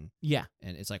 Rio, and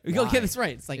it's like why? Yeah, that's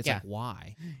right. It's like like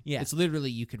why? Yeah. It's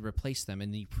literally you could replace them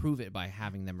and you prove it by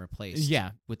having them replaced.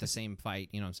 Yeah. With the same fight.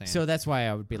 You know what I'm saying? So that's why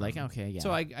I would be like, okay, yeah.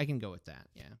 So I can go with that.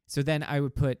 Yeah. So then I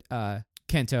would put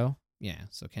Kento. Yeah.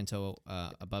 So Kento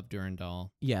above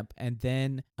Durandal. Yep, and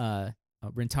then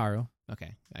Rentaro.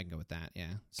 Okay, I can go with that. Yeah.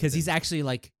 Because he's actually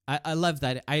like, I love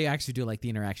that. I actually do like the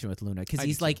interaction with Luna because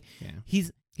he's like,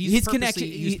 he's his connection.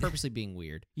 He's purposely being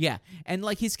weird. Yeah, and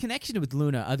like his connection with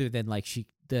Luna, other than like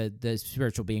the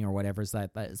spiritual being or whatever, is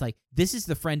that it's like this is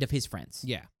the friend of his friends.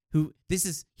 Yeah.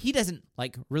 He doesn't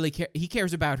like really care. He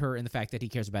cares about her in the fact that he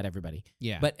cares about everybody.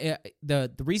 Yeah. But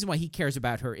the reason why he cares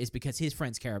about her is because his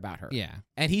friends care about her. Yeah.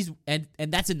 And he's and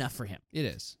that's enough for him. It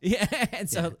is. Yeah. And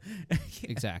so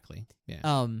Exactly.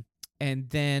 Yeah. And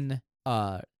then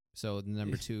So the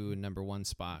number 2 and number 1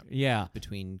 spot. Yeah.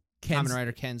 Between Kamen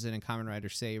Rider Kenzan and Kamen Rider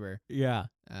Saber. Yeah.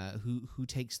 Who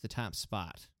takes the top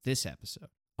spot this episode?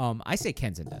 I say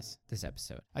Kenzan does this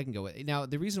episode. I can go with it. Now,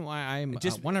 the reason why I'm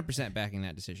just 100% backing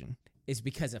that decision is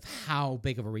because of how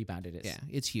big of a rebound it is. Yeah,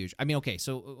 it's huge. I mean, okay,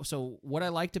 so what I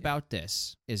liked about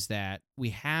this is that we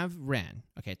have Ren.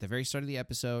 Okay, at the very start of the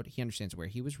episode, he understands where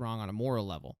he was wrong on a moral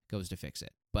level, goes to fix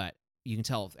it. But you can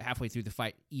tell halfway through the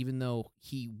fight, even though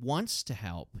he wants to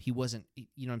help, he wasn't, you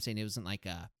know what I'm saying? It wasn't like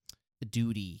a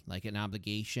duty, like an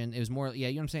obligation. It was more, you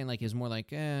know what I'm saying? Like, it was more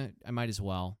like, I might as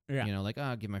well. Yeah. You know, like,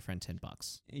 I'll give my friend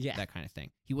 $10. Yeah. That kind of thing.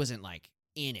 He wasn't like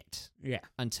in it. Yeah.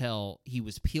 Until he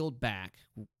was peeled back,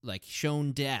 like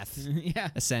shown death. Yeah.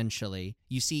 Essentially.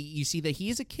 You see that he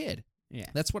is a kid. Yeah.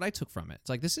 That's what I took from it. It's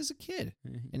like, this is a kid.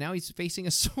 And now he's facing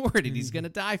a sword and he's going to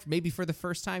die. Maybe for the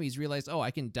first time, he's realized, oh,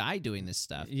 I can die doing this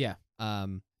stuff. Yeah.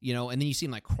 You know, and then you see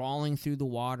him like crawling through the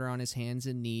water on his hands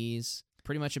and knees.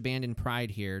 Pretty much abandoned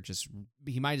pride here. Just,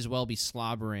 he might as well be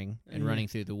slobbering and running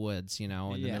through the woods, you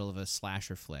know, in the middle of a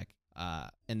slasher flick.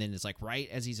 And then it's like, right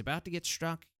as he's about to get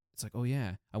struck, it's like, oh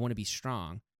yeah, I want to be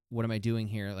strong. What am I doing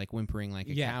here? Like whimpering like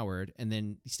a coward. And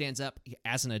then he stands up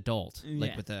as an adult,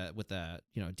 like with a,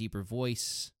 you know, deeper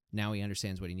voice. Now he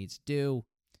understands what he needs to do.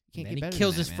 Can't And get he better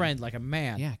kills than his that, man. friend like a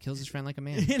man. Yeah, kills his friend like a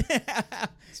man.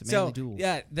 It's a manly So duel.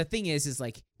 yeah, the thing is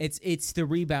like it's the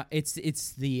rebound. It's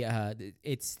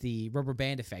the rubber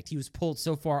band effect. He was pulled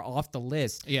so far off the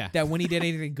list Yeah. that when he did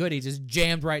anything good, he just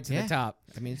jammed right to Yeah. the top.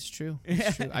 I mean, it's true.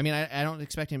 It's true. I mean, I don't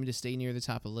expect him to stay near the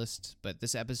top of the list, but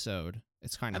this episode,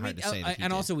 it's kind of hard to say that he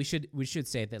and did. also we should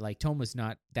say that like Toma's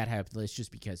not that high up the list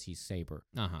just because he's Saber.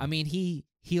 Uh-huh. I mean, he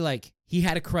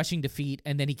had a crushing defeat,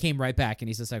 and then he came right back, and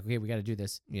he's just like, okay, we got to do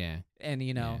this, yeah. and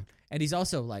Yeah. and he's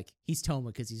also like, he's Toma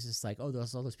because he's just like, oh,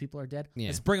 all those people are dead. Yeah.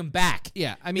 Let's bring them back.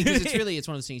 Yeah, I mean, because it's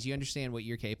one of those things, you understand what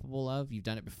you're capable of, you've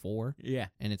done it before, Yeah.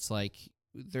 and it's like,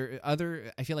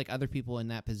 I feel like other people in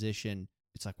that position,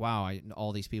 it's like, wow,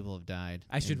 all these people have died.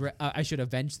 I should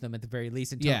avenge them at the very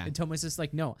least. And Yeah. and Toma's just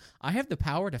like, no, I have the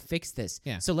power to fix this.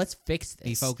 Yeah. So let's fix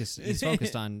this. He's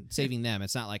focused on saving them.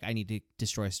 It's not like I need to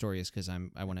destroy Astorius because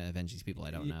I want to avenge these people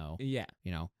I don't know. Yeah.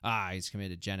 You know, he's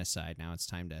committed genocide. Now it's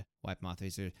time to wipe him off the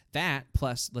face of the earth. That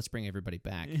plus let's bring everybody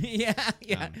back. Yeah.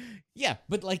 Um, Yeah.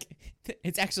 But like,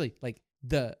 it's actually like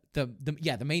the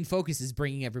main focus is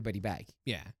bringing everybody back.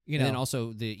 Yeah, You and then know.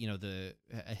 also the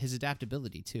his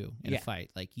adaptability too in Yeah. a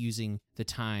fight, like using the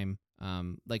time. I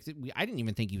didn't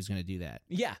even think he was going to do that.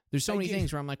 Yeah. There's so Like, many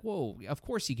things where I'm like, whoa, of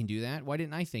course he can do that. Why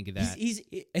didn't I think of that?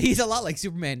 He's a lot like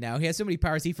Superman now. He has so many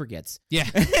powers he forgets. Yeah.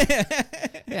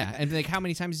 Yeah, and like how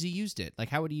many times has he used it? Like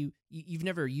how would you've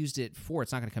never used it before.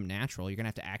 It's not going to come natural. You're going to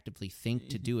have to actively think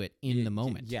to do it in the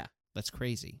moment. Yeah. That's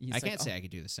crazy. He's I like, can't say oh. I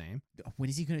could do the same. When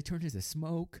is he going to turn into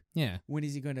smoke? Yeah. When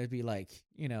is he going to be like,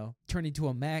 turn into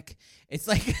a mech? It's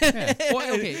like, Yeah.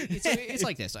 Well, okay, it's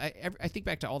like this. I think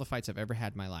back to all the fights I've ever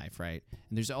had in my life, right?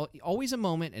 And there's always a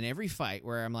moment in every fight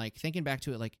where I'm like thinking back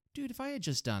to it, like, dude, if I had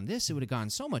just done this, it would have gone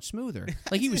so much smoother.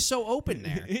 Like he was so open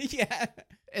there. Yeah.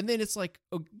 And then it's like,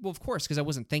 oh, well, of course, because I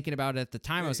wasn't thinking about it at the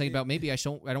time. I was thinking about maybe I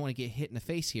don't want to get hit in the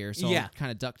face here, so Yeah. I'll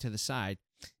kind of duck to the side.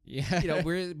 Yeah.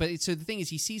 So the thing is,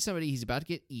 he sees somebody, he's about to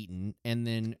get eaten, and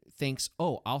then thinks,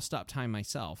 oh, I'll stop time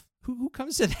myself. Who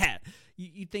comes to that?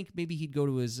 You'd think maybe he'd go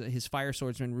to his fire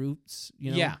swordsman roots,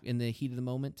 Yeah. in the heat of the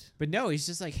moment. But no, he's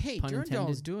just like, hey, Pun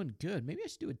Durandal's intended. doing good. Maybe I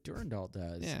should do what Durandal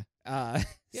does. Yeah.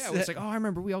 Yeah, So- it's like, oh, I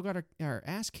remember we all got our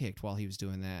ass kicked while he was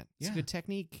doing that. It's Yeah. a good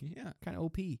technique, Yeah. kind of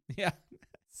OP. Yeah.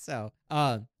 So,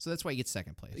 So that's why he gets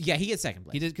second place. yeah, he gets second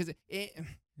place. He did because he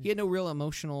had no real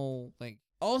emotional like.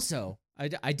 Also,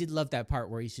 I did love that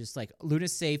part where he's just like,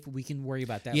 Luna's safe. We can worry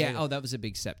about that Yeah. later. Oh, that was a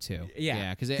big step too.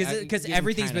 Yeah. Because Because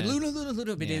everything's been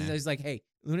Luna. But Yeah. it's like, hey,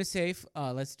 Luna's safe.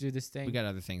 Let's do this thing. We got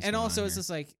other things. And going also, on it's here. just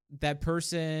like that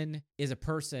person is a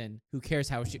person who cares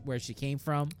where she came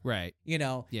from. right.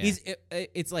 Yeah.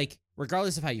 It's like,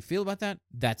 regardless of how you feel about that,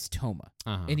 that's Toma.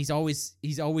 Uh-huh. And he's always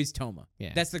Toma.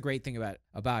 Yeah. That's the great thing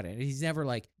about it. He's never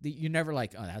like, you're never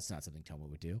like, oh, that's not something Toma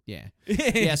would do. Yeah.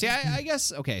 Yeah. See, I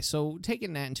guess, okay, so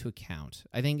taking that into account,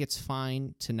 I think it's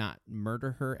fine to not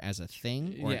murder her as a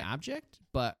thing or an Yeah. object,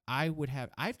 but I've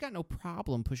got no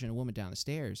problem pushing a woman down the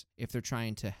stairs if they're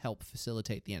trying to help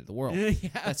facilitate the end of the world. Yeah.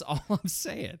 That's all I'm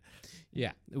saying.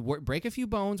 Yeah. Break a few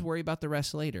bones, worry about the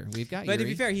rest later. We've got But to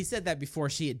Yuri. be fair, he said that before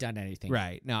she had done anything.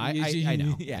 Right. No, I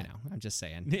know. Yeah. I know. I'm just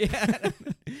saying. Yeah.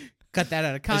 Cut that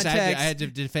out of I just context. I had to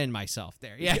defend myself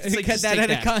there. Yeah. It's like, cut just that take out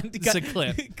of that. context. It's a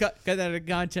clip. Cut that out of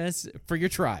context for your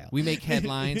trial. We make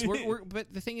headlines.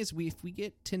 But the thing is, if we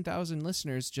get 10,000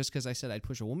 listeners just because I said I'd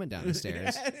push a woman down the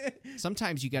stairs,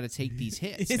 sometimes you got to take these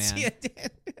hits, man.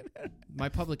 My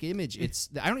public image,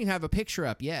 I don't even have a picture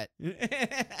up yet.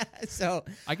 So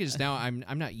I could just now, I'm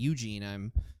not Eugene,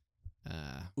 I'm,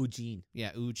 Eugene.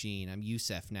 Eugene. I'm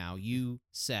Yusef now.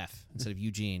 Yusef instead of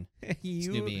Eugene. It's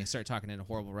new You me. I start talking in a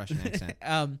horrible Russian accent.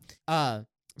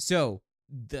 so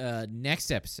the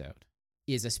next episode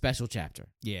is a special chapter.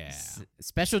 Yeah.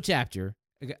 Special chapter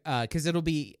because it'll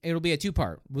be a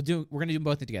 2-part. We're gonna do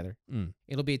both together. Mm.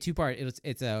 It'll be a 2-part.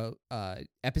 It's a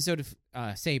episode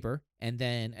of Saber and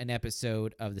then an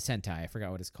episode of the Sentai. I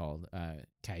forgot what it's called,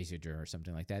 Kaiser or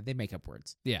something like that. They make up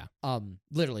words. Yeah.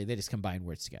 Literally they just combine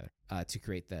words together to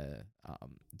create the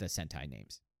Sentai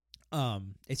names.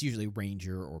 It's usually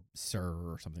Ranger or Sir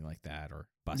or something like that, or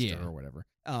Buster Yeah. or whatever.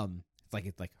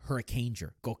 It's like Hurricaneger,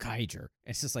 Gokaiger.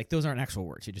 It's just like those aren't actual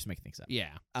words. You're just making things up.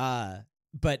 Yeah.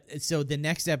 But so the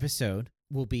next episode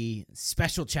will be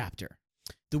special chapter.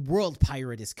 The World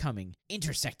Pirate is coming,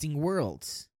 intersecting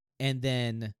worlds. And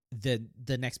then the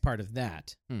next part of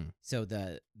that. So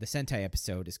the Sentai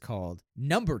episode is called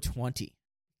Number 20.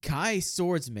 Kai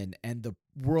Swordsman and the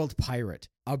World Pirate,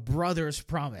 a brother's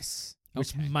promise,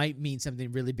 which Okay. might mean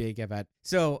something really big about.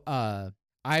 So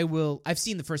I've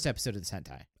seen the first episode of the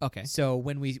Sentai. Okay. So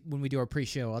when we do our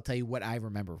pre-show, I'll tell you what I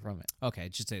remember from it. Okay.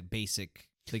 Just a basic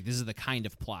Like, this is the kind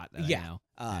of plot that Yeah.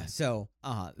 I know.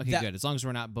 Okay, Good. As long as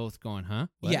we're not both going, huh?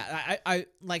 What? Yeah, I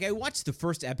watched the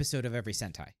first episode of every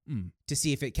Sentai to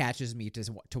see if it catches me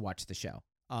to watch the show.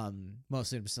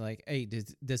 Mostly I'm just like, hey,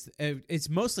 it's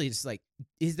mostly just like,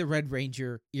 is the Red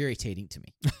Ranger irritating to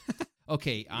me?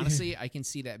 Okay, honestly, I can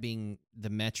see that being the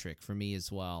metric for me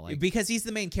as well. Like, Because he's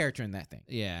the main character in that thing.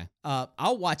 yeah.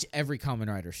 I'll watch every Kamen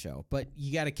Rider show, but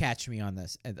you got to catch me on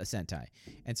this at the Sentai,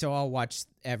 and so I'll watch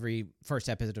every first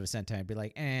episode of a Sentai and be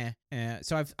like,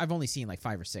 So I've only seen like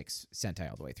 5 or 6 Sentai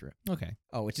all the way through. Okay.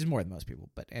 Oh, which is more than most people,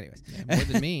 but anyways, Yeah, more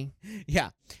than me.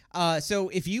 yeah. So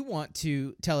if you want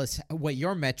to tell us what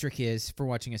your metric is for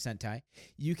watching a Sentai,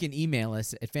 you can email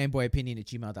us at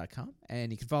fanboyopinion@gmail.com,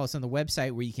 and you can follow us on the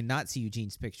website where you cannot see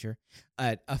Eugene's picture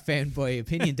at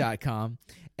fanboyopinion.com,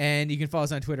 and you can follow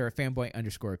us on Twitter at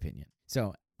fanboy_opinion.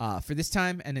 So for this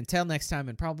time, and until next time,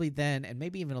 and probably then, and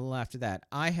maybe even a little after that,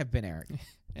 I have been Eric.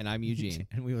 And I'm Eugene.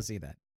 And we will see that.